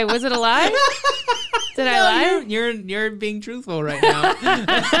lie. Was it a lie? Did I lie? You're being truthful right now.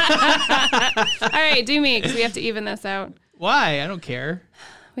 All right, do me, because we have to even this out. Why? I don't care.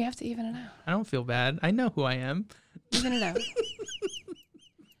 We have to even it out. I don't feel bad. I know who I am. Even it out.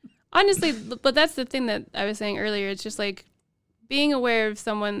 Honestly, but that's the thing that I was saying earlier. It's just like being aware of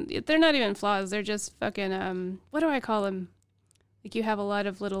someone. They're not even flaws. They're just fucking, what do I call them? Like you have a lot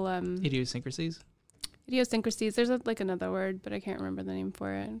of little... idiosyncrasies? Idiosyncrasies. There's another word, but I can't remember the name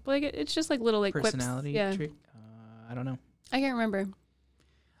for it. But like it's just like little like personality quips. Yeah. I don't know. I can't remember.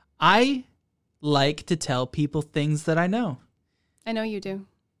 I like to tell people things that I know. I know you do.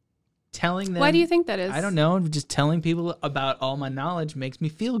 Telling them. Why do you think that is? I don't know. Just telling people about all my knowledge makes me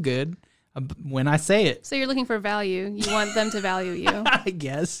feel good when I say it. So you're looking for value. You want them to value you. I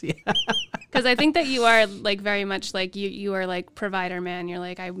guess, yeah. Because I think that you are like very much like you are like provider man. You're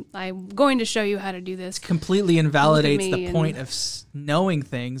like I'm going to show you how to do this. It completely invalidates the point of knowing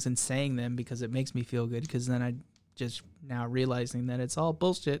things and saying them because it makes me feel good. Because then I just now realizing that it's all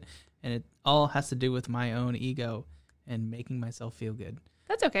bullshit and it all has to do with my own ego and making myself feel good.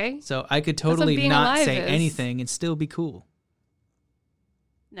 That's okay. So I could totally not say anything and still be cool.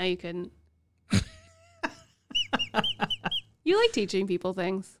 No, you couldn't. You like teaching people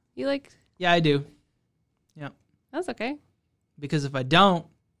things. You like... Yeah, I do. Yeah. That's okay. Because if I don't,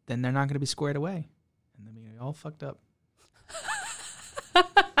 then they're not going to be squared away. And then we're all fucked up.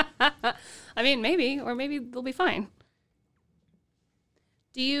 I mean, maybe. Or maybe they'll be fine.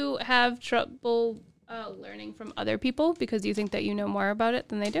 Do you have trouble learning from other people because you think that you know more about it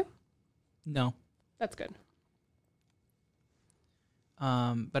than they do? No. That's good.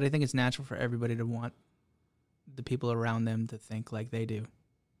 But I think it's natural for everybody to want the people around them to think like they do.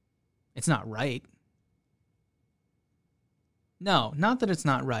 It's not right. No, not that it's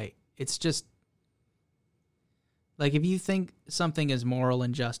not right. It's just like if you think something is moral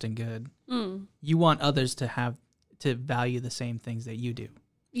and just and good, you want others to value the same things that you do.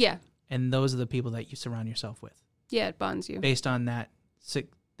 Yeah. And those are the people that you surround yourself with. Yeah, it bonds you. Based on that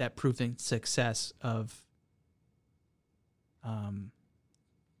proven success of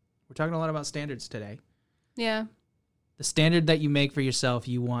we're talking a lot about standards today. Yeah. The standard that you make for yourself,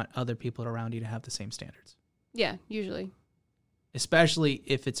 you want other people around you to have the same standards. Yeah, usually. Especially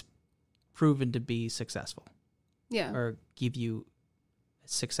if it's proven to be successful. Yeah. Or give you a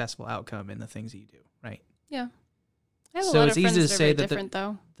successful outcome in the things that you do, right? Yeah. I have a lot of friends that are very different,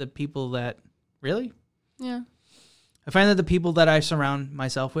 though. The people that... Really? Yeah. I find that the people that I surround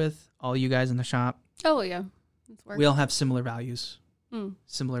myself with, all you guys in the shop... Oh, yeah. We all have similar values,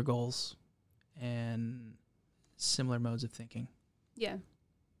 similar goals, and similar modes of thinking. Yeah.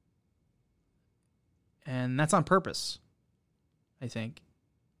 And that's on purpose, I think.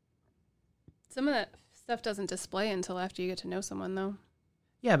 Some of that stuff doesn't display until after you get to know someone, though.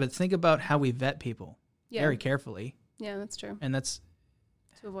 Yeah, but think about how we vet people very carefully. Yeah, that's true. And that's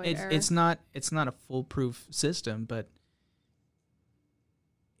to avoid error. It's not a foolproof system, but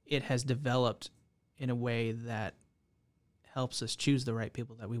it has developed in a way that helps us choose the right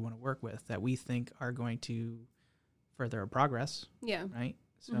people that we want to work with, that we think are going to further our progress. Yeah. Right?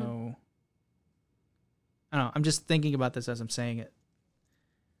 So, I don't know. I'm just thinking about this as I'm saying it.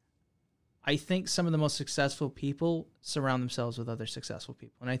 I think some of the most successful people surround themselves with other successful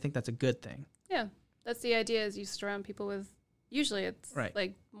people, and I think that's a good thing. Yeah. That's the idea, is you surround people with, usually it's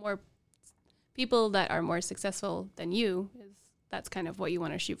like more people that are more successful than you. That's kind of what you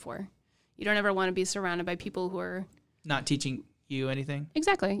want to shoot for. You don't ever want to be surrounded by people who are... Not teaching you anything?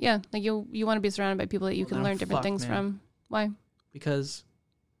 Exactly, yeah. Like you want to be surrounded by people that you can learn different things from. Why? Because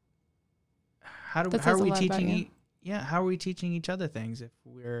how are we teaching... how are we teaching each other things if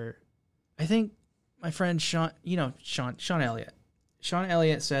we're... I think my friend Sean Elliott. Sean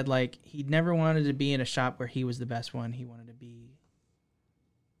Elliott said, like, he never wanted to be in a shop where he was the best one. He wanted to be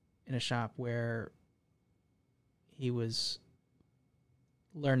in a shop where he was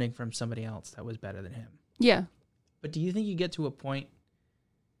learning from somebody else that was better than him. Yeah. But do you think you get to a point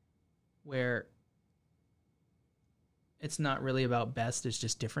where it's not really about best, it's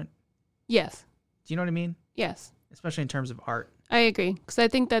just different? Yes. Do you know what I mean? Yes. Especially in terms of art. I agree. Because I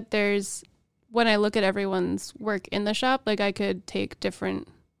think that when I look at everyone's work in the shop, like I could take different,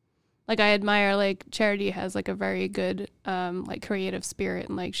 like I admire, like Charity has like a very good, like creative spirit.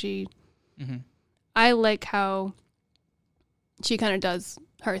 And like I like how she kind of does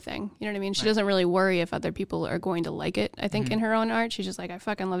her thing. You know what I mean? She doesn't really worry if other people are going to like it. I think in her own art, she's just like, I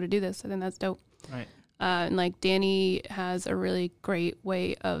fucking love to do this. I think that's dope. Right. And like Danny has a really great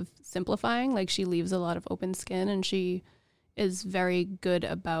way of simplifying. Like she leaves a lot of open skin, and she is very good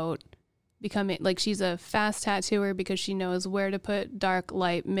about becoming, like, she's a fast tattooer because she knows where to put dark,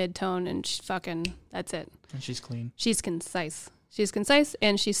 light, mid-tone, and that's it. And she's clean. She's concise. She's concise,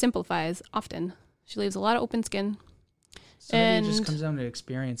 and she simplifies often. She leaves a lot of open skin, So maybe it just comes down to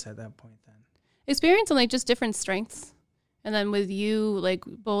experience at that point then. Experience and like just different strengths. And then with you, like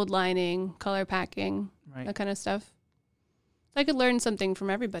bold lining, color packing, that kind of stuff. I could learn something from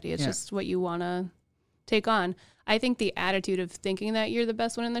everybody. It's just what you want to take on. I think the attitude of thinking that you're the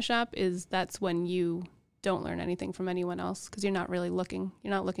best one in the shop that's when you don't learn anything from anyone else because you're not really looking.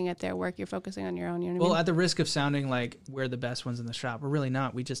 You're not looking at their work. You're focusing on your own. You know what I mean? At the risk of sounding like we're the best ones in the shop, we're really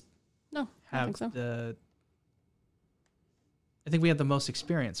not. We just have I think we have the most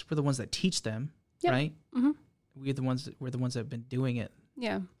experience. We're the ones that teach them, right? Mm-hmm. We're the ones that have been doing it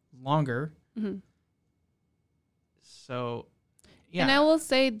longer. Mm-hmm. So, yeah. And I will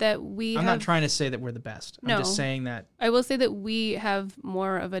say that I'm not trying to say that we're the best. I'm just saying that. I will say that we have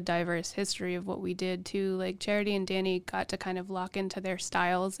more of a diverse history of what we did too. Like Charity and Danny got to kind of lock into their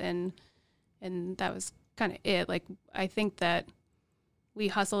styles and that was kind of it. Like I think that we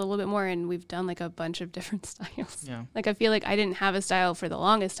hustle a little bit more and we've done like a bunch of different styles. Yeah. Like I feel like I didn't have a style for the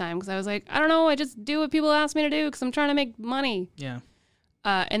longest time because I was like, I don't know, I just do what people ask me to do because I'm trying to make money. Yeah.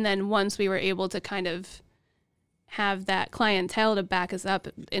 And then once we were able to kind of have that clientele to back us up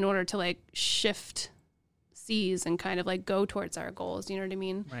in order to like shift seas and kind of like go towards our goals, you know what I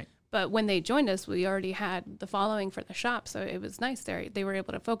mean? Right. But when they joined us, we already had the following for the shop. So it was nice. They were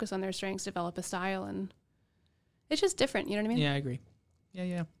able to focus on their strengths, develop a style, and it's just different, you know what I mean? Yeah, I agree.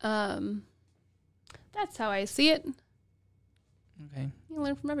 Yeah. That's how I see it. Okay. You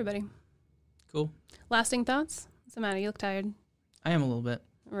learn from everybody. Cool. Lasting thoughts? What's the matter? You look tired. I am a little bit.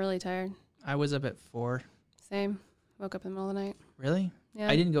 I'm really tired. I was up at 4. Same. Woke up in the middle of the night. Really? Yeah.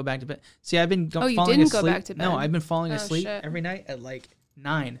 I didn't go back to bed. See, I've been falling asleep. Oh, you didn't go back to bed? No, I've been falling asleep shit. every night at like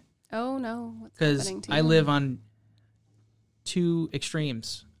 9. Oh, no. What's happening to you? Because I live on 2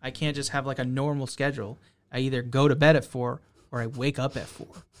 extremes. I can't just have like a normal schedule. I either go to bed at 4 or I wake up at 4.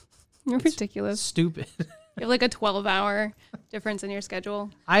 You're ridiculous. Stupid. You have like a 12-hour difference in your schedule.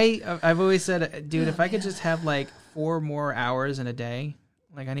 I've always said, dude, if I could just have like 4 more hours in a day,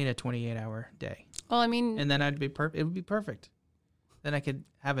 like I need a 28-hour day. Well, I mean, and then it would be perfect. Then I could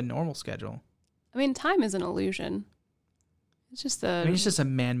have a normal schedule. I mean, time is an illusion. It's just it's just a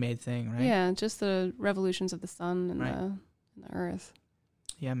man-made thing, right? Yeah, just the revolutions of the sun and the earth.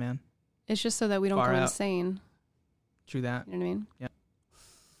 Yeah, man. It's just so that we don't go insane. True that. You know what I mean? Yeah.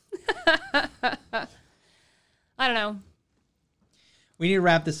 I don't know. We need to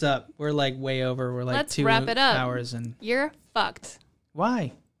wrap this up. We're like way over. We're like Let's 2 wrap it up. hours and you're fucked.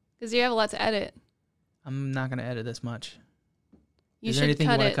 Why? Because you have a lot to edit. I'm not going to edit this much. Is there anything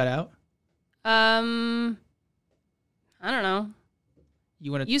you want to cut out? I don't know.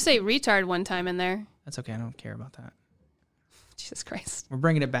 You say retard one time in there. That's okay. I don't care about that. Jesus Christ. We're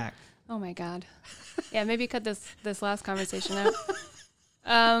bringing it back. Oh my God. Yeah, maybe cut this last conversation out.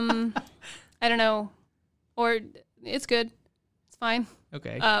 I don't know. Or it's good. It's fine.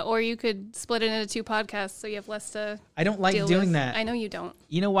 Okay. Or you could split it into 2 podcasts so you have less to I don't like doing that. I know you don't.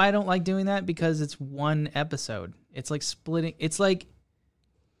 You know why I don't like doing that? Because it's 1 episode. It's like splitting. It's like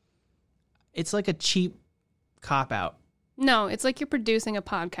a cheap cop-out. No, it's like you're producing a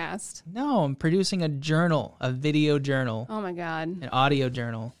podcast. No, I'm producing a journal, a video journal. Oh my God. An audio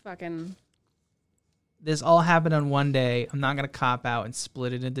journal. Fucking. This all happened on one day. I'm not going to cop out and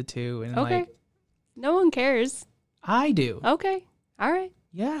split it into 2. And okay. No one cares. I do. Okay. All right.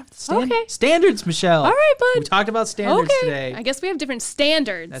 Yeah. Standards, Michelle. All right, bud. We talked about standards today. I guess we have different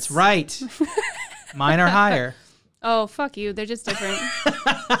standards. That's right. Mine are higher. Oh, fuck you. They're just different.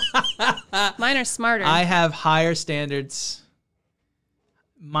 Mine are smarter. I have higher standards.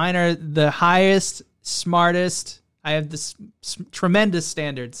 Mine are the highest, smartest. I have this tremendous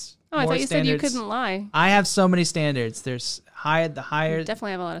standards. Oh, I thought you said you couldn't lie. I have so many standards. There's the higher. You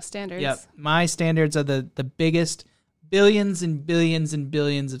definitely have a lot of standards. Yep. My standards are the biggest, billions and billions and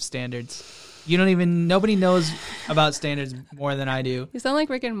billions of standards. Nobody knows about standards more than I do. You sound like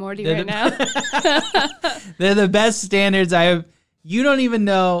Rick and Morty right now. They're the best standards I have. You don't even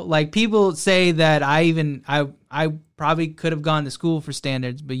know, like people say that I probably could have gone to school for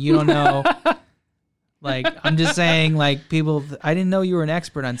standards, but you don't know. Like, I'm just saying, like, people, I didn't know you were an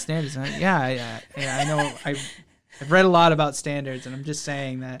expert on standards. I know. I've read a lot about standards, and I'm just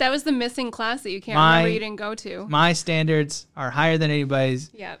saying that. That was the missing class that you can't remember you didn't go to. My standards are higher than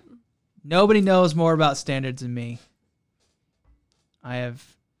anybody's. Yep. Nobody knows more about standards than me. I have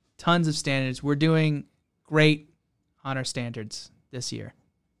tons of standards. We're doing great on our standards this year.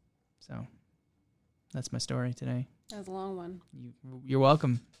 So that's my story today. That was a long one. You're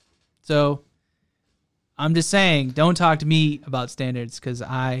welcome. So I'm just saying, don't talk to me about standards because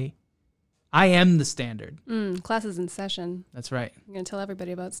I am the standard. Class is in session. That's right. I'm going to tell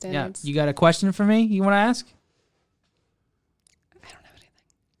everybody about standards. Yeah. You got a question for me you want to ask?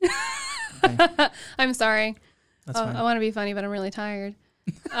 Okay. I'm sorry. That's fine. I want to be funny, but I'm really tired.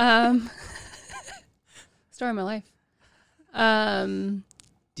 Story of my life.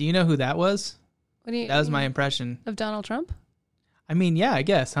 Do you know who that was? That was my impression. Of Donald Trump? I mean, yeah, I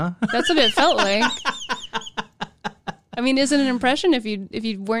guess, huh? That's what it felt like. I mean, is it an impression if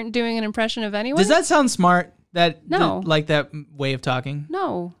you weren't doing an impression of anyone? Does that sound smart? No. Like that way of talking?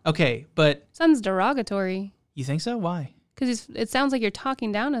 No. Okay, but... Sounds derogatory. You think so? Why? Because it sounds like you're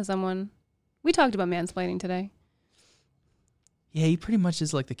talking down to someone. We talked about mansplaining today. Yeah, he pretty much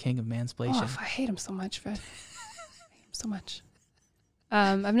is like the king of mansplaining. Oh, I hate him so much, Fred. I hate him so much.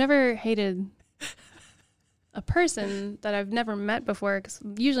 I've never hated a person that I've never met before, because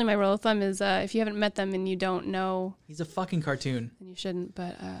usually my rule of thumb is if you haven't met them and you don't know... He's a fucking cartoon. Then you shouldn't,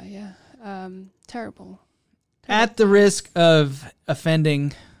 but yeah. Terrible. At the risk of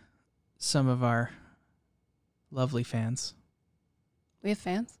offending some of our lovely fans. We have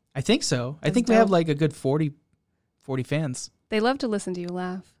fans? I think so. That's I think dope. we have like a good 40 fans. They love to listen to you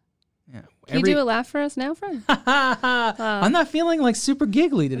laugh. Yeah. Can you do a laugh for us now, Fred? I'm not feeling like super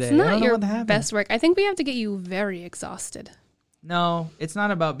giggly today. It's not I don't know your what happened. best work. I think we have to get you very exhausted. No, it's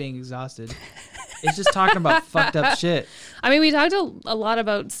not about being exhausted. It's just talking about fucked up shit. I mean, we talked a lot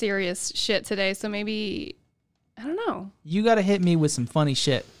about serious shit today, so maybe, I don't know. You got to hit me with some funny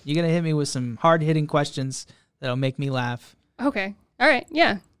shit. You got to hit me with some hard-hitting questions that'll make me laugh. Okay. All right.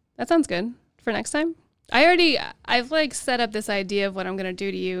 Yeah. That sounds good for next time. I've like set up this idea of what I'm going to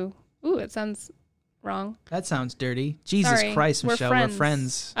do to you. Ooh, it sounds wrong. That sounds dirty. Jesus Sorry. Christ, Michelle, we're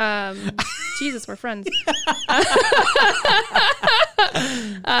friends. Jesus, we're friends.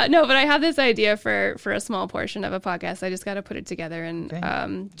 No, but I have this idea for a small portion of a podcast. I just got to put it together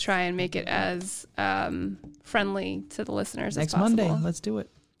and try and make it as friendly to the listeners next as possible. Monday, let's do it.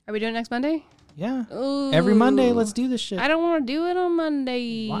 Are we doing it next Monday? Yeah. Ooh. Every Monday, let's do this shit. I don't want to do it on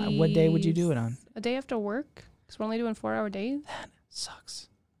Monday. Why? What day would you do it on? A day after work, because we're only doing 4-hour days. That sucks.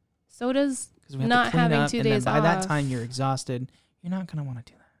 So does we have not to clean having up, 2 and days then by off. that time, you're exhausted. You're not going to want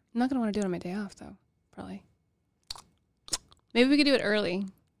to do that. I'm not going to want to do it on my day off, though. Probably. Maybe we could do it early.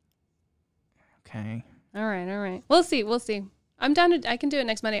 Okay. All right. We'll see. I'm down to... I can do it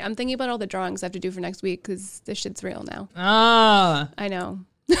next Monday. I'm thinking about all the drawings I have to do for next week, because this shit's real now. Ah. I know.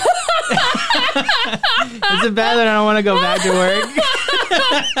 Is it bad that I don't want to go back to work?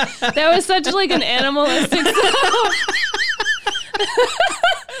 That was such like an animalistic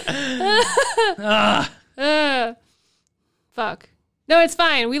fuck. No, it's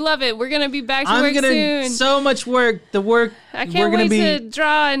fine. We love it. We're going to be back to work soon. So much work. The work. I can't wait to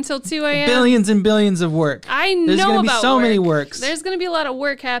draw until 2 a.m. Billions and billions of work. I know There's gonna about be so work. many works. There's going to be a lot of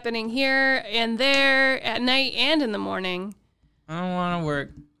work happening here and there at night and in the morning. I don't want to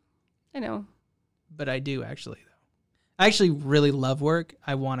work. I know. But I do, actually, though. I actually really love work.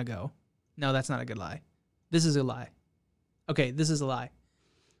 I want to go. No, that's not a good lie. This is a lie. Okay, this is a lie.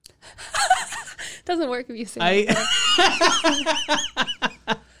 Doesn't work if you say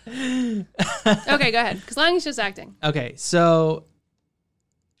Okay, go ahead. As long as it's just acting. Okay, so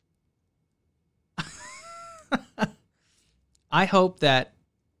I hope that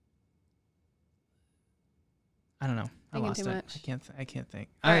I don't know. I Thinking lost too it. much. I can't think.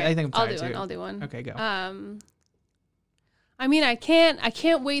 Right, I think I'm tired too. I'll do one. Okay, go. I mean, I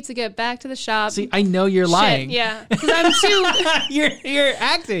can't wait to get back to the shop. See, I know you're lying. Yeah, because I'm too. You're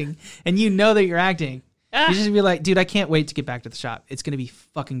acting, and you know that you're acting. You just be like, dude, I can't wait to get back to the shop. It's gonna be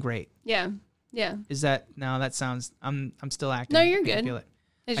fucking great. Yeah. Is that no? That sounds. I'm still acting. No, you're I can good. feel it.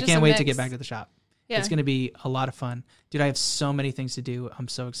 It's I just can't a wait mix. to get back to the shop. Yeah. It's gonna be a lot of fun, dude. I have so many things to do. I'm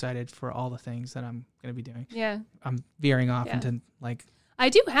so excited for all the things that I'm gonna be doing. Yeah. I'm veering off Yeah. into like. I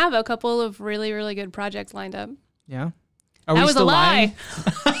do have a couple of really, really good projects lined up. Yeah. Are that we was still a lie. lying?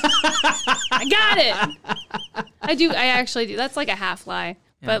 I got it. I do. I actually do. That's like a half lie,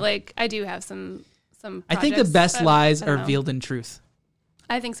 but like I do have some. I think the best lies are know. veiled in truth.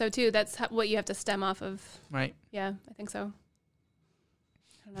 I think so too. That's what you have to stem off of. Right. Yeah, I think so.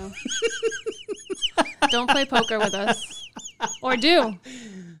 I don't know. Don't play poker with us, or do.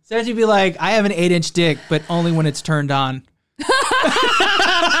 So you'd be like, I have an 8-inch dick, but only when it's turned on.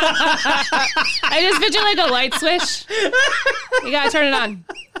 I just picture like a light switch. You gotta turn it on.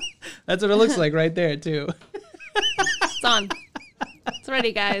 That's what it looks like right there too. It's on. It's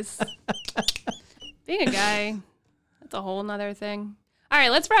ready, guys. Being a guy, that's a whole nother thing. All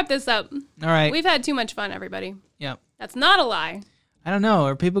right, let's wrap this up. All right. We've had too much fun, everybody. Yeah. That's not a lie. I don't know.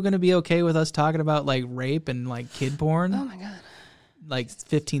 Are people going to be okay with us talking about like rape and like kid porn? Oh my God. Like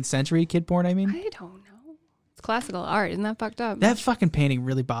 15th century kid porn, I mean? I don't know. It's classical art. Isn't that fucked up? That fucking painting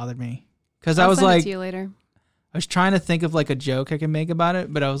really bothered me. Because I I'll was send like, it to you later. I was trying to think of like a joke I could make about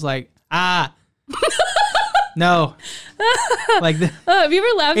it, but I was like, No. Like have you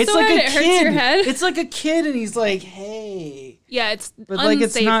ever laughed so hard it hurts your head? It's like a kid and he's like, hey. Yeah, it's but like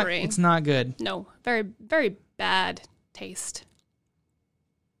unsavory. it's not good. No, very, very bad taste.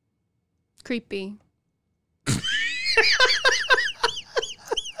 Creepy.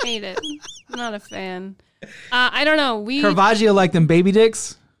 Hate it. Not a fan. I don't know. Caravaggio like them baby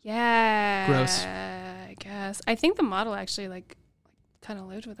dicks? Yeah. Gross. I guess. I think the model actually like kind of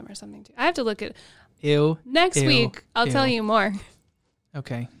lived with them or something too. I have to look at. Ew. Next week, I'll tell you more.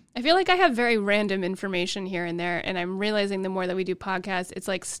 Okay. I feel like I have very random information here and there, and I'm realizing the more that we do podcasts, it's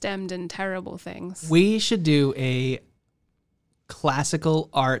like stemmed in terrible things. We should do a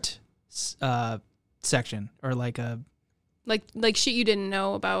classical art section or like a like shit you didn't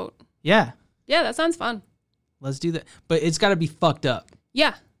know about. Yeah. Yeah, that sounds fun. Let's do that. But it's got to be fucked up.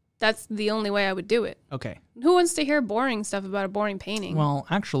 Yeah. That's the only way I would do it. Okay. Who wants to hear boring stuff about a boring painting? Well,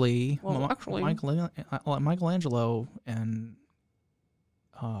 actually Michelangelo and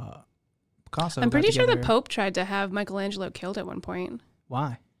Picasso. I'm pretty sure the Pope tried to have Michelangelo killed at one point.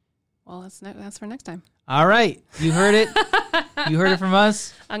 Why? Well, that's for next time. All right. You heard it. You heard it from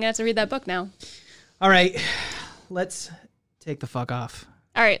us. I'm going to have to read that book now. All right. Let's take the fuck off.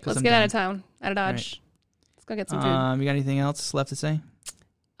 All right. Let's get out of town. Out of Dodge. Right. Let's go get some food. You got anything else left to say?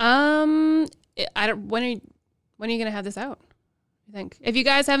 I don't. When are you gonna have this out? I think if you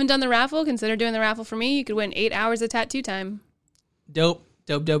guys haven't done the raffle, consider doing the raffle for me. You could win 8 hours of tattoo time. Dope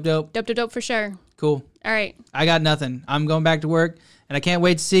for sure. Cool. All right. I got nothing. I'm going back to work, and I can't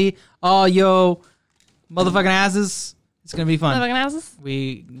wait to see all yo motherfucking asses. It's gonna be fun. Motherfucking asses.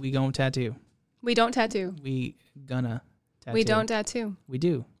 We gonna tattoo. We don't tattoo. We gonna tattoo. We don't tattoo. We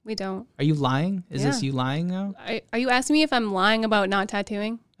do. We don't. Are you lying? Is this you lying now? Are you asking me if I'm lying about not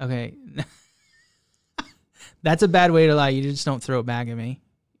tattooing? Okay. That's a bad way to lie. You just don't throw it back at me.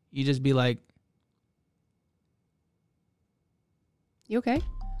 You just be like, you okay?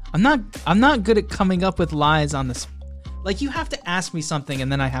 I'm not good at coming up with lies on this. Like, you have to ask me something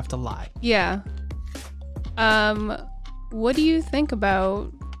and then I have to lie. Yeah. What do you think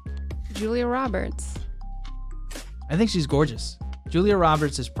about Julia Roberts? I think she's gorgeous. Julia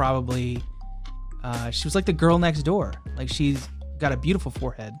Roberts is probably, she was like the girl next door. Like, she's got a beautiful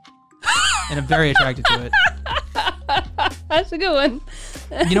forehead. And I'm very attracted to it. That's a good one.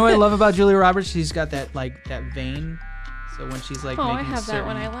 You know what I love about Julia Roberts? She's got that vein. So when she's like making I have that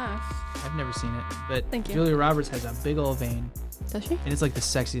when I laugh. I've never seen it, but thank you. Julia Roberts has a big old vein. Does she? And it's like the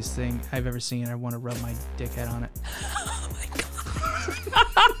sexiest thing I've ever seen. I want to rub my dickhead on it. Oh my god.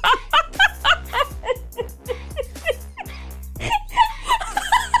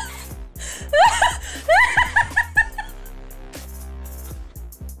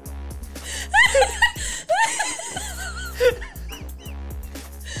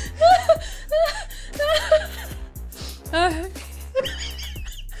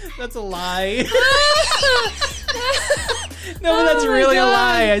 That's a lie. No, but that's really a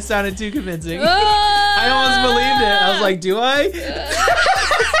lie. I sounded too convincing. I almost believed it. I was like, do I?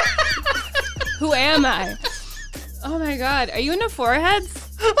 Who am I? Oh my god. Are you into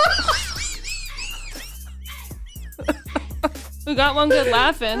foreheads? We got one good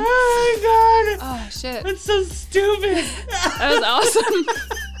laughing. Oh my god. Oh shit. That's so stupid. That was awesome.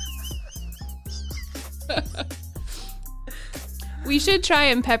 We should try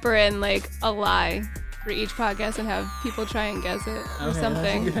and pepper in like a lie for each podcast and have people try and guess it or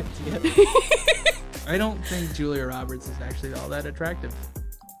something. That's a good idea. I don't think Julia Roberts is actually all that attractive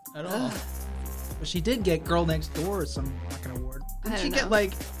at all. But she did get Girl Next Door or some fucking award. Didn't she get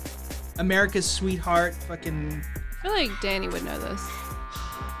like America's Sweetheart fucking... I feel like Danny would know this.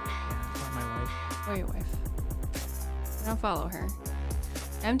 Yeah, my wife. Or your wife. I don't follow her.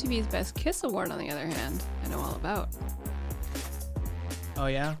 MTV's Best Kiss Award, on the other hand, I know all about. Oh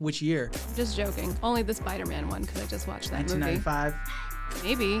yeah? Which year? I'm just joking. Only the Spider-Man one, because I just watched that 1995? Movie.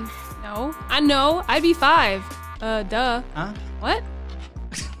 Maybe. No. I know. I'd be 5. Duh. Huh? What?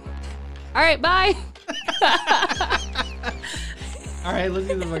 All right, bye. All right, let's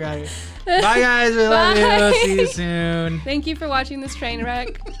get the fuck out of here. Bye, guys. We love you. See you soon. Thank you for watching this train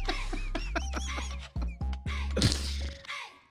wreck.